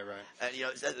music. Right. And you know,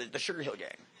 it's the Sugar Hill Gang.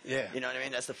 Yeah. You know what I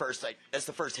mean? That's the first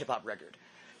hip hop record.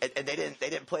 and they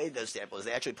didn't play those samples.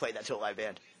 They actually played that to a live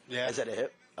band. Yeah. Is that a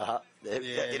hip? Yeah,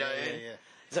 you know what I mean? yeah.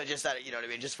 So just that, you know what I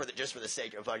mean? Just for the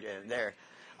sake of fucking there.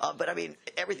 But I mean,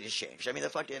 everything's changed. I mean, the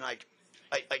fucking like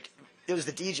it was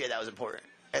the DJ that was important,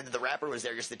 and the rapper was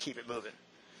there just to keep it moving.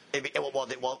 While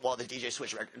the DJ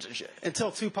switched records and shit. Until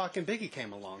Tupac and Biggie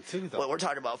came along too, though. Well, we're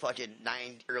talking about fucking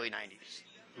early '90s,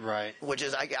 right? Which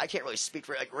is I can't really speak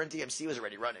for, like, Run DMC was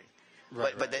already running,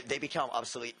 Right, but they become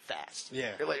obsolete fast.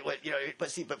 Yeah. You know,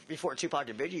 but before Tupac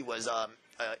and Biggie was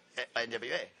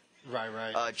NWA.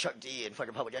 Right. Chuck D and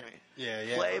fucking Public Enemy. Yeah.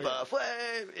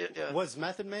 Flav. Yeah. Was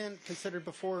Method Man considered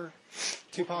before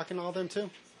Tupac and all them too?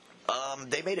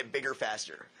 They made it bigger,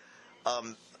 faster.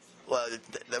 Well,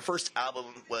 the first album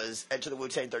was Enter the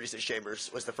Wu-Tang 36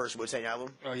 Chambers was the first Wu-Tang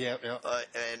album. Oh, yeah.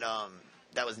 And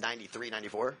that was 93,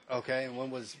 94. Okay, and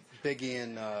when was Biggie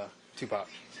and Tupac?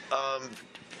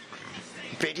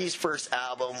 Biggie's first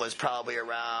album was probably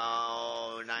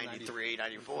around 93,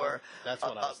 94. That's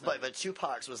what I was thinking. But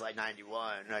Tupac's was like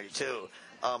 91, 92.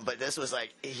 But this was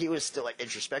like, he was still like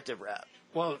introspective rap.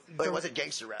 Well, But it wasn't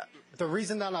gangster rap. the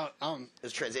reason that It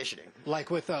was transitioning. like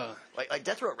with Like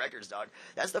Death Row Records, dog.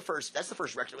 That's the first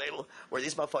record label where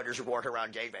these motherfuckers were walking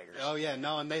around gangbangers. oh yeah,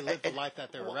 no, and they lived the life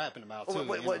that they were rapping about too.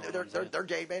 They're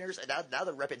gangbangers, and now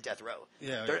they're repping Death Row.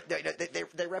 Yeah,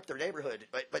 they rep their neighborhood,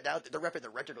 but now they're repping the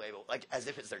record label like as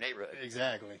if it's their neighborhood.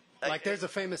 Exactly. Like there's a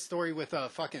famous story with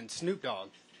fucking Snoop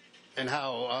Dogg, and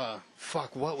how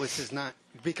what was his not,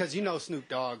 because you know Snoop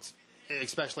Dogg's,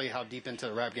 especially how deep into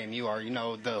the rap game you are, you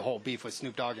know the whole beef with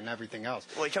Snoop Dogg and everything else.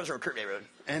 Well, he comes from a Crip neighborhood.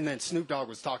 And then Snoop Dogg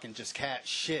was talking just cat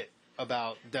shit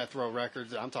about Death Row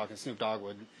Records. I'm talking Snoop Dogg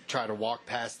would try to walk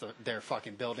past their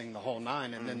fucking building, the whole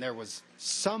nine, and then there was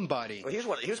somebody Well, he was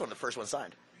one of the first ones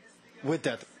signed. with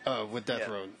Death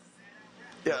Row.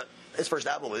 Yeah, his first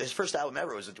album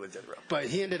ever was with Death Row. But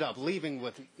he ended up leaving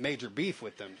with major beef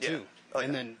with them too. Oh,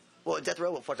 and yeah. then Death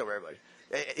Row fucked over everybody.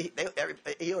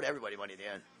 He owed everybody money in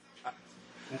the end.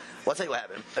 Well, I'll tell you what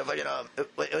happened.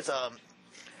 It was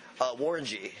Warren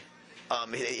G.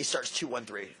 He starts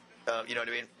 213. You know what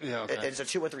I mean? Yeah, okay. And so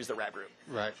 213 is the rap group.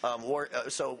 Right.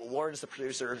 So Warren's the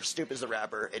producer, Snoop is the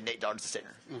rapper, and Nate Dogg's the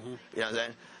singer. Mm-hmm. You know what I'm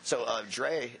saying? So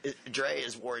Dre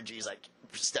is Warren G's like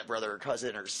stepbrother or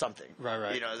cousin or something.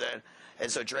 Right. You know what I'm saying? And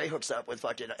so Dre hooks up with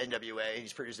fucking NWA.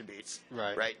 He's producing beats.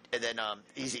 Right. And then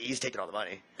Eazy-E's taking all the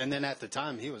money. and then at the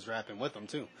time he was rapping with them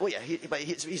too. Well, yeah, but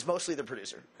he's mostly the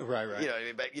producer. Right. You know what I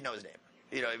mean? But you know his name.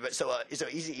 You know, but so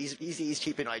Eazy-E's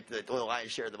keeping like the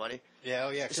lion's share of the money. Yeah, oh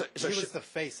yeah. 'Cause So he was the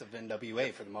face of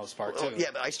NWA for the most part too. Oh,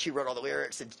 yeah, but Ice-T wrote all the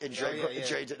lyrics, and Dre, yeah.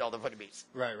 Dre did all the fucking beats.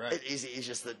 Right. Eazy-E's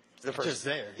just the person. Just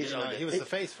there. He's He was the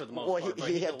face for the most part. But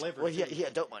he delivered. he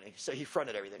had dope money, so he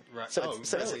fronted everything. Right. So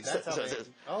Really? That's how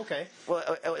they... Okay.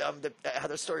 Well, how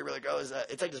the story really goes,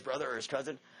 it's like his brother or his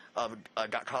cousin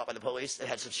got caught by the police and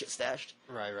had some shit stashed.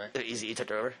 Right. Eazy-E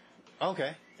took it over.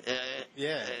 Okay.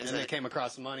 Yeah, And they came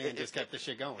across the money and just kept the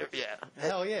shit going. Yeah.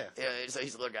 Hell yeah. Yeah, so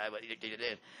he's a little guy, but he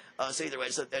did. So either way,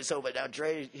 but now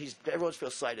Dre, everyone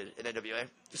feels slighted in NWA.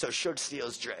 So Suge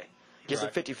steals Dre. Gives him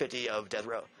 50-50 of Death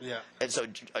Row. Yeah. And so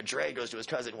Dre goes to his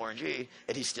cousin Warren G,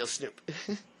 and he steals Snoop.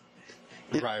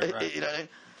 Right. You know what I mean?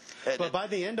 And But by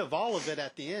the end of all of it,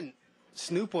 at the end,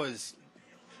 Snoop was...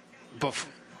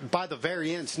 By the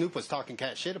very end, Snoop was talking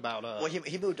cat shit about... well,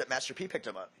 he moved. Master P picked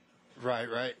him up.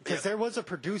 Right. Because there was a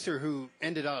producer who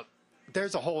ended up...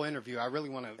 There's a whole interview. I really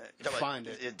want to find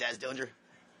it. Daz Dillinger.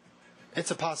 It's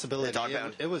a possibility.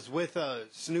 It was with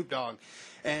Snoop Dogg,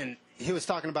 and he was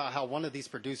talking about how one of these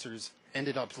producers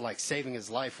ended up like saving his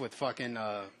life with fucking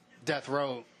Death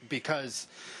Row because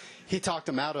he talked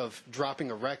him out of dropping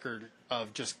a record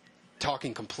of just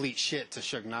talking complete shit to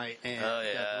Suge Knight and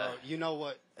Death Row. You know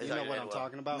what I'm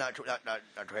talking about? Not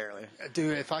apparently.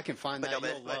 Dude, if I can find that, you'll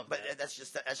love but that. that's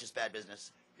just bad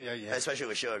business. Yeah. Especially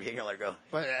with Suge, he ain't gonna let it go.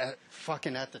 But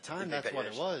fucking at the time, that's what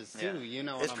it was too. Yeah. You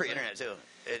know, it's pre-internet too.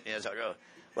 That's how it goes.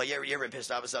 Like you ever been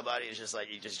pissed off with somebody? It's just like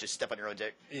you just step on your own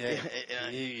dick. Yeah,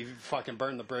 you fucking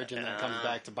burn the bridge and then comes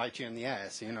back to bite you in the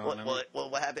ass. You know what I mean?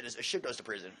 Well, what happened is Suge goes to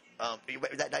prison.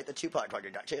 That night the Tupac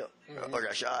fucking got killed or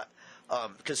got shot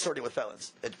because sorting with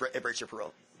felons, it breaks your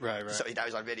parole. Right. So he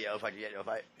dies on video. If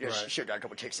Suge got a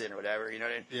couple kicks in or whatever, you know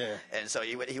what I mean? Yeah. And so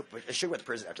Suge went to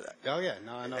prison after that. Oh yeah,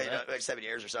 no, I know that. Like 7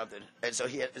 years or something. And so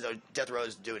Death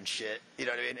Row's doing shit. You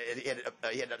know what I mean? And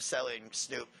he ended up selling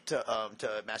Snoop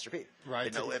to Master P.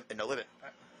 Right. And no limit.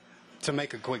 To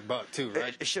make a quick buck too,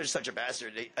 right? Suge's such a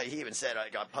bastard. He even said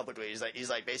publicly, he's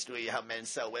like basically how men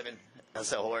sell women and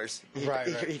sell whores.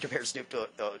 He compared Snoop to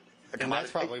and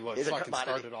that's probably what fucking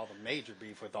started all the major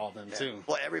beef with all them too.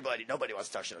 Well, nobody wants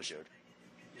to talk shit on Suge.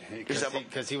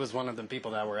 Because he was one of them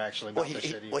people that were actually about the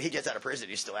shit. He gets out of prison,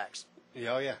 he still acts.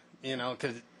 Oh, yeah. You know,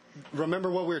 because remember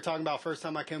what we were talking about first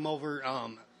time I came over?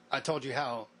 I told you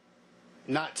how,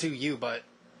 not to you, but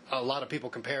a lot of people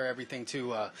compare everything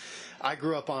to, I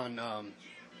grew up on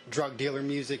drug dealer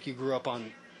music. You grew up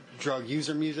on drug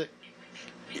user music.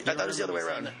 I thought it was the other way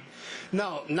around.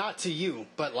 No, not to you,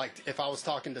 but like if I was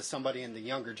talking to somebody in the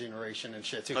younger generation and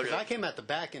shit too, because I came at the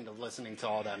back end of listening to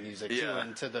all that music too,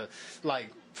 and to the like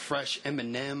fresh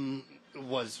Eminem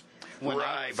was when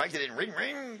Bike didn't ring.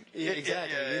 Yeah,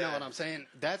 exactly. You know what I'm saying?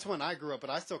 That's when I grew up, but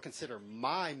I still consider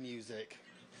my music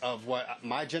of what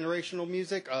my generational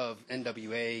music of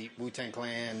NWA, Wu-Tang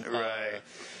Clan,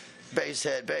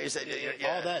 Basshead,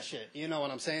 all that shit. You know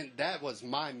what I'm saying? That was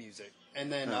my music,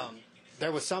 and then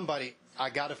there was somebody. I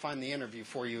got to find the interview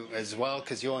for you as well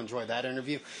because you'll enjoy that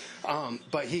interview.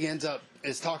 But he ends up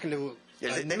talking to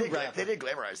a new rapper. They did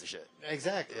glamorize the shit.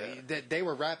 Exactly. Yeah. They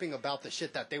were rapping about the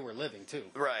shit that they were living too.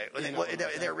 Right.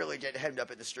 They were really getting hemmed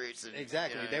up in the streets. And,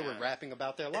 exactly. They were rapping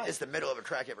about their life. It's the middle of a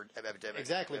crack epidemic.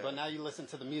 Exactly. But now you listen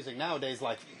to the music nowadays,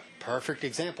 like perfect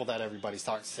example that everybody's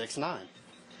talking 6ix9ine.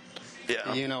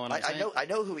 Yeah, you know what I'm saying? I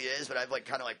know who he is, but I've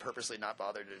kind of purposely not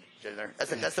bothered to get in there.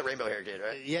 That's the rainbow hair kid,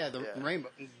 right? Yeah, the rainbow.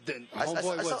 I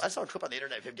saw a clip on the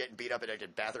internet of him getting beat up in a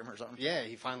bathroom or something. Yeah,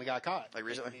 he finally got caught. Like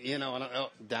recently? You know,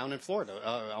 down in Florida.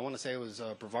 I want to say it was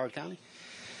Brevard County.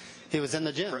 He was in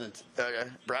the gym.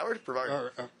 Broward?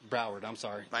 Broward, I'm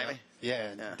sorry. Miami?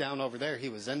 Yeah, down over there. He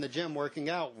was in the gym working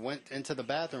out, went into the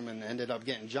bathroom, and ended up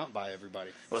getting jumped by everybody.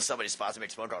 Well, somebody spots him,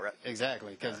 makes smoke all right.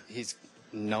 Exactly, because he's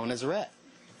known as a rat.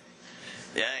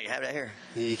 Yeah, you have that here.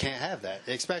 You can't have that,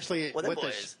 especially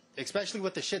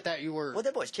with the shit that you were. Well,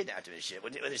 them boys kidnapped him and shit.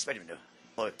 What do you expect him to do?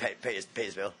 Well, pay his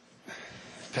bill.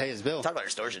 Pay his bill. Talk about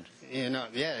extortion. You know,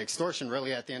 yeah, extortion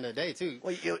really at the end of the day too.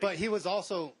 Well, but he was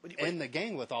also in the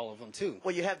gang with all of them too.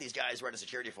 Well, you have these guys running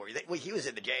security for you. He was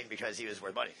in the gang because he was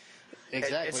worth money.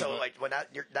 Exactly. And so,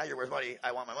 now you're worth money.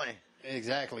 I want my money.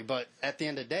 Exactly. But at the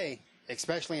end of the day,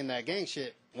 especially in that gang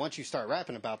shit, once you start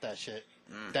rapping about that shit,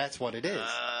 that's what it is.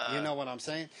 You know what I'm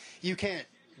saying? You can't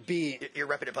be. You're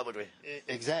repping it publicly.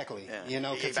 Exactly. Yeah. You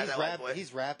know, because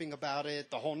he's rapping about it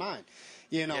the whole nine.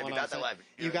 You know what I'm saying?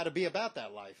 You got to be about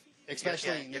that life,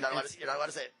 especially. You're not allowed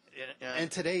to say it.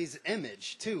 And today's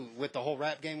image too, with the whole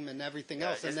rap game and everything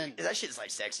else, and then that shit's like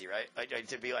sexy, right?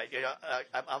 To be like,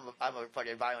 I'm a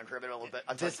fucking violent criminal, but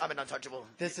I'm an untouchable.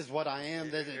 This is what I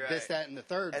am. This, that, and the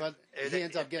third. But he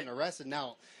ends up getting arrested.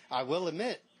 Now, I will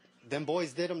admit, them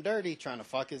boys did him dirty, trying to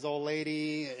fuck his old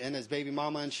lady and his baby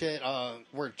mama and shit.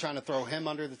 We're trying to throw him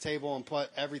under the table and put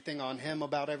everything on him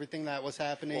about everything that was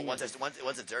happening. Well, once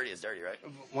it's dirty, it's dirty, right?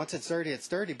 Once it's dirty, it's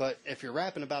dirty. But if you're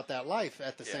rapping about that life,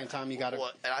 at the same time, you got to.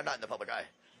 Well, and I'm not in the public eye.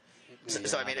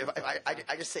 So I mean, if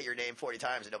I just say your name 40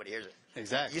 times and nobody hears it.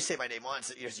 Exactly. You say my name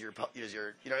once, you know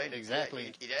what I mean?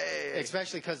 Exactly.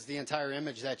 Especially because the entire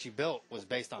image that you built was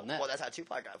based on that. Well, that's how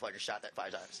Tupac got fucking shot that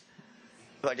 5 times.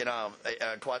 Like he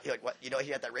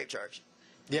had that rape charge.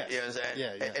 Yeah. You know what I'm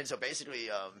saying? Yeah. And so basically,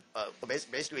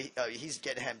 he's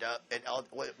getting hemmed up, and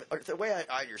the way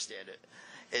I understand it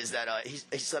is that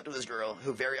he slept with this girl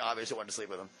who very obviously wanted to sleep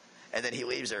with him, and then he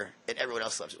leaves her, and everyone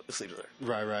else sleeps with her.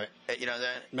 Right. And, you know what I'm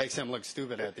saying? Makes him look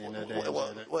stupid at the end of the day.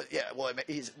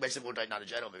 It makes him look like not a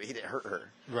gentleman, but he didn't hurt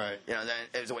her. Right. You know,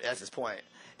 that's his point.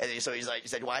 And then, so he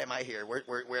said, "Why am I here? Where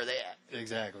are they at?"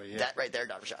 Exactly. Yeah. That right there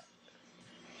got him shot.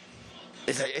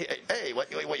 It's like, hey, what?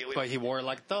 But he wore it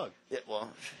like a thug. Yeah,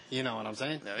 well, you know what I'm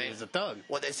saying? I mean, he's a thug.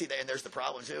 Well, they see that, and there's the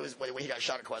problem too. Is when he got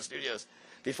shot at Quad Studios,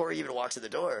 before he even walks in the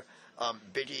door,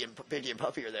 Biggie and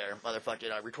Puffy are there, motherfucking,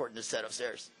 recording his set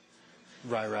upstairs.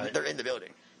 Right. They're in the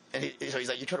building, and so he's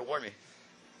like, "You could have warned me."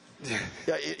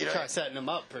 Yeah, try setting him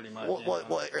up pretty much.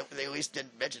 Well, they at least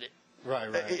didn't mention it. Right.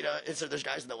 And so there's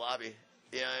guys in the lobby.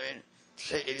 You know what I mean?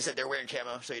 And he said they're wearing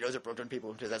camo, so he knows they're Brooklyn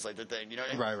people because that's like the thing, you know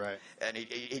what I mean? Right. And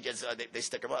he gets they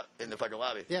stick him up in the fucking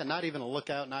lobby. Yeah, not even a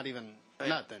lookout, not even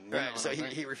nothing. Right. So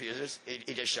he refuses.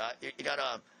 He just shot. He got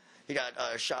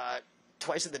shot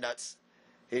twice in the nuts.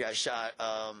 He got shot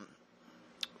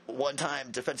one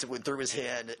time defensively through his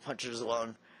hand, punches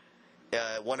alone.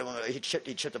 One of them he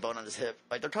chipped a bone on his hip.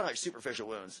 Like they're kind of like superficial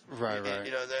wounds. Right.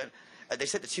 You know then. They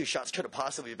said the 2 shots could have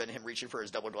possibly been him reaching for his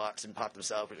double glocks and popped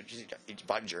himself. He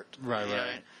body jerked. Right. You know what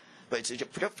I mean? But he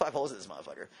put 5 holes in this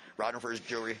motherfucker. Robbed him for his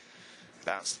jewelry.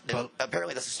 Bounced.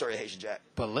 Apparently that's the story of Haitian Jack.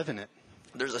 But living it.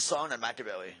 There's a song on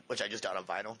Machiavelli, which I just got on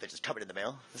vinyl. They just covered in the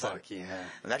mail. Fuck yeah.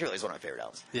 And Machiavelli is one of my favorite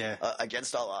albums. Yeah.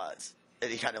 Against All Odds.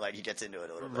 And he kind of he gets into it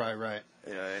a little bit. Right.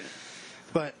 You know what I mean?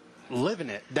 But living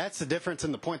it, that's the difference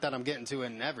in the point that I'm getting to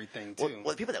in everything, too.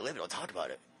 Well, the people that live it don't talk about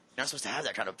it. You're not supposed to have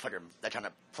that kind of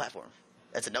platform.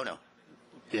 That's a no-no.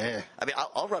 Yeah. I mean,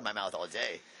 I'll run my mouth all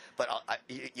day, but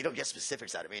you don't get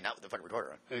specifics out of me, not with the fucking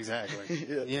recorder on. Exactly.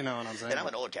 You know what I'm saying? And I'm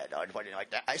an old cat, dog.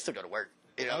 Like, I still go to work.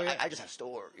 You know, Oh, yeah. I just have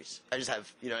stories. I just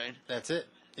have, you know what I mean? That's it.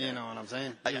 You know what I'm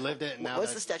saying? You lived it, and now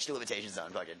What's the statute of limitations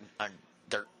on fucking on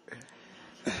dirt?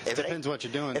 If depends what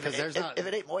you're doing, because there's not. If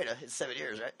it ain't Moita, it's 7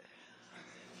 years, right?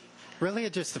 Really,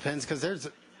 it just depends, because there's,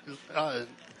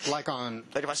 like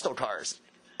Like if I stole cars,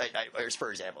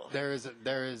 for example. there is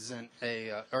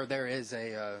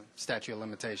a statute of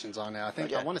limitations on it. I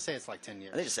think Okay. I want to say it's like 10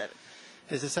 years. I think it's 7.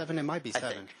 Is it 7? It might be 7,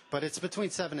 think. but it's between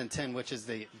 7 and 10, which is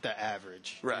the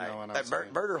average. Right. You know what I'm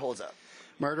saying? Murder holds up.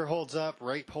 Murder holds up.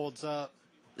 Rape holds up.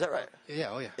 Is that right? Yeah.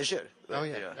 Oh yeah. It should. Oh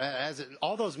yeah.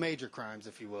 All those major crimes,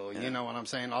 if you will. You know what I'm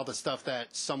saying? All the stuff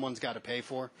that someone's got to pay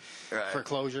for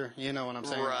closure. You know what I'm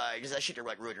saying? Right. Because that shit could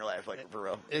like ruin your life, like for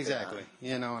real. Exactly.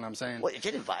 You know what I'm saying? Well, you're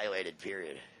getting violated.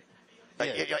 Period.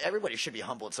 Like, Yeah. you know, everybody should be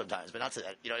humbled sometimes, but not to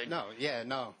that. You know what I mean? No. Yeah.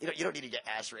 No. You don't need to get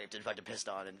ass raped and fucking pissed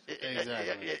on, and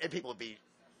Exactly. and people would be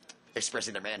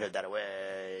expressing their manhood that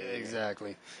way.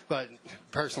 Exactly. But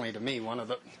personally, to me,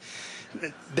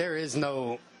 there is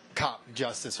no cop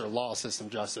justice or law system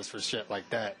justice for shit like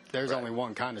that. There's only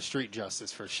one kind of street justice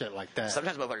for shit like that.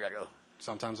 Sometimes motherfucker gotta go,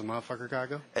 Sometimes a motherfucker gotta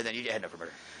go. and then you get headed up for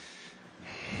murder.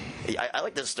 I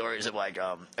like those stories of like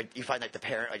you find like the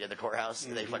parent like in the courthouse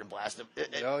and they fucking blast him.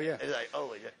 Oh, yeah. It's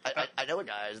like I know a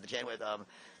guy I was the can with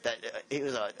that he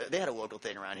was they had a local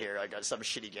thing around here like some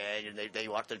shitty gang and they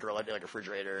walked the girl into like a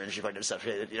refrigerator and she fucking stuff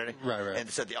hit, you know what I mean? Right. And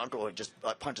so the uncle had just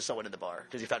punched someone in the bar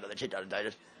because he found out the kid got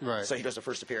indicted. Right. So he goes to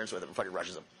first appearance with him and fucking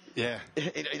rushes him. Yeah. you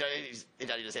know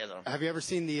he just hands on him. Have you ever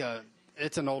seen the?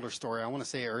 It's an older story. I want to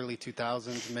say early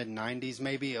 2000s, mid 90s,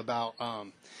 maybe, about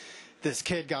this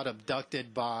kid got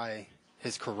abducted by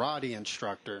his karate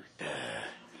instructor.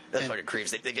 That's fucking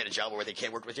creeps. They get a job where they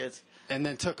can't work with kids. And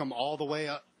then took him all the way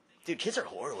up. Dude, kids are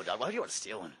horrible, dog. Why do you want to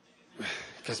steal one?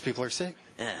 Because people are sick.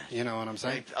 Yeah. You know what I'm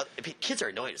saying? Kids are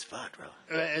annoying as fuck, bro.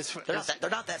 They're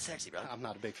not that sexy, bro. I'm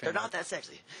not a big fan. They're not that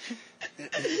sexy.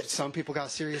 Some people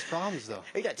got serious problems, though.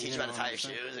 You gotta teach You them know how to tie what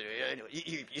your I'm saying?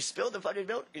 shoes. You spilled the fucking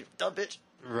milk, you dumb bitch.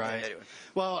 Right. Yeah, anyway.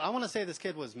 Well, I want to say this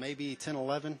kid was maybe 10,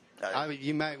 11.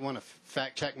 You might want to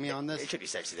fact check me on It this. could be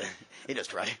sexy then. He does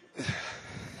karate.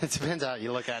 It depends how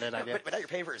you look at it, I guess. But now you're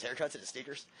paying for his haircuts and his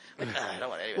sneakers. Like, I don't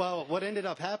want it anyway. Well, what ended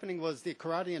up happening was the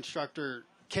karate instructor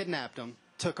kidnapped him,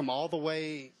 took him all the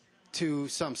way to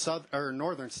some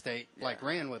northern state, like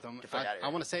ran with him. I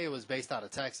want to say it was based out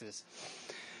of Texas.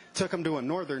 Took him to a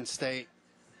northern state,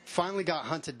 finally got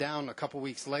hunted down a couple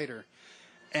weeks later.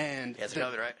 And He has it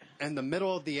coming, right? in the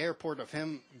middle of the airport of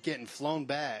him getting flown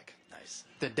back, Nice.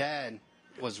 the dad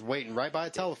was waiting right by a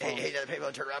telephone. Hey, the people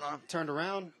turn around on him. Turned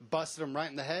around, busted him right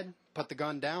in the head, put the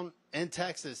gun down. In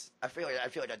Texas, I feel like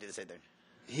I'd do the same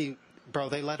thing.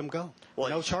 they let him go. Well,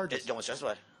 No charges. No one's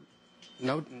justified.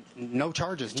 No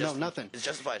charges. No nothing. It's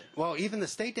justified. Well, even the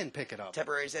state didn't pick it up.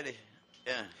 Temporary city.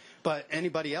 Yeah. But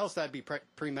anybody else, that'd be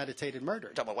premeditated murder.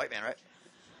 You're talking about white man, right?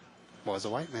 Was a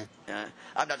white man. Yeah.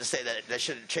 I'm not to say that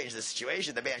shouldn't change the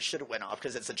situation. The man should have went off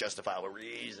because it's a justifiable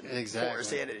reason Exactly. for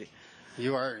sanity.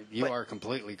 You are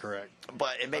completely correct.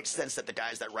 But it makes sense that the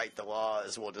guys that write the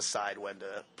laws will decide when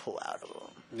to pull out of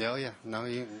them. Oh yeah, no,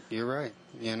 you're right.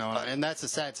 You know, and that's a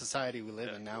sad society we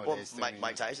live in nowadays. Well,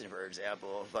 Mike Tyson, for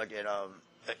example, fucking,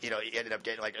 he ended up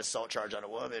getting like an assault charge on a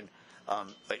woman.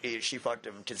 She fucked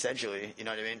him consensually. You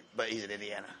know what I mean? But he's in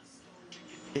Indiana.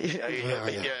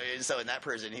 So in that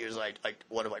prison, he was like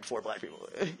one of like 4 black people.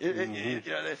 You know what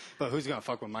I mean? But who's gonna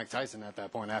fuck with Mike Tyson at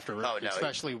that point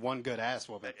especially one good ass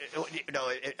woman? No,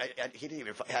 he didn't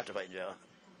even have to fight in jail.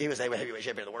 He was the heavyweight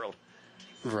champion of the world.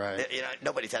 Right. You know,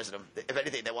 nobody tested him. If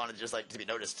anything, they wanted just like to be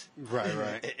noticed.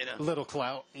 Right. You know? Little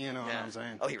clout. You know what I'm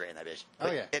saying? Oh, he ran that bitch.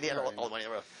 Oh yeah. And he had all the money in the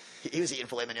world. He was eating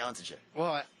filet mignons and shit.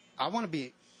 Well, I want to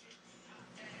be.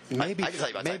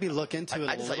 Maybe look into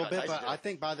it a little bit, but I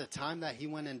think by the time that he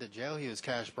went into jail, he was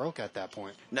cash broke at that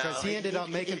point. Because he ended up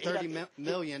making $30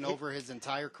 million over his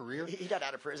entire career. He got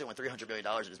out of prison with $300 million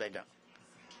in his bank account.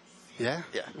 Yeah?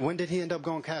 Yeah. When did he end up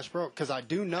going cash broke? Because I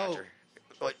do know.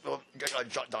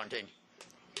 Don King.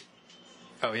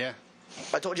 Oh, yeah?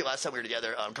 I told you last time we were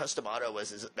together, Customato was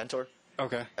his mentor.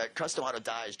 Okay. Customato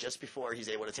dies just before he's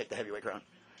able to take the heavyweight crown.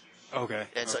 Okay.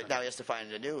 And so now he has to find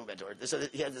a new mentor. So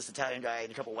he had this Italian guy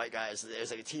and a couple white guys.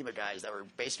 There's like a team of guys that were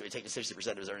basically taking 60%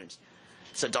 of his earnings.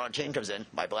 So Don King comes in,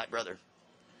 my black brother.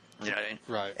 You know what I mean?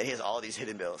 Right. And he has all these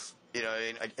hidden bills. You know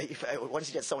what I mean? Once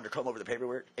he gets someone to come over the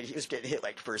paperwork, and he was getting hit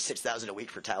like for $6,000 a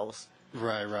week for towels.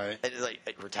 Right. And like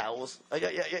for towels. Yeah,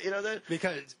 you know that?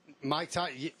 Because Mike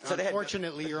Tyson. So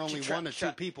Unfortunately, you're only one or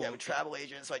two people. Yeah, with travel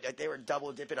agents, like they were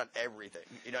double dipping on everything.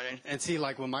 You know what I mean? And see,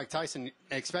 like with Mike Tyson,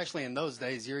 especially in those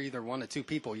days, you're either one or two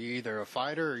people. You're either a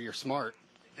fighter or you're smart.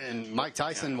 And Mike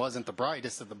Tyson wasn't the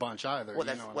brightest of the bunch either. Well,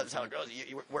 that's how it goes.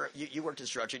 You work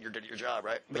construction, you're good at your job,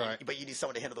 right? But you need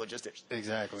someone to handle the logistics.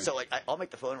 Exactly. So, like, I'll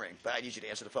make the phone ring, but I need you to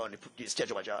answer the phone to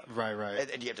schedule my job. Right.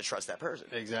 And you have to trust that person.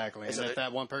 Exactly. And so if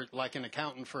that one person, like an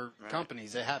accountant for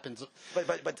companies, it happens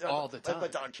all the time.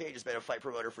 But Don Cage has been a fight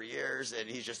promoter for years, and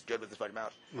he's just good with his fucking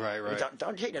mouth. Right. I mean,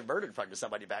 Don Cage had murdered fucking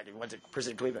somebody back when he went to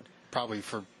prison in Cleveland. Probably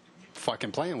for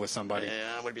fucking playing with somebody.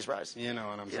 Yeah, I wouldn't be surprised. You know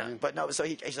what I'm saying? But no, so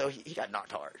he got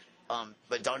knocked hard.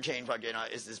 But Don Chain fucking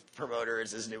is his promoter,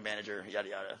 is his new manager, yada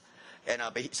yada, and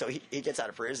but he gets out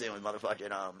of prison with motherfucking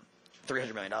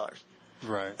 $300 million.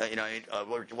 Right.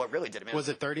 What really did him in was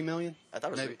it 30 million? I thought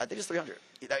it was. I think it's 300.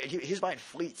 He's buying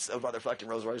fleets of motherfucking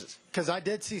Rolls Royces. Because I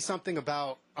did see something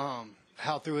about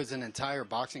how through his entire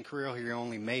boxing career he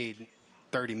only made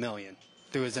 30 million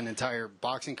through his entire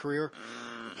boxing career.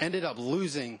 Ended up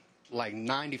losing like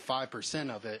 95%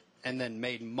 of it, and then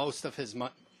made most of his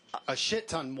money. A shit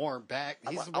ton more back.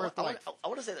 He's worth I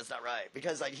want to say that's not right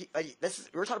because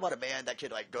we're talking about a man that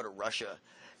could like go to Russia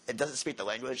and doesn't speak the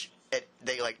language.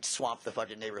 They like swamp the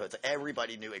fucking neighborhoods.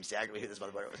 Everybody knew exactly who this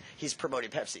motherfucker was. He's promoting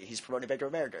Pepsi. He's promoting Bank of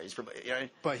America. He's promoting. You know what I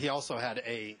mean? But he also had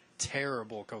a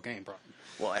terrible cocaine problem.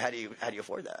 Well, how do you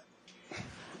afford that?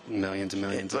 Millions and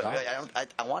millions of dollars.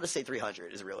 I want to say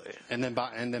 300 is really. And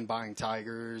then buying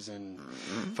tigers and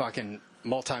fucking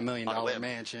multi-million-dollar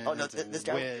mansions. Oh no, this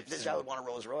guy would want a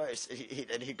Rolls Royce.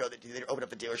 He'd go. They'd open up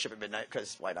the dealership at midnight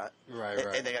because why not? Right.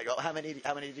 And they go, how many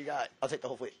do you got? I'll take the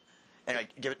whole fleet, and I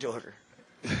give it to a hooker.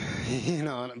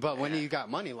 But when you got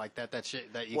money like that, that's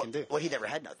shit that you can do. Well, he never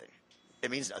had nothing.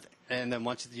 It means nothing. And then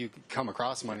once you come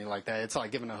across money like that, it's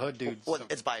like giving a hood dude. Well,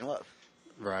 it's buying love.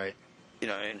 Right. You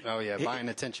know what I mean? Oh yeah, buying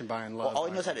attention, buying love. Well, all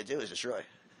he knows how to do is destroy.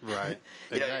 Right.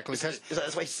 Exactly. So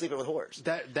that's why he's sleeping with whores.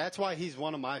 That's why he's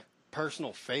one of my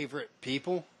personal favorite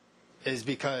people, is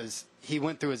because he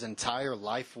went through his entire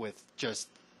life with just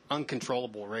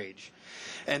uncontrollable rage,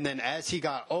 and then as he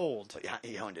got old,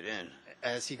 he honed it in.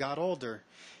 As he got older,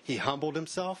 he humbled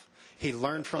himself. He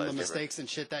learned from the mistakes and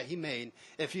shit that he made.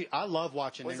 I love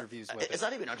watching interviews with him. It's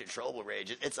not even uncontrollable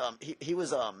rage. It's he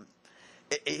was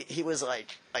he was like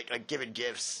giving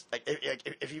gifts. Like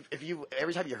if you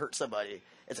every time you hurt somebody,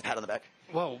 it's a pat on the back.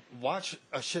 Well, watch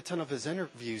a shit ton of his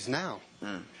interviews now.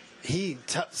 He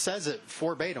says it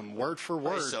verbatim, word for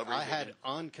word. I had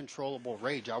uncontrollable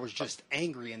rage. I was just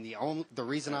angry, and the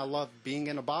reason I love being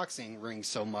in a boxing ring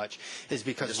so much is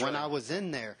because when I was in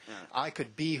there, I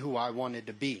could be who I wanted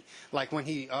to be. Like when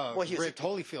he ripped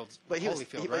Holyfield, right?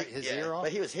 His ear off.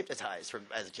 But he was hypnotized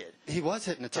as a kid. He was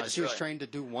hypnotized. He was trained to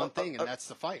do one thing, and that's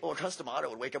the fight. Well, Cus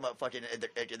D'Amato would wake him up fucking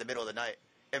in the middle of the night.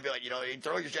 And be like, he'd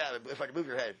throw your jab and if I could move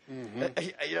your head.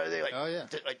 They like, oh yeah,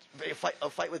 a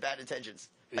fight with bad intentions.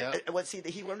 Yeah.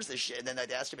 He learns this shit, and then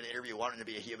I'd ask him in an interview, wanting to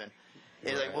be a human. And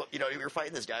he's like, well, we were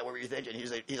fighting this guy. What were you thinking?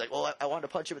 He's like, well, I wanted to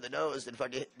punch him in the nose and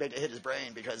fucking make it hit his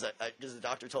brain because the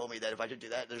doctor told me that if I could do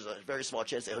that, there's a very small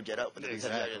chance that he'll get up.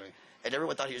 Exactly. And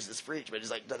everyone thought he was this freak, but he's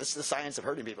like, no, this is the science of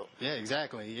hurting people. Yeah,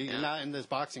 exactly. You're not in this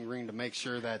boxing ring to make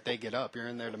sure that they get up. You're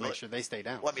in there to make sure they stay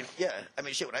down. Well, shit.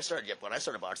 When I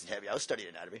started boxing heavy, I was studying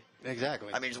anatomy.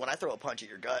 Exactly. I mean, when I throw a punch at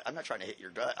your gut, I'm not trying to hit your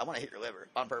gut. I want to hit your liver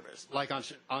on purpose. Like on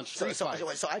street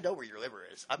fights. So I know where your liver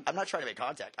is. I'm not trying to make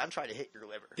contact. I'm trying to hit your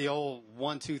liver. The old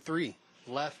 1, 2, 3.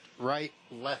 Left, right,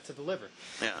 left to the liver.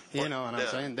 Yeah. You know what I'm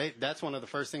saying? That's one of the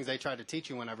first things they try to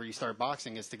teach you whenever you start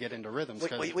boxing is to get into rhythms.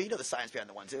 Well, you know the science behind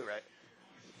the 1, 2, right?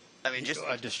 I mean, just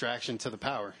a distraction to the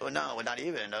power. Well, no, not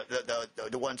even.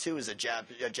 The 1, 2 is a jab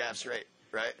straight,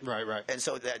 right? Right. And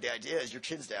so the idea is your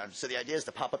chin's down. So the idea is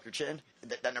to pop up your chin.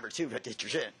 That number 2 hits your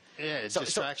chin. Yeah, it's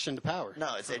distraction to power. No,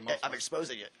 I'm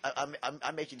exposing it.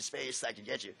 I'm making space that I can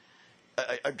get you.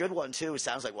 A good 1, 2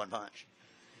 sounds like one punch.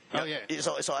 Oh yeah,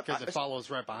 because it follows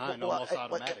right behind almost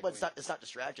automatically. It's not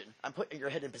distraction. I'm putting your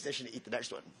head in position to eat the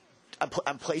next one.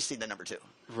 I'm placing the number 2.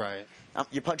 Right.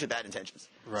 You punch with bad intentions.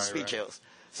 Right. Speed chills.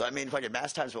 So I mean, fucking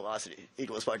mass times velocity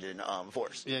equals fucking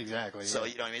force. Yeah, exactly. So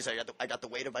you know what I mean. So I got the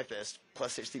weight of my fist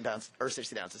plus 16 pounds or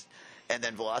 16 ounces, and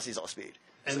then velocity is all speed.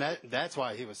 And that's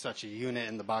why he was such a unit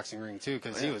in the boxing ring too,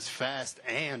 because he was fast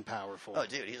and powerful. Oh,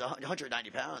 dude, he's 190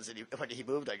 pounds, and he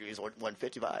moved like he was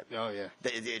 155. Oh yeah.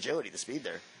 The agility, the speed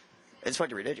there. It's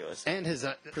fucking ridiculous. And his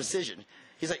precision.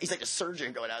 He's like a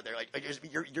surgeon going out there. Like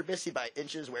you're missing by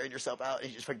inches, wearing yourself out, and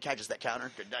he just fucking catches that counter.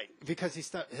 Good night. Because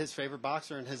he's his favorite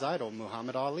boxer and his idol,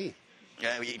 Muhammad Ali.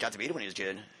 Yeah, he got to meet him when he was a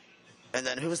kid. And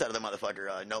then who was that other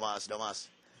motherfucker? Nomas.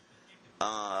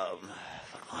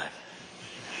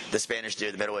 The Spanish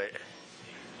dude, the middleweight.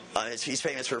 He's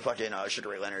famous for fucking Sugar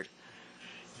Ray Leonard.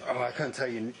 Oh, I couldn't tell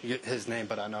you his name,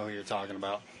 but I know who you're talking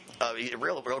about. He's a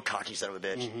real cocky son of a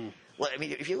bitch. Mm-hmm. Well, I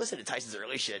mean, if you listen to Tyson's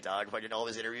early shit, dog, fucking all of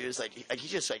his interviews, like he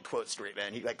just like quotes straight,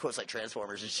 man. He like quotes like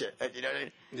Transformers and shit. You know what I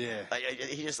mean? Yeah.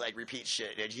 He just like repeats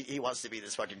shit. And he wants to be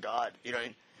this fucking god. You know what I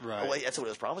mean? Right. Well, that's what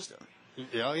was promised him.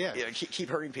 Oh yeah. You know, keep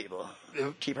hurting people.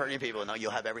 Keep hurting people, and now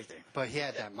you'll have everything. But he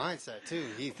had that mindset too.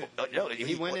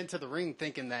 He went into the ring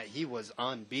thinking that he was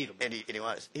unbeatable, and he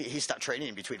was. He stopped training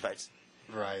in between fights.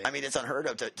 Right. I mean, it's unheard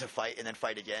of to fight and then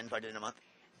fight again, fight in a month.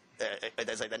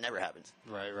 That's like that never happens.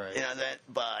 Right. You know that,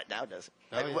 but now it does.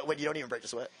 Oh, yeah. When you don't even break the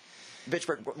sweat, bitch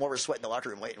broke more of a sweat in the locker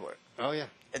room waiting for it. Oh yeah.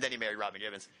 And then he married Robin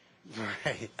Gibbons.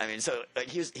 Right. I mean, so like,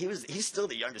 he's still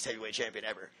the youngest heavyweight champion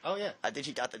ever. Oh yeah. I think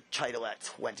he got the title at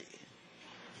 20.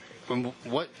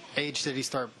 What age did he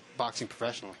start boxing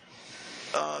professionally?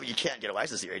 You can't get a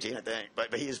license at 18, I think.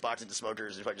 But he was boxing to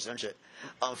smokers and fucking some shit.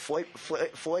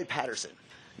 Floyd Patterson,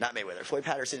 not Mayweather. Floyd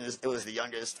Patterson was the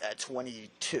youngest at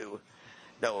 22.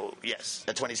 No, yes,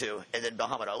 at 22. And then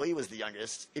Muhammad Ali was the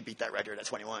youngest. He beat that record at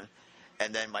 21.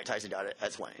 And then Mike Tyson got it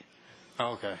at 20.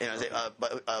 Oh, okay. You know,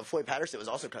 but Floyd Patterson was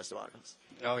also custom autos.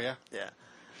 Oh yeah. Yeah.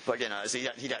 But so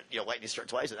he got lightning struck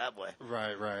twice with that boy.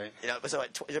 Right. You know, so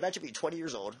imagine being 20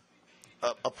 years old,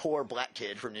 a poor black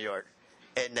kid from New York,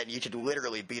 and then you could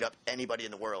literally beat up anybody in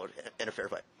the world in a fair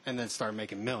fight. And then start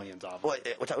making millions off Well,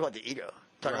 we're talking about the ego.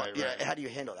 Right. How do you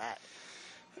handle that?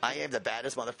 I am the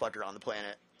baddest motherfucker on the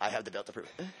planet. I have the belt to prove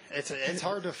it. It's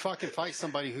hard to fucking fight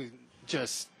somebody who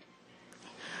just.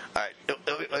 All right.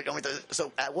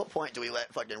 So at what point do we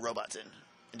let fucking robots in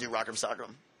and do rock'em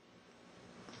sock'em?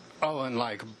 Oh, and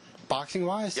like boxing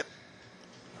wise? Yep.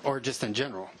 Or just in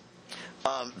general?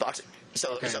 Boxing.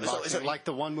 Boxing. Like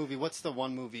the one movie. What's the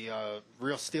one movie?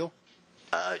 Real Steel?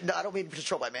 No, I don't mean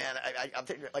controlled by man. I'm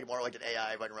thinking like more like an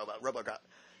AI running RoboCop.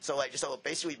 So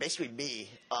basically me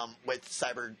with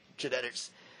cyber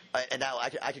genetics, and now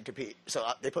I can compete. So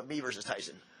they put me versus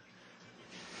Tyson.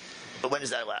 But when is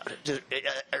that allowed?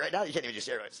 Right now you can't even do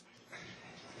steroids.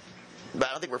 But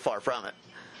I don't think we're far from it.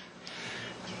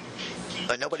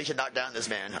 Nobody can knock down this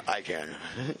man. I can.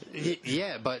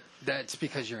 Yeah, but that's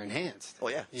because you're enhanced. Oh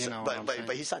yeah. You know.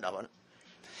 But he signed off on it.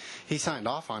 He signed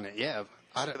off on it. Yeah.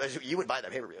 You would buy that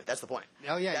pay-per-view. That's the point.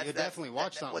 Oh yeah, you'd definitely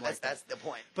watch something like that. That's the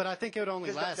point. But I think it would only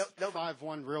last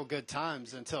 5-1 real good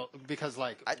times because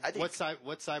like I think,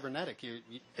 what's cybernetic?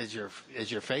 Is your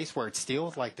face where it's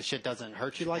steel? Like the shit doesn't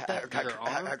hurt you like that. Your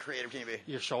arm, how creative can you be?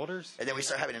 Your shoulders. And then we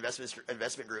start having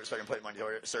investment groups so I can put money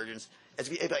toward surgeons. It's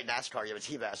like NASCAR. You have a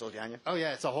team of assholes behind you. Oh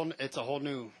yeah, it's a whole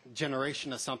new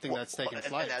generation of something that's taking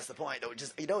flight. And that's the point. Though,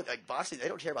 just like boxing, they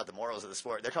don't care about the morals of the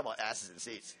sport. They're talking about asses and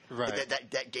seats. Right.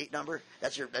 That gate number.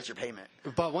 That's your payment.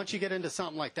 But once you get into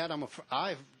something like that,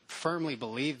 I firmly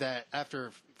believe that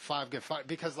after 5 good fights,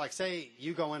 because like say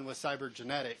you go in with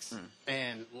cybergenetics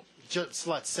and just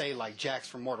let's say like Jax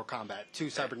from Mortal Kombat, 2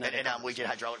 cybernetic, and I'm leaking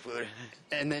hydraulic fluid,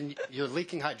 and then you're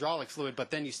leaking hydraulic fluid, but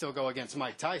then you still go against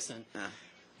Mike Tyson,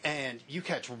 and you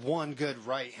catch one good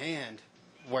right hand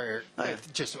where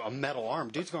with just a metal arm,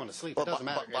 dude's going to sleep. Well, it doesn't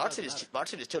matter.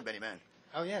 Boxing has killed many men.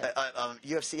 Oh yeah.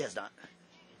 UFC has not.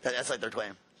 That's like their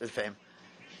claim, their fame.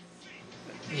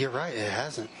 You're right. It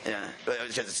hasn't. Yeah,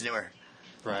 because it's newer.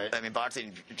 Right. I mean,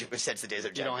 boxing since the days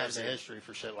of you don't have the history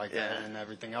for shit like that and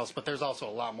everything else. But there's also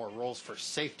a lot more rules for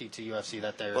safety to UFC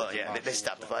that they're. Well, yeah, they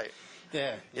stopped the fight.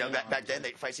 Yeah. You know, back then,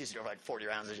 fights used to go for like 40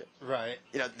 rounds and shit. Right.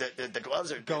 You know, the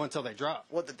gloves are go until they drop.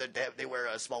 Well, they wear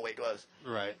small weight gloves.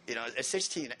 Right. You know, a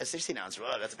 16 ounce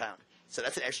glove, that's a pound. So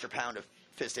that's an extra pound of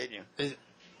fist hitting you.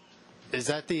 Is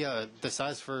that the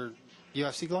size for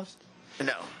UFC gloves?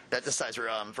 No, that's the size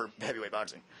for heavyweight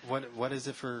boxing. What is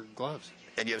it for gloves?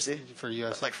 In UFC? For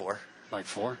UFC? Like 4. Like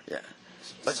 4? Yeah.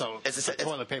 So it's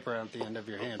toilet paper at the end of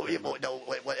your hand. No,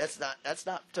 that's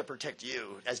not to protect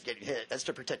you as getting hit. That's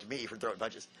to protect me from throwing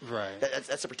punches. Right.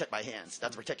 That's to protect my hands,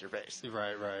 not to protect your face.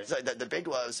 Right. So the big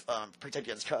gloves protect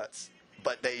against cuts,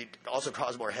 but they also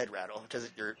cause more head rattle because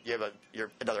you have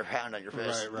another pound on your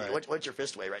fist. Right. What's your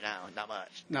fist weigh right now? Not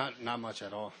much. Not much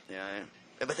at all. Yeah.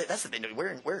 But that's the thing.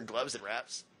 Wearing gloves and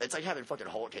wraps, it's like having fucking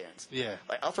Hulk hands. Yeah.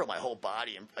 Like I'll throw my whole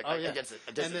body against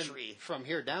a tree. From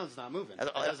here down's not moving.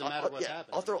 It doesn't matter what's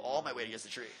happening. I'll throw all my weight against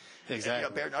the tree. Exactly.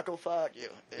 And, bare knuckle, fuck you.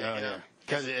 Yeah.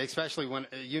 Because especially when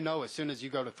as soon as you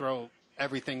go to throw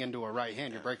everything into a right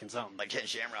hand, you're breaking something. Like Ken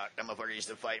Shamrock, that motherfucker used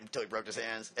to fight until he broke his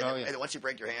hands. And then once you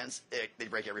break your hands, they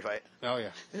break every fight. Oh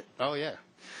yeah.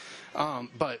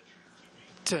 But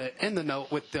to end the note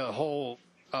with the whole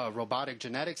robotic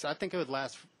genetics, I think it would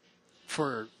last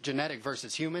for genetic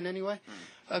versus human anyway,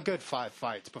 a good 5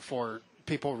 fights before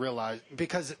people realize,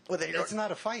 because it's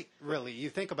not a fight, really. You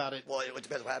think about it. Well, it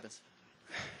depends what happens.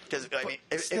 Because I mean,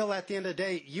 still, at the end of the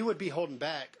day, you would be holding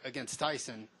back against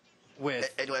Tyson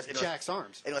with Jack's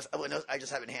arms. Unless I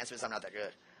just have enhancements, I'm not that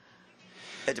good.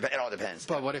 It all depends.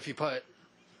 But what if you put,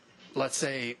 let's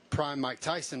say, prime Mike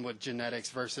Tyson with genetics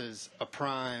versus a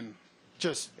prime,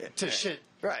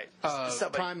 right?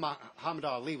 Prime Muhammad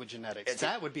Ali with genetics.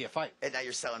 That would be a fight. And now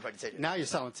you're selling fucking tickets. Now you're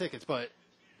selling tickets, but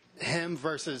him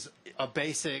versus a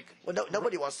basic. Well,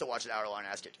 nobody wants to watch an hour-long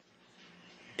ass kick.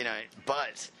 You know,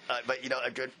 but you know, a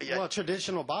good. Yeah. Well,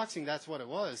 traditional boxing, that's what it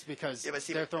was, because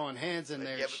they're throwing hands in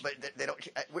there. Yeah, but they don't.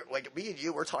 Like me and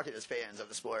you, we're talking as fans of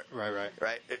the sport. Right.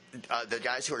 The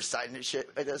guys who are citing this shit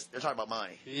like this, they're talking about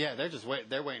money. Yeah, they're just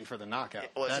they're waiting for the knockout.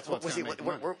 Well, that's what's going to make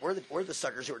money. We're the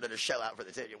suckers who are going to shell out for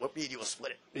the ticket. Me and you will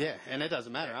split it. Yeah, and it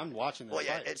doesn't matter. I'm watching this. Well,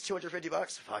 yeah, fight. It's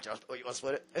 $250. Fuck, you want to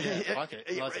split it? Yeah, fuck it.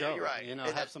 Let's go. You're right. You know,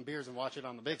 have some beers and watch it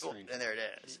on the big screen. And there it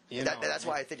is. That's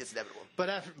why I think it's inevitable. But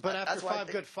after 5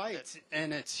 good fights,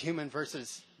 and it's human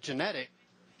versus genetic,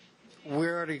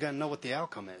 we're already going to know what the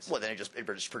outcome is. Well, then it just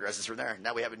progresses from there.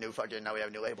 Now we have a new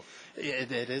label.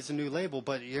 It is a new label,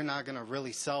 but you're not going to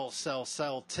really sell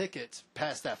tickets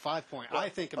past that 5 point. Well, I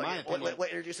think, in my opinion. What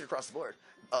introduce it across the board?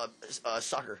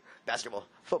 Soccer, basketball,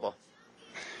 football.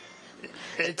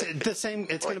 It's the same.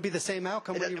 It's going to be the same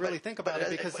outcome when you really think about it,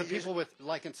 because the people with,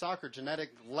 like in soccer, genetic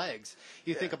legs.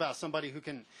 You think about somebody who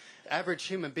can, average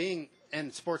human being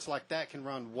in sports like that can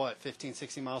run 15,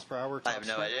 60 miles per hour. I have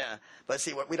no idea. But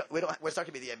see, we don't. It's not going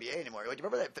to be the NBA anymore. Do you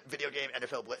remember that video game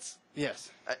NFL Blitz? Yes.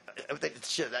 I think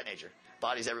it's shit of that nature.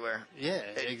 Bodies everywhere. Yeah.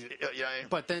 You know what I mean?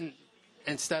 But then,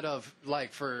 instead of,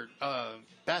 like, for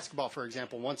basketball, for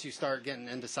example, once you start getting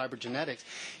into cybergenetics,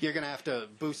 you're going to have to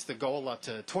boost the goal up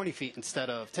to 20 feet instead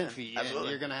of 10 feet. Absolutely. And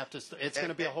you're going to have to. It's going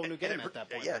to be a whole new game at that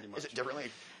point. Yeah, pretty much. it's a different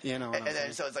league. You know. And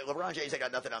then so it's like LeBron James, I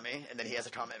got nothing on me, and then he has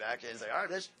a comment back, and it's like, all right,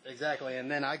 bitch. Exactly. And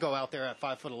then I go out there at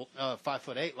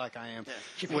 5'8", like I am,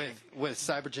 with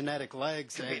cybergenetic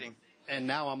legs, competing. And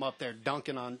now I'm up there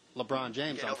dunking on LeBron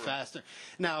James. I'm faster.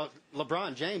 Now,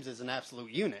 LeBron James is an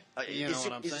absolute unit. You know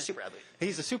what I'm saying? He's a super athlete.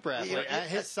 He's a super athlete. At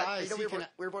his size, we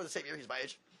were born the same year. He's my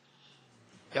age.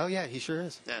 Oh, yeah, he sure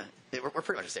is. Yeah, we're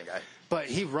pretty much the same guy. But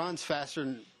he runs faster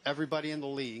than everybody in the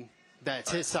league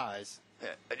that's his size.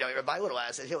 Yeah, my little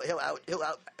ass, he'll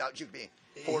out juke me.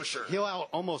 For sure. He'll out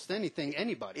almost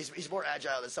anybody. He's more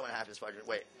agile than someone half his fucking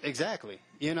weight. Exactly.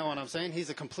 You know what I'm saying? He's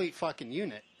a complete fucking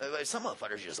unit. Some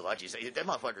motherfuckers are just lucky. That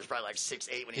motherfucker's probably like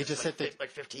 6'8" when he just like, hit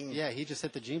like 15. Yeah, he just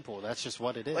hit the gene pool. That's just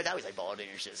what it is. But now he's like balding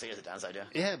and shit, so he has a downside, yeah.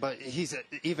 Yeah, but he's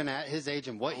even at his age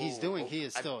and what he's doing, he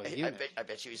is still a unit. I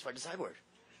bet you he's fucking cyborg.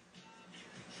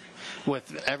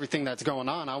 With everything that's going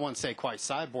on, I wouldn't say quite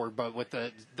cyborg, but with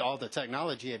all the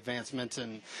technology advancements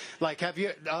and, like, have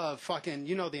you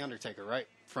you know the Undertaker, right?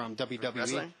 From WWE.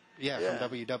 Wrestling? Yeah, from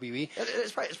WWE.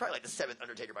 It's probably like the 7th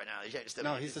Undertaker by now.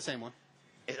 No, he's the same one.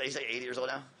 He's like 80 years old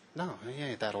now. No, he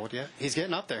ain't that old yet. He's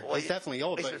getting up there. Well, he's definitely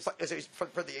old. So he's from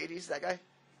the 80s, that guy?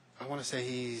 I want to say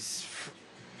he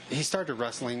started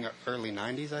wrestling early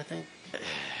 90s, I think.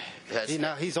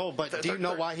 He's old, but do you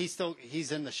know why he's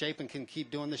in the shape and can keep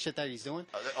doing the shit that he's doing?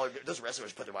 Those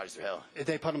wrestlers put their bodies through hell.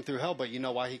 They put them through hell, but you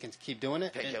know why he can keep doing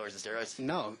it? Painkillers and steroids?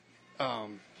 No.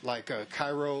 Like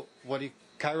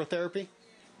chirotherapy?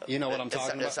 You know what I'm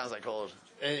talking about? It sounds like cold.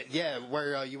 Yeah,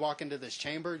 where you walk into this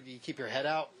chamber, you keep your head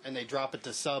out, and they drop it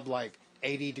to sub,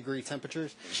 80-degree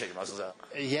temperatures. You shake your muscles out.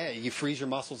 Yeah, you freeze your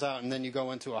muscles out, and then you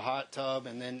go into a hot tub,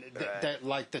 and then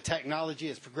the technology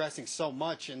is progressing so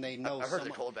much, and they know. I've heard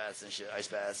the cold baths and shit, ice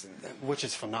baths, and which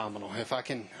is phenomenal.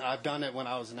 I've done it when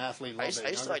I was an athlete. I used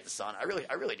to like the sauna. I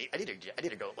need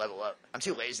to go level up. I'm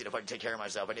too lazy to fucking take care of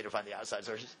myself. I need to find the outside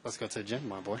sources. Let's go to the gym,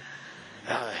 my boy.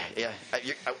 Yeah,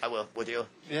 I will with you.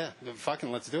 Yeah,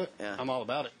 fucking let's do it. Yeah. I'm all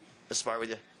about it. Let's spar with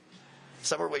you.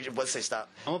 Somewhere where you let's say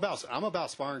stop. I'm about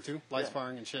sparring too, light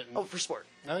sparring and shit. Oh, for sport.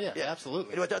 Oh yeah,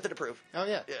 absolutely. You know, nothing to prove. Oh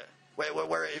yeah. Yeah.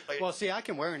 Where, well, see, I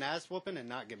can wear an ass whooping and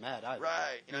not get mad either.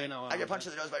 Right. You know I get punched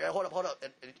in the nose, but I gotta hold up.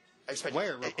 And I expect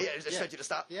you to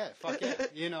stop. Yeah, fuck yeah.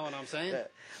 You know what I'm saying?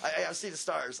 Yeah. I see the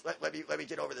stars. Let me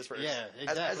get over this first. Yeah,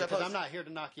 exactly. Because I'm not here to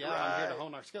knock you out. I'm here to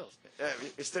hone our skills. Yeah,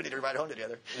 we still need to ride home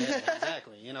together. Yeah,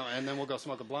 exactly. You know, and then we'll go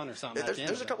smoke a blunt or something.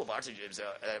 There's a couple boxing gyms.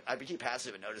 I keep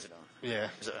passive and noticing them. Yeah.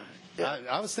 So,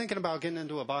 I was thinking about getting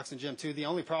into a boxing gym too. The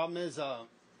only problem is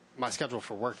my schedule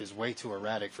for work is way too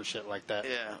erratic for shit like that.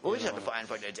 Yeah. Well, we just have to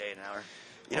find a day an hour.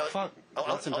 You know, fuck.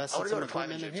 Let's invest in some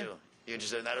equipment in here. You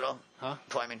interested in that at all? Huh?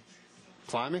 Climbing.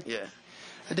 Climbing? Yeah.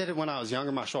 I did it when I was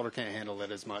younger. My shoulder can't handle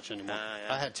it as much anymore.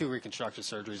 Yeah. I had 2 reconstructive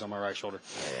surgeries on my right shoulder.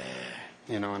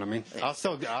 You know what I mean? I'll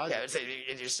still, I'd say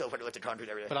you're still putting lift the concrete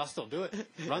every day. but I'll still do it.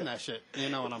 Run that shit. You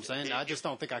know what I'm saying? I just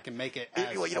don't think I can make it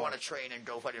as. Well, you don't want to train and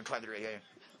go fucking climb the ring.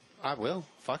 I will.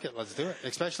 Fuck it. Let's do it.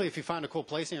 Especially if you find a cool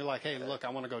place and you're like, hey, look, I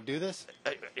want to go do this.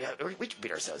 Yeah, we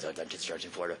beat ourselves out on construction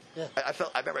in Florida. Yeah. I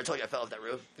remember I told you I fell off that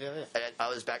roof. Yeah. And I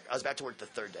was back to work the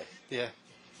 3rd day. Yeah.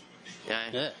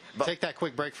 Yeah. But, take that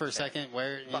quick break for a second.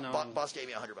 Where you know, boss gave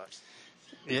me $100.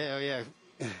 Yeah.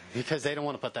 Because they don't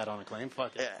want to put that on a claim.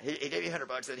 Fuck it. Yeah, he gave me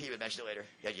 $100, then he would mention it later.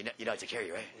 Yeah, you know I take care of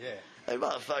you, right? Yeah. Like,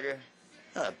 motherfucker,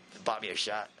 bought me a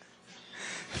shot.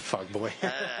 Fuck boy.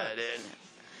 Dude.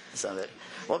 Some of it.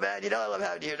 Well, man, I love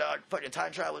having you, dog. Fucking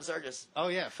time traveling circus. Oh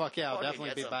yeah. Fuck yeah. I'll Fucking definitely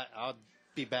get be some. back. I'll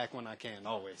be back when I can.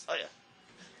 Always. Oh yeah.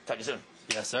 Talk to you soon.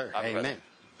 Yes, sir. I'll be Amen. present.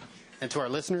 And to our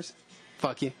listeners,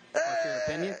 fuck you. Fuck your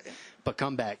opinion. But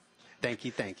come back. Thank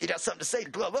you. You got something to say to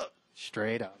glove up.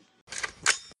 Straight up.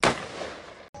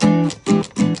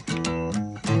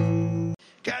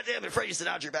 Goddamn it, Freddie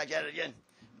Sinatra back at it again.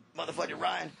 Motherfucking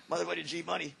Ryan. Motherfucking G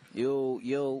Money. Yo.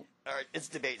 All right, it's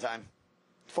debate time.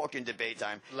 Fucking debate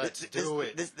time. Let's do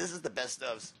it. This is the best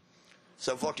ofs.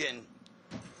 So fucking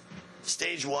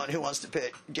stage 1. Who wants to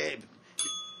pick? Gabe,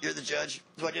 you're the judge.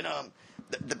 Fucking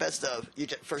the best of. You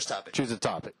get first topic. Choose a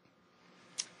topic.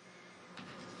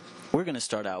 We're gonna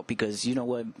start out because you know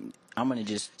what? I'm gonna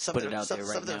just put it out there right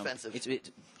something now.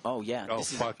 offensive. Oh yeah. Oh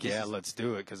fuck yeah, let's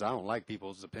do it because I don't like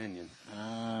people's opinion.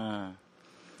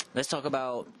 Let's talk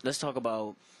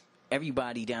about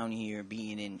everybody down here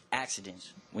being in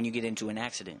accidents. When you get into an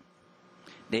accident,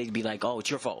 they'd be like, "Oh, it's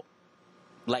your fault,"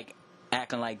 like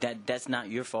acting like that's not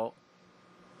your fault.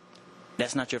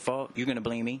 That's not your fault. You're gonna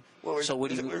blame me. Well, so what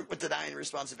do you? We're denying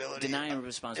responsibility. Denying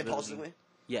responsibility. Impulsively.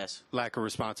 Yes. Lack of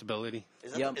responsibility.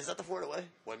 Is that, Yep. Is that the Florida way?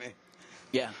 What me?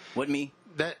 Yeah. What me?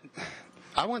 That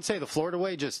I wouldn't say the Florida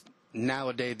way, just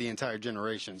nowadays the entire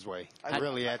generation's way.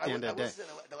 Really, at the end of the day.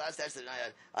 The last accident I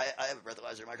had, I have a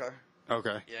breathalyzer in my car.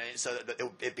 Okay. Yeah, so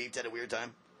it beeped at a weird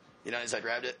time. You know, so I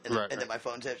grabbed it, and, Right, and then my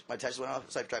text went off,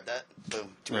 so I grabbed that.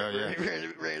 Boom. Yeah. Ran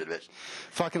into the bitch.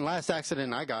 Fucking last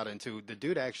accident I got into, the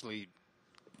dude actually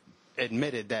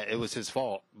admitted that it was his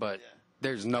fault, but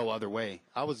there's no other way.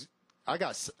 I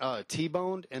got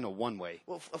T-boned in a one-way.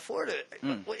 Well, Florida, I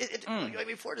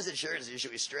mean, Florida's insurance is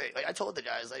usually straight. Like I told the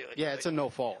guys, It's a no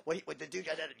fault. When the dude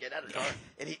got out of the car,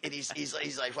 and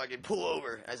he's like, fucking pull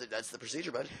over. And I said, that's the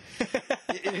procedure, bud.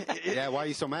 Yeah, why are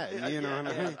you so mad? You know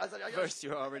what I mean? I said, First,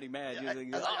 you're already mad. I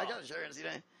got insurance, you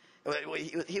know. Well,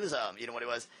 he was you know what he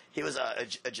was? He was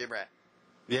a gym rat.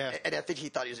 Yeah. And I think he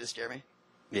thought he was just scare me.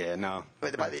 Yeah, no.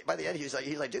 But by the end, he's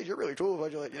like, dude, you're really cool.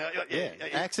 Why'd you like, Yeah,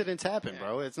 accidents happen,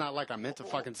 bro. It's not like I meant to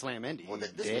fucking slam into you. Well,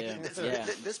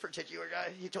 this particular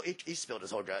guy, he spilled his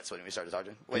whole guts when we started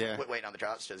talking. Waiting on the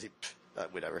cops because he,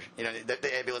 whatever. You know,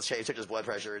 the ambulance came, took his blood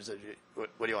pressure, and said, "What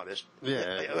do you want, bitch?"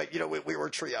 Yeah. Like, you know, we were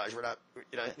triage. We're not,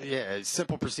 you know. Yeah, it's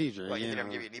simple procedure. Like, you did know. ever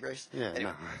give you a knee brace? Yeah,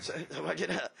 anyway,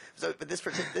 no. But this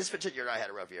particular guy had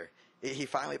a rough year. He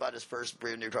finally bought his first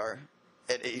brand new car,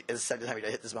 and it's the second time he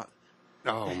got hit this month.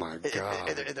 Oh my god!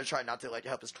 And they're trying not to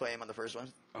help us claim on the first one.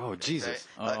 Oh Jesus!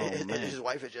 Right? His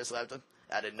wife had just left him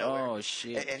out of nowhere. Oh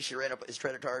shit! And she ran up his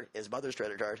credit card, his mother's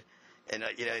credit card, and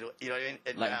you know what I mean.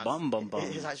 And, like bum.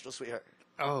 His high school sweetheart.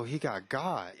 Oh, he got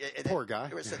Poor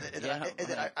guy. And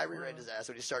then I reran his ass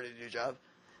when he started a new job.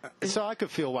 So I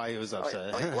could feel why he was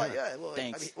upset.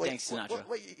 Thanks, Sinatra.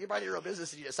 You're minding your own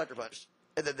business and you get sucker punched.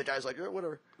 And then the guy's like,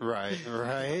 whatever. Right.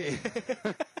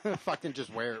 Fucking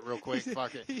just wear it real quick.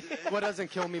 Fuck it. What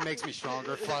doesn't kill me makes me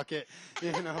stronger. Fuck it.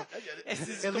 You know.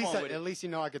 At least you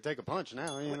know I could take a punch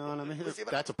now. You know what I mean?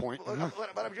 That's a point. But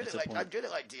I'm good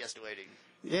at de-escalating.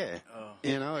 Yeah.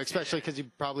 You know, especially because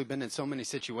you've probably been in so many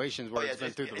situations where it's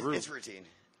been through the roof. It's routine.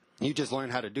 You just learn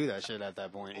how to do that shit at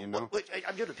that point. You know.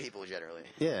 I'm good with people generally.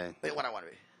 Yeah. When I want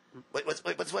to be.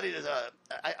 What's funny is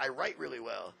I write really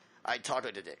well. I talk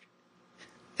like a dick.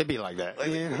 It'd be like that.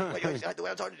 The way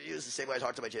I'm talking to you is the same way I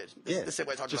talk to my kids. The same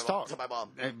way I talk to my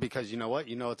mom. Because you know what?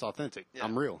 You know it's authentic. Yeah.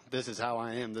 I'm real. This is how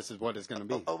I am. This is what it's going to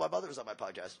be. Oh, my mother was on my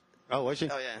podcast. Oh, was she?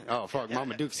 Oh, yeah. Oh, fuck. Yeah.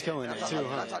 Mama Duke's killing it, too,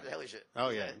 huh? I'm talking helly shit. Oh,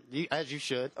 yeah. As you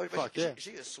should. Oh, fuck, yeah.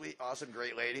 She's a sweet, awesome,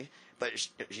 great lady, but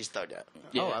she's thugged out.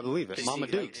 Yeah. Oh, I believe it. Mama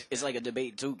Duke's. It's like a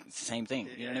debate, too. Same thing.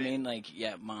 You know what I mean? Like,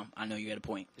 yeah, Mom, I know you got a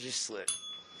point. She's slick.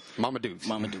 Mama Dukes.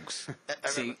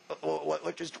 See,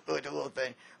 just like a little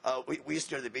thing. We used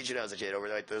to go to the beach when I was a kid. Over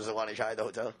there, there was a Lonnie Chai, the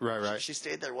hotel. Right. She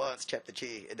stayed there once, kept the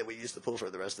key, and then we used the pool for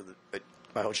the rest of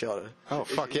my whole childhood. Oh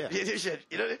fuck yeah! You know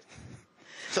what I mean?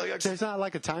 So there's not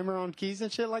like a timer on keys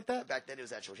and shit like that. Back then, it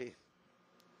was actual key.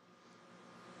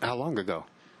 How long ago?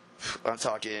 I'm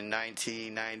talking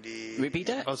 1990. Repeat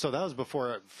that. Oh, so that was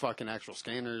before fucking actual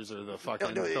scanners or the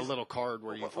fucking No, the it's- little card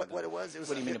where you. What it was? What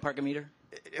do you mean, a parking meter?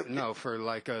 No, for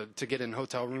like to get in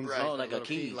hotel rooms. Right. Oh, like a little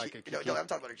key. like a key. No, I'm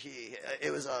talking about a key. It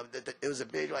was it was a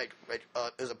big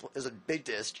it was a big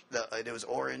disc. And it was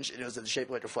orange and it was in the shape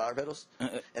of like the flower petals, and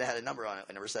it had a number on it,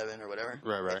 like number 7 or whatever.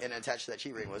 Right. And attached to that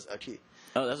key ring was a key.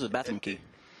 Oh, that was a bathroom key.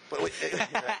 But wait,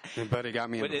 But it got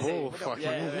me in What the is it? pool. What Fucking.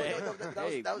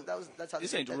 that's how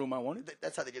This they, ain't the room I wanted.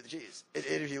 That's how they give the cheese. And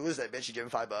if you lose that bitch, you give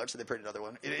them $5, so they print another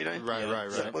one. You know?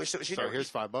 Right. So she So never- here's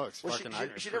 $5. Well, Fucking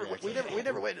she never, we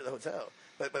never went to the hotel,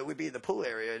 but we'd be in the pool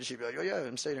area, and she'd be like, "Oh yeah,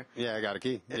 I'm staying here." Yeah, I got a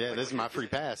key. Yeah, this is my free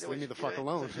pass. Yeah, Leave me the fuck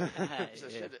alone. So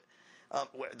shit.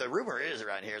 The rumor is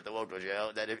around here at the local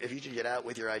jail that if you can get out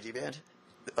with your ID band,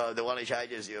 the one HI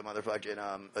gives you a motherfucking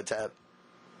a tab.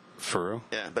 For real?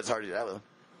 Yeah, but it's hard to get out with them.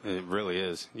 It really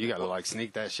is. You gotta like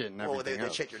sneak that shit and Well, everything they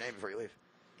else. check your name before you leave.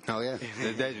 Oh yeah,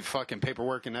 they fucking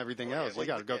paperwork and everything else. You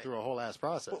gotta go through a whole ass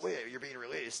process. Well, wait, you're being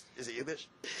released. Is it you, bitch?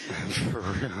 For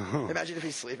real. Imagine if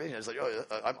he's sleeping and it's like, "Oh,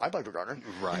 I'm Michael Garner."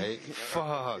 Right?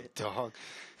 Fuck, dog.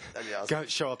 That'd be awesome. Go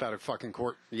show up at a fucking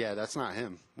court. Yeah, that's not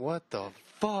him. What the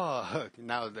fuck?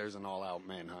 Now there's an all-out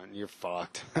manhunt. You're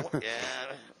fucked. Yeah,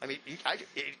 I mean,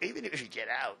 even if you get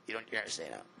out, you're not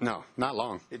staying out. No, not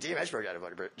long. DMX broke out of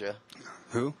fucking jail.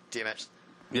 Who? DMX.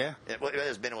 Yeah. It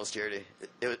was minimal security.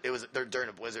 It was during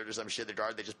a blizzard or some shit. The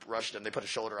guard, they just rushed him. They put a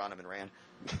shoulder on him and ran.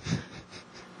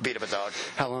 Beat up a dog.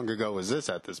 How long ago was this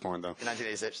at this point, though? In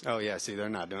 1986. Oh yeah, see, they're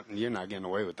not doing. You're not getting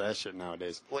away with that shit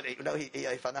nowadays. Well, he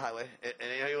found the highway, and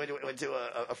he went to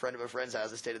a friend of a friend's house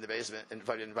and stayed in the basement, and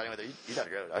fucking invited him there. You gotta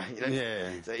go. You know? Yeah.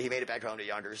 So he made it back home to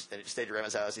Yonkers, and stayed at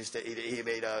Grandma's house. He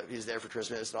was there for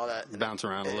Christmas and all that. Bounce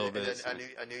around a little bit. And then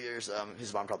on New Year's,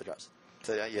 his mom called the cops.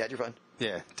 So yeah, you had your fun.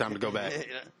 Yeah, time to go back. You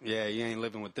know? Yeah, you ain't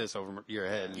living with this over your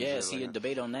head. and Yeah, shit see like a that.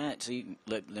 debate on that. See,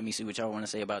 let me see what y'all want to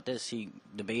say about this. See,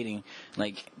 debating,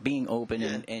 like, being open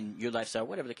and your lifestyle,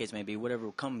 whatever the case may be,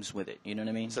 whatever comes with it. You know what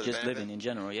I mean? So the Just benefit- living in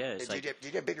general, yeah. It's Do like,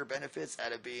 you get bigger benefits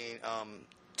out of being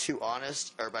too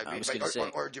honest, or by being, was gonna say-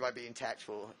 or by being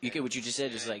tactful? you get what you just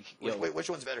said, just like, yo, Which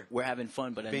one's better? we're having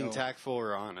fun, but I Being know. tactful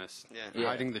or honest. Yeah.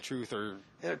 Hiding the truth or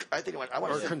I think I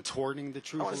want to contorting the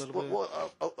truth a little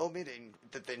bit. omitting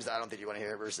the things that I don't think you want to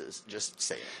hear versus just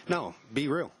saying it. No, be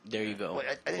real. There you go. Well,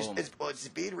 I think Boom. it's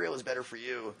being real is better for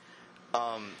you.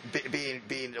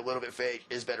 Being a little bit fake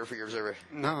is better for your observer.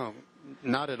 No,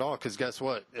 not at all. Because guess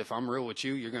what? If I'm real with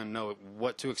you, you're gonna know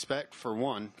what to expect. For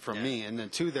one, from me, and then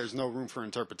two, there's no room for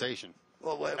interpretation.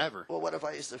 Well, Ever. Well, what if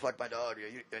I used to fuck my dog?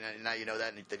 And now you know that,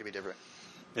 and you think it'd be different.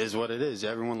 Is what it is.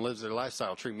 Everyone lives their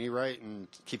lifestyle. Treat me right and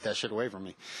keep that shit away from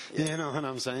me. You know what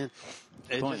I'm saying?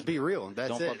 Just be real. That's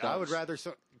Don't it. fuck I would dogs. rather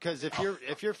because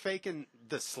if you're faking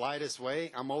the slightest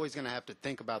way, I'm always gonna have to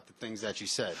think about the things that you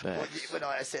said. Well, no,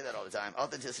 I say that all the time.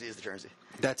 Authenticity is the currency.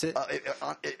 That's it.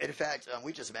 In fact,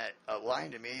 we just met.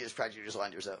 Lying to me is practically just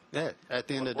lying to yourself. Yeah. At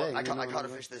the end of the day, I you know caught what a I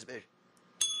mean? fish this big.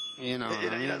 You know. what I You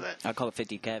know mean? that? I call it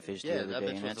 50 catfish the Yeah, other that day, bitch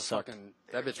and was that a sucked. fucking.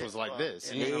 That bitch was like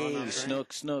this. Yeah. You know what I'm Hey, saying?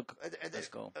 snook. And Let's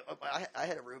go. I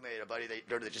had a roommate, a buddy. They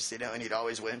go to the casino, and he'd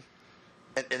always win.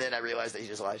 And then I realized that he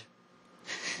just lied.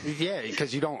 Yeah,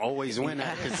 because you don't always win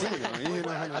at a casino. You know what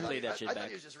I I mean? played that shit thought back.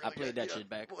 he was just I really played good, that shit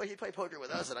back. Well, he played poker with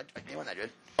us, and he wasn't that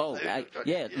good. Oh,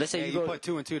 yeah. Let's say Yeah, you you go. put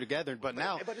two and two together, but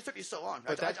now, But it took you so long.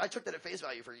 But I took that at face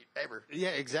value for ever. yeah,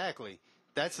 exactly.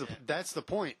 That's the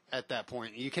point. At that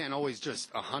point, you can't always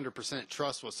just 100%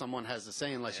 trust what someone has to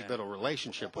say unless you build a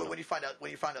relationship with When them.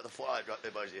 you find out the flaw,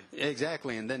 it bugs you.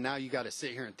 Exactly, and then now you got to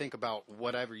sit here and think about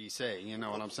whatever you say. You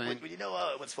know what I'm saying? You know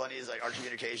what's funny is like our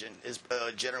communication is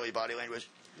generally body language,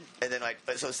 and then like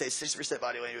so say 60%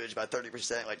 body language, about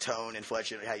 30% like tone,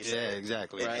 inflection, and how you say Yeah, it.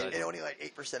 exactly. And only like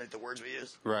 8% of the words we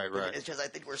use. Right. It's because I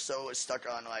think we're so stuck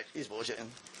on like he's bullshitting.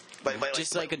 But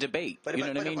Just like a debate. but- You know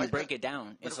but- what I mean? but- You break it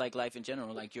down. but- It's like life in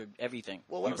general. Like you're everything.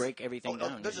 Well, You what break everything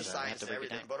down. There's a You have science to to break it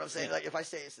everything. down. But what I'm saying, like, if I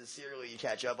say it sincerely, you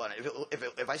catch up on it.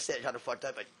 If I say it kind of fucked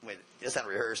up, like, wait, it's not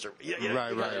rehearsed, or you Right, you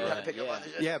right, gotta right. pick up on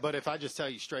this shit. Yeah, but if I just tell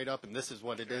you straight up and this is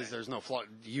what it is, there's no flaw.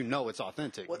 You know it's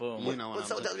authentic. Boom. You know what When I'm someone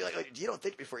saying? tells me like, you don't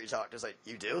think before you talk, it's like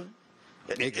you do.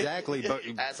 Exactly, but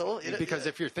asshole. because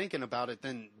if you're thinking about it,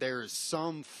 then there's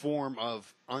some form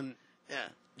of yeah,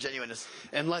 genuineness.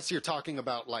 unless you're talking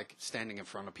about like standing in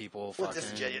front of people. Well, Fucking,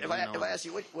 disingenuous. you If know. I ask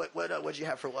you what'd you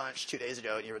have for lunch 2 days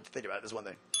ago, and you were thinking about this one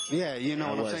thing. Yeah, you know I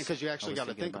what I'm was- saying, because you I actually was got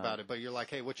to thinking think about about it. it. But you're like,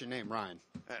 hey, what's your name, Ryan?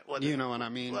 Well, You know what I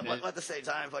mean? At the same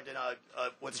time, fucking,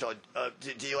 what's it called?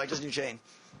 Do you like this new chain?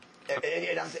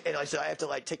 And so I have to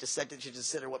like take a second to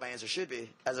consider what my answer should be,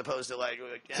 as opposed to like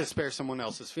to spare someone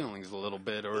else's feelings a little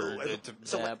bit, or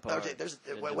So That part, okay, the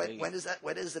debate. when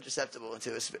is it acceptable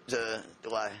to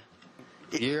lie?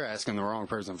 You're asking the wrong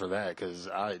person for that, because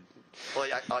Well,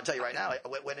 I'll tell you right now.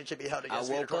 When it should be held I against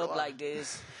me in a woke court of up law. like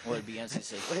this. What did Beyonce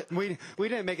say? we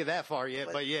didn't make it that far yet,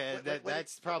 but yeah, when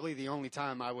that's probably the only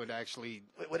time I would actually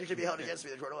When it should be held against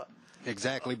me in a court of law.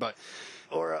 exactly. But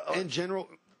Or in general,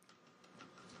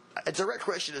 a direct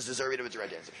question is deserving of a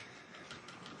direct answer.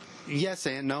 yes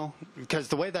and no, because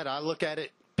the way that I look at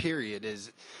it, period,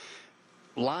 is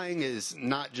lying is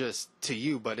not just to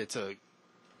you, but it's a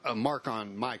mark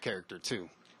on my character too.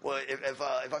 Well,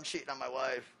 if I'm cheating on my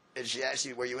wife and she asks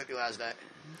you where you went me last night,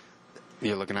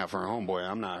 You're looking out for a homeboy.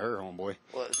 I'm not her homeboy.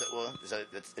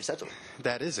 that's acceptable.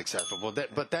 That is acceptable.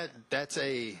 That's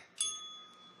a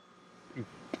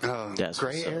That's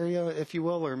gray what's up. area, if you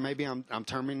will, or maybe I'm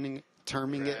terming it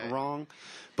Right. wrong,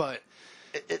 but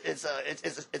It's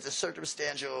a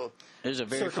circumstantial. There's a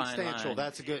very fine circumstantial. line.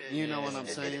 That's a good. You know what I'm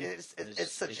saying?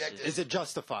 It's subjective. Is it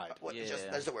justified? Yeah.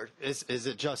 That's the word. Is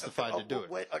it justified to do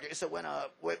it? Okay, so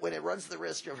when it runs the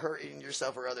risk of hurting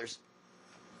yourself or others,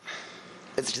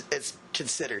 it's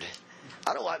considered.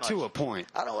 I don't lie much. To a point.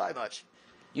 I don't lie much.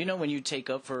 You know, when you take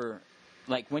up for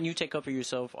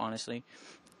yourself, honestly,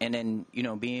 and then, you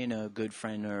know, being a good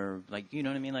friend, or like, you know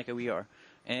what I mean, like we are,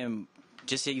 and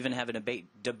just to even have a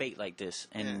debate like this,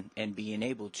 and being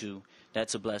able to,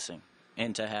 that's a blessing.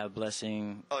 And to have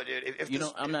blessing, Oh, dude, if you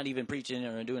know, I'm not even preaching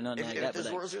or doing nothing like that, if this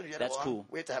but world's gonna get that's along, cool.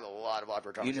 we have to have a lot of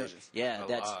awkward You know, conversations. yeah, A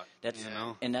that's lot, that's you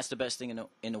know? and that's the best thing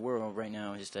in the world right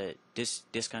now, is that this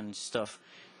kind of stuff,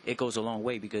 it goes a long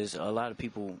way, because a lot of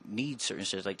people need certain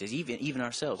shit like this, even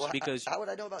ourselves, Well, because how would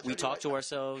I know about we dirty talk white- to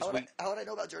ourselves. How would I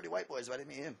know about dirty white boys if I didn't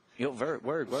meet him? Yo,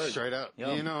 word. Straight up.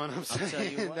 Yo, You know what I'm telling you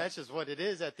saying? what. That's just what it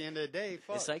is at the end of the day.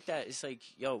 Fuck. It's like that. It's like,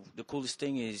 yo, the coolest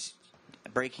thing is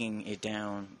breaking it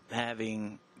down,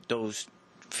 having those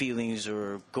feelings,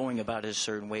 or going about it a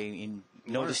certain way, in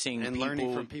noticing and people,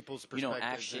 learning from people's you know,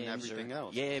 perspectives and actions, everything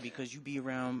else. Yeah, because you be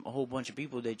around a whole bunch of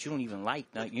people that you don't even like.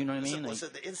 You know what I mean? Like, So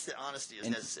the instant honesty is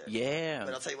and- necessary. yeah.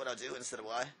 But I'll tell you what I'll do instead of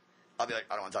why. I'll be like,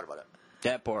 I don't want to talk about it.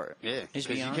 that part. Yeah, Just 'cause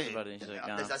be you honest can't- about it. It's like, Yeah,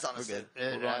 nah, that's we're honest. good.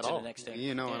 At Move on to all. the next thing.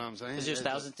 You know what I'm saying? Because there's It's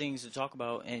 1,000 things to talk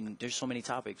about, and there's so many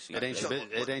topics. It ain't So-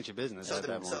 it ain't your business So, at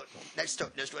that so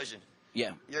point. next question.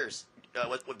 Yeah. Yours.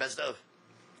 What best of?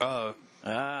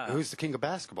 Who's the king of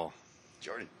basketball?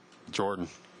 Jordan. Jordan.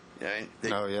 You know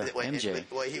what I mean?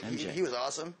 Oh, yeah. MJ. He was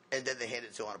awesome, and then they handed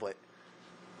it to him on a plate.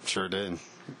 Sure did.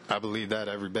 I believe that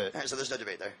every bit. All right, so there's no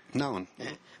debate there. No,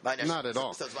 My next, not at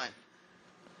all. So it's fine.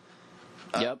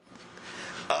 Yep.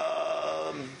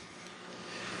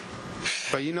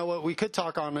 But you know what? We could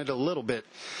talk on it a little bit.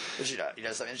 You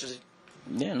know something interesting?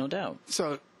 Yeah, no doubt.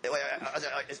 So, Wait,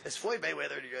 is Floyd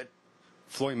Mayweather any good?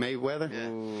 Floyd Mayweather? Yeah.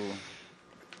 Ooh.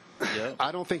 Yep.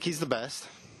 I don't think he's the best.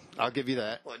 I'll give you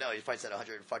that. Well, no, he fights at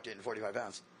 145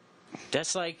 pounds.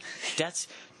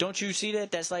 Don't you see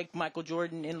that? That's like Michael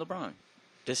Jordan and LeBron.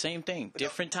 The same thing.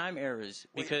 Different time eras.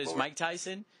 Because well, Mike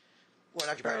Tyson, We're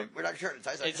not comparing. We're not comparing to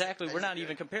Tyson. exactly, we're not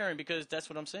even comparing, because that's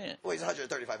what I'm saying. Well, he's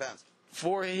 135 pounds.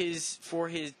 For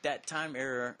his that time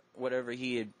era, whatever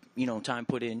he had, you know, time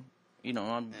put in, you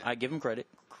know, I give him credit.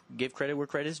 Give credit where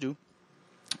credit's due.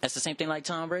 That's the same thing like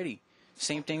Tom Brady.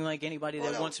 Same thing like anybody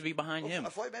that wants to be behind him.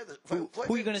 Floyd Mayweather.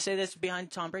 Who are you going to say that's behind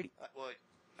Tom Brady?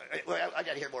 I got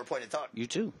to hear more pointed talk. You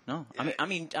too. No, I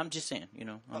mean, I'm just saying. You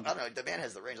know, I don't know. The man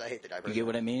has the range. I hate the guy. you get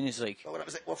what I mean? It's like, But what I'm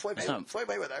saying, well, Floyd That's not-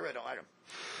 Mayweather, I really don't like him.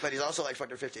 But he's also like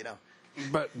fucking 50 now.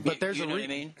 But there's you a know what I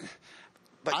mean?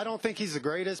 But I don't think he's the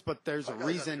greatest, but there's a no,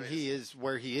 he's not the reason he is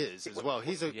where he is as well.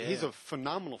 He's a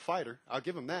phenomenal fighter. I'll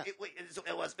give him that.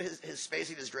 His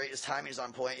spacing is great. His timing is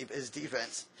on point. His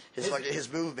defense,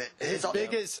 his movement, His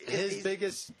biggest. He's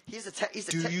a he's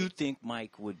a Do tech- you think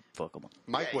Mike would fuck him up?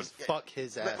 Mike yeah, would he's- fuck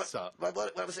his But- ass up. But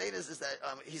what I'm saying is that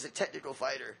he's a technical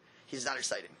fighter. He's not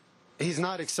exciting. He's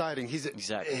not exciting.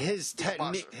 Exactly. His He's a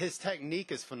monster.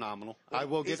 technique is phenomenal. I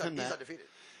will give him He's that. undefeated.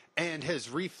 And his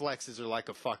reflexes are like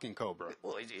a fucking cobra.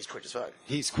 Well, he's quick as fuck.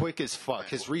 He's quick as fuck.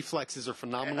 His reflexes are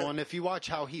phenomenal. And if you watch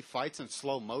how he fights in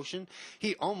slow motion,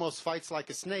 he almost fights like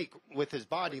a snake with his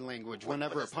body language.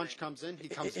 Whenever a that's the punch thing. comes in, he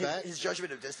comes His, back. his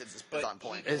judgment of distance is on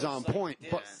point. Is on point.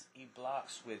 But He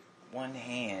blocks with one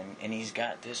hand, and he's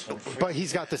got this one. but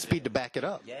he's got the speed to back it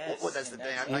up. Yes, Well, that's the and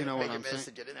thing. You I know make what I'm him miss saying?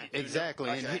 to get in there. Exactly.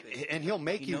 Okay. And he'll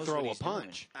make He you knows throw what a he's doing.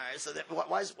 punch. All right. So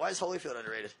why is Holyfield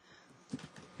underrated?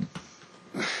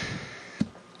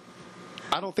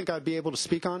 I don't think I'd be able to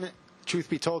speak on it, truth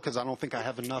be told, because I don't think I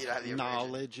have enough You don't have the information.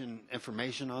 knowledge and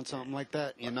information on something like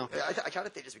that, you know? I kind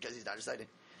of think it's because he's not exciting.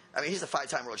 I mean, he's a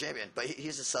 5-time world champion, but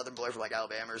he's a Southern boy from like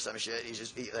Alabama or some shit. He's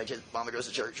just like his mama goes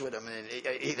to church with him, and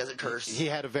he doesn't curse. He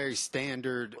had a very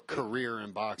standard career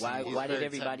in boxing. He's Why did very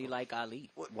everybody technical. like Ali?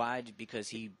 Why? Because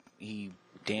he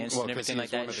dance Well, and 'cause everything like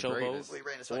he's one that, of the greatest. Well, he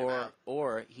ran his fucking mouth.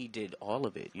 or he did all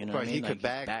of it. You know But what I mean? he Like, could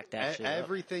back that shit up.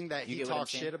 everything that You he get what I'm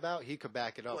talks saying? shit about. He could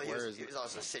back it up. Well, Whereas he was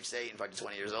also 6'8" and fucking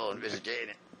 20 years old and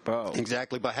vegetarian. Bro,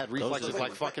 exactly, but had reflexes are-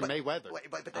 like fucking Mayweather.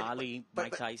 Ali,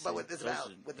 Mike Tyson, But with his those mouth,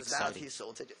 are he exciting.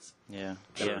 sold tickets. yeah,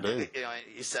 Sure yeah. did. You know,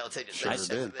 you sell tickets. Sure That's-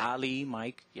 did. that's the thing. Ali,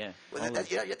 Mike, yeah. Well, all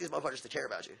of you get these motherfuckers to care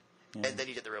about you, and then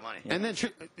you get the real money. And then,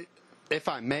 if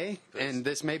I may, and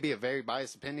this may be a very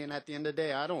biased opinion at the end of the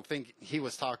day, I don't think he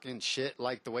was talking shit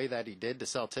like the way that he did to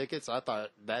sell tickets. I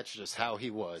thought that's just how he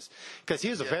was. Because he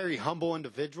was a very humble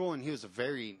individual, and he was a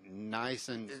very nice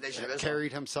and Nation of Islam.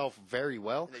 carried himself very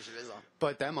well. Nation of Islam.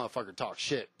 But that motherfucker talked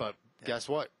shit. But guess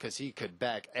what? Because he could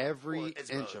back every Well, it's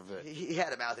inch both. of it. He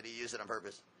had a mouth and he used it on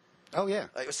purpose. Oh, yeah.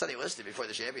 Like it was Sonny Liston before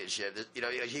the championship. You know,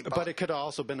 he But it could have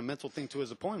also been a mental thing to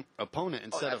his opponent.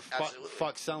 Instead of absolutely.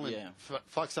 fuck selling, Yeah.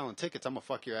 fuck selling tickets, I'm gonna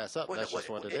fuck your ass up. Well, That's just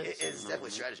what it is. It's you know definitely what I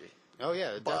mean? strategy. Oh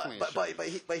yeah, it definitely.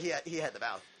 is. But he had the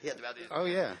mouth. He had the mouth. Oh,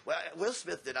 yeah. Well, Will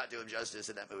Smith did not do him justice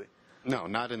in that movie. No,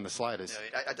 not in the slightest.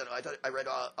 You know, I don't know. I read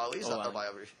Ali's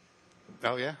autobiography.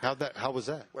 Oh yeah, how was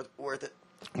that? Worth it.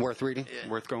 Worth reading, Yeah.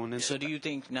 worth going into. So do you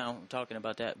think now talking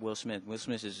about that Will Smith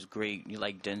is great. You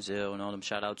like Denzel and all them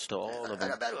shout outs to all of I them,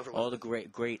 got bad over Will all the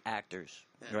great actors,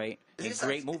 right? Is he And a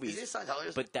great Scientologist? movies. Is he a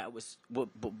Scientologist? But that was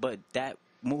but that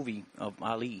movie of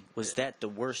Ali was that the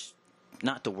worst?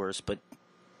 Not the worst, but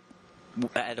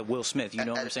at a Will Smith. You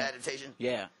know what I'm saying? Adaptation.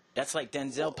 Yeah, that's like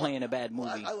Denzel playing a bad Well,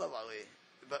 movie. I love Ali.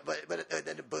 But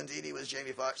then Bundini was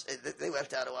Jamie Foxx. They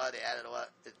left out a lot. They added a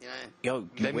lot. You know. Yo,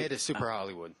 They made it super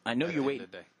Hollywood. I know at you're the end waiting.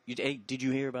 of the day. Hey, did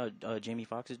you hear about Jamie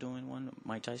Foxx is doing one?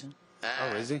 Mike Tyson. Oh,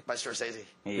 is he? By Scorsese.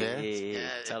 Yeah?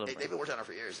 Tell him. They've been working on it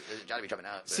for years. It's got to be coming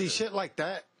out. See, shit like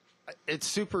that. It's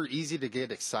super easy to get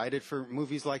excited for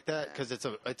movies like that because it's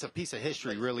a piece of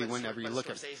history, really. Whenever you look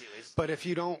at it, but if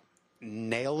you don't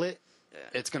nail it,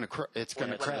 it's gonna crash.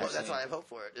 Well, that's why I have hope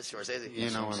for it. It's Scorsese. You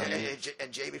know what I mean?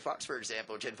 And Jamie Foxx, for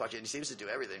example, he seems to do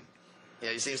everything. You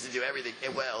know, he seems to do everything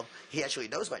well. He actually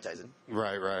knows Mike Tyson.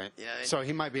 Right. You know, So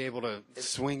he might be able to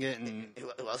swing it and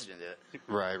Who else didn't do it?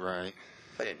 right.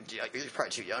 But you're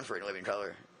probably too young for In Living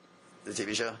Color, the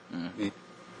TV show.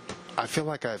 I feel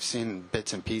like I've seen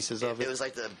bits and pieces of It it. was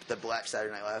like the Black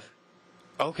Saturday Night Live.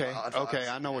 Okay, on Fox.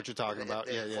 I know what you're talking about.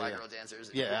 They Yeah, had yeah, Fly yeah. Girl dancers.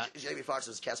 Yeah. Jamie Foxx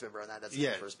was a cast member on that. That's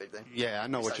Yeah. the first big thing. Yeah, I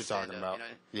know what you're Besides talking stand-up, about.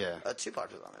 you know? Yeah.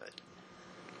 Tupac was on it.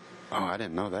 Oh, I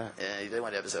didn't know that. Yeah, he did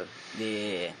one episode.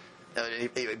 Yeah. He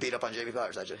beat up on Jamie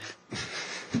Foxx, actually.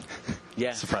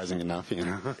 Yeah. Surprising enough, you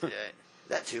know. Yeah.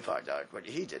 That Tupac dog, but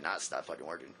he did not stop fucking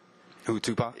working. Who,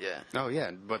 Tupac? Yeah. Oh,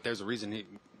 yeah, but there's a reason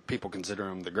people consider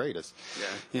him the greatest. Yeah.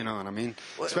 You know what I mean?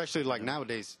 Well, Especially like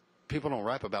nowadays, people don't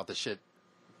rap about the shit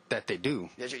that they do.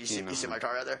 Yeah, you see my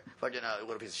car out there? Fucking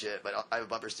little piece of shit. But I have a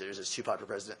bumper sticker that says Tupac for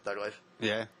President, Third Life.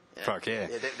 Yeah? Fuck yeah.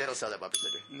 They don't sell that bumper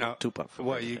sticker. No. Tupac for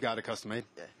What, president. you got it custom made?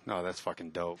 Yeah. No, that's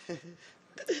fucking dope.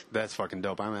 That's fucking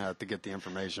dope. I'm going to have to get the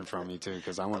information from you, too,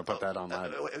 because I want to put that on my...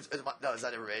 No, it's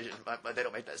not information. But they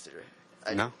don't make that sticker.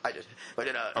 No? I did. But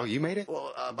then, Oh, you made it?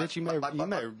 Well, Bitch, you may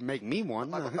make me one.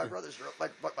 my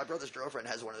brother's girlfriend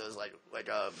has one of those like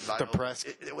vinyl. press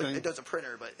thing? It does a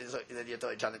printer, but then you have to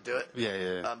like try to do it.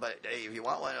 Yeah. But hey, if you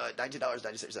want one,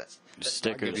 $19.96.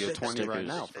 Stickers. I'll give you a 20 right stickers,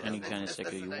 now. Any kind of That's sticker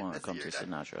the you thing. want, That's come the to year that-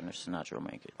 Sinatra, and Sinatra will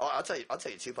make it. Oh, I'll tell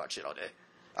you Tupac shit all day.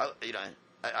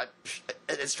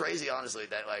 It's crazy, honestly,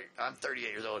 that like I'm 38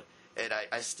 years old and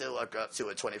I still look up to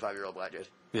a 25-year-old black dude,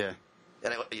 Yeah.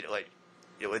 and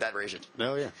with admiration.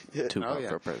 Oh, yeah. Tupac Oh, yeah.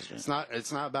 for president.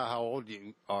 It's not about how old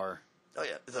you are. Oh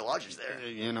yeah, the logic's there.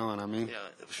 You know what I mean? You know,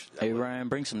 Hey Ryan,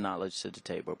 bring some knowledge to the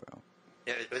table, bro.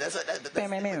 yeah, but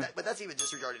that's even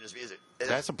disregarding his music.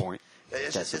 That's a point.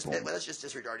 That's the point. That's just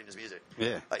disregarding his music. Yeah.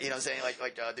 You know what I'm saying?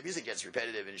 Like the music gets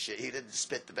repetitive and shit. He didn't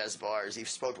spit the best bars. He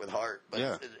spoke with heart, but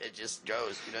Yeah. it just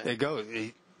goes. You know? It goes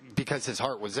because his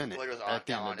heart was in it Well, it goes at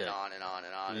the end on of the and day. on and on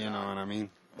and on. You and know on. what I mean?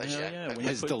 But Yeah, yeah, yeah, but- when you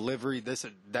His delivery,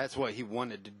 that's what he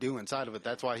wanted to do inside of it.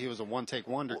 That's why he was a one-take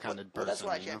wonder kind of person. well, that's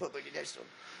why I you can't know? put Boogie next to him.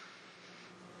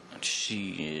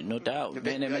 Shit, no doubt. The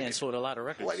Man, that big- man sold a lot of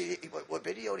records. What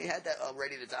video he had that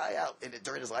Ready to Die out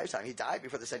during his lifetime? He died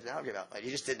before the second album came out. Like,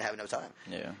 he just didn't have enough time.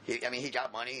 Yeah. He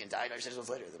got money and died like 6 months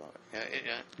later at the moment.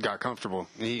 Yeah. Got comfortable.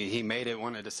 He made it,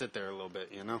 wanted to sit there a little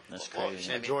bit, you know? That's Well, crazy.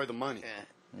 I mean- Enjoy the money. Yeah.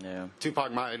 Yeah.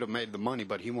 Tupac might have made the money,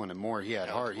 but he wanted more. He had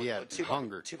heart. He had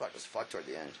hunger. Tupac was fucked toward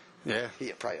the end. Yeah.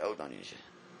 He probably owed money and shit.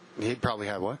 He probably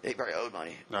had what? He probably owed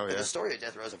money. Oh, yeah. The story of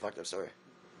Death Row is a fucked up story.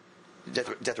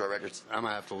 Death Row Records. I'm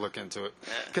going to have to look into it.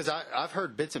 Yeah. Because I've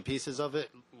heard bits and pieces of it,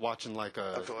 watching like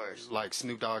like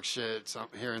Snoop Dogg shit,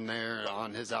 something here and there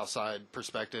on his outside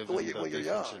perspective. Well, you're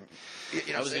young.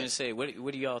 You know I was going to say, what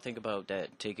do y'all think about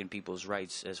that, taking people's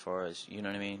rights as far as, you know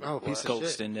what I mean? Oh, piece of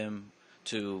coaxing them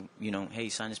to, you know, hey,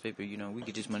 sign this paper, you know, we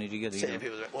get this money together. You know?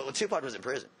 Well, Tupac was in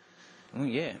prison. Well,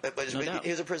 yeah, but no doubt.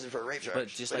 He was in prison for a rape charge. But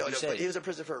just like you said, he was in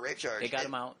prison for a rape charge. They got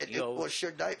him out. Well,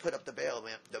 Suge Knight put up the bail,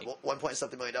 man, the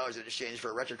 $1.something million in exchange for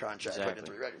a record contract, putting in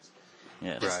 3 records.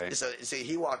 Yeah, right. So, see,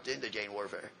 he walked into gang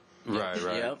warfare. Right.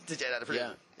 Yep. To get out of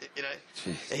prison. Yeah. You know,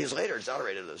 and he was later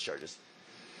exonerated of those charges.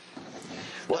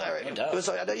 Well, all right. No doubt.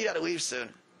 So I know you got to leave soon.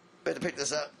 We have to pick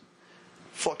this up.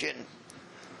 Fucking.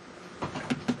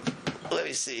 Let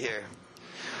me see here.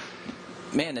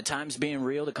 Man, the time's being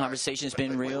real. The conversation's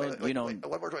been real. You know,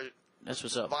 one more question. That's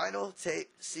what's up. Vinyl, tape,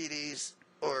 CDs,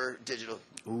 or digital?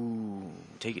 Ooh,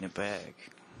 taking it back.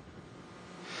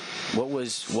 What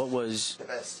was The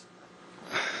best.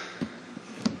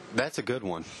 That's a good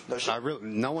one.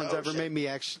 No one's ever shit. made me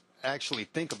actually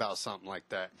think about something like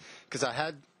that. Because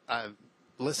I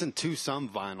listened to some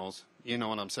vinyls. You know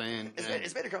what I'm saying?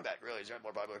 It's made a comeback, really. It's got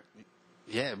more popular.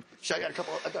 Yeah. I've got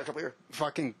a couple here.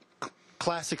 Fucking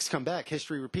classics come back.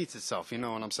 History repeats itself. You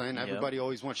know what I'm saying? Everybody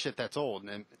always wants shit that's old.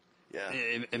 And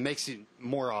it makes you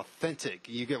more authentic.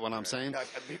 You get what I'm saying?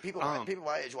 People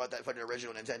my age want that fucking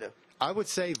original Nintendo. I would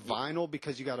say vinyl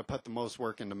because you got to put the most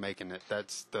work into making it.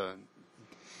 That's the...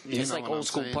 It's like old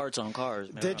school parts on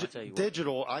cars, man.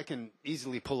 Digital, I can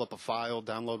easily pull up a file,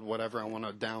 download whatever I want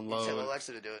to download. Tell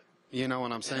Alexa to do it. You know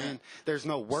what I'm saying? There's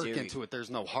no work Siri. into it. There's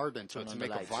no heart into it. To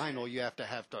make a vinyl, you have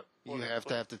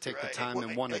to take the time Right.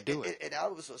 and want to do it. An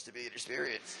album is supposed to be an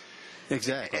experience.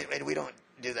 Exactly. And we don't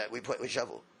do that. We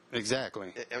shuffle.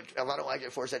 Exactly. If I don't like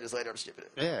it 4 seconds later, I'm skipping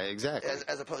it. Yeah, exactly.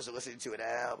 As opposed to listening to an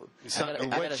album.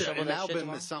 An album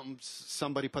is something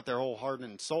somebody put their whole heart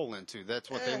and soul into. That's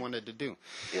what they wanted to do.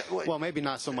 Yeah, well, maybe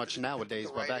not so much nowadays,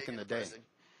 but back in the day.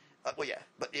 Well, yeah,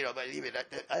 but even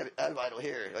I have vinyl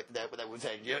here like that would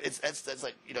say, you know, that's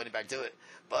like, you know, back to it.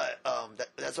 But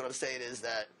that's what I'm saying is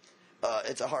that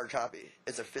it's a hard copy.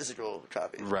 It's a physical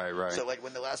copy. Right. So like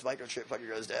when the last microchip fucking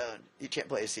goes down, you can't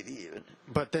play a CD even.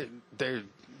 But they're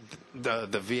the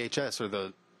VHS or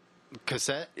the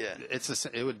cassette. Yeah,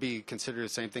 it would be considered the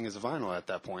same thing as a vinyl at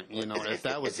that point. You know, if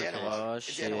that was the case. Oh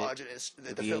shit!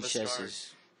 The VHS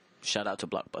is. Shout out to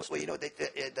Blockbuster. Well, you know,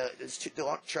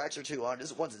 the tracks are too long.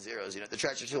 This is ones and zeros. You know, the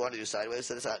tracks are too long to do sideways,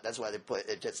 so that's why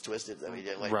it gets twisted. I mean,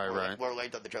 more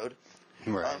length on the code.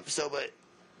 Right.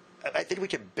 But I think we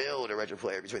can build a record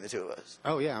player between the two of us.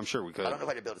 Oh yeah, I'm sure we could. I don't know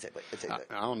if I can build a tape deck.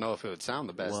 I don't know if it would sound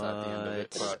the best at the end of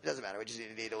it. But It doesn't matter. We just need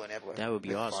a needle and amplifier. That would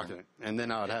be awesome. And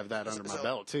then I would have that under my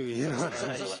belt too. You know.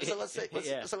 So let's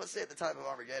say at the time of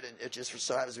Armageddon, it just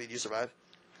so happens to be You Survive.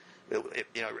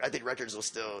 You know, I think records will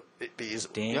still be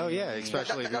usable. Damn. Oh yeah,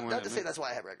 especially not to say that's why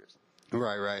I have records.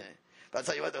 Right. Yeah. But I'll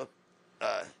tell you what though,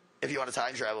 if you want to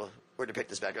time travel, we're to pick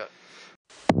this back up.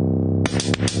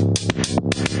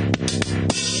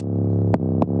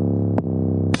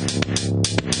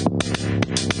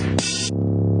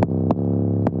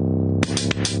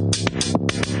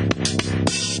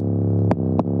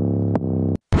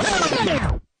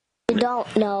 You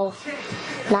don't know.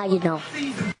 Now you know.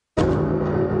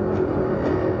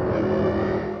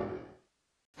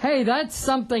 Hey, that's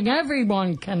something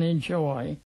everyone can enjoy.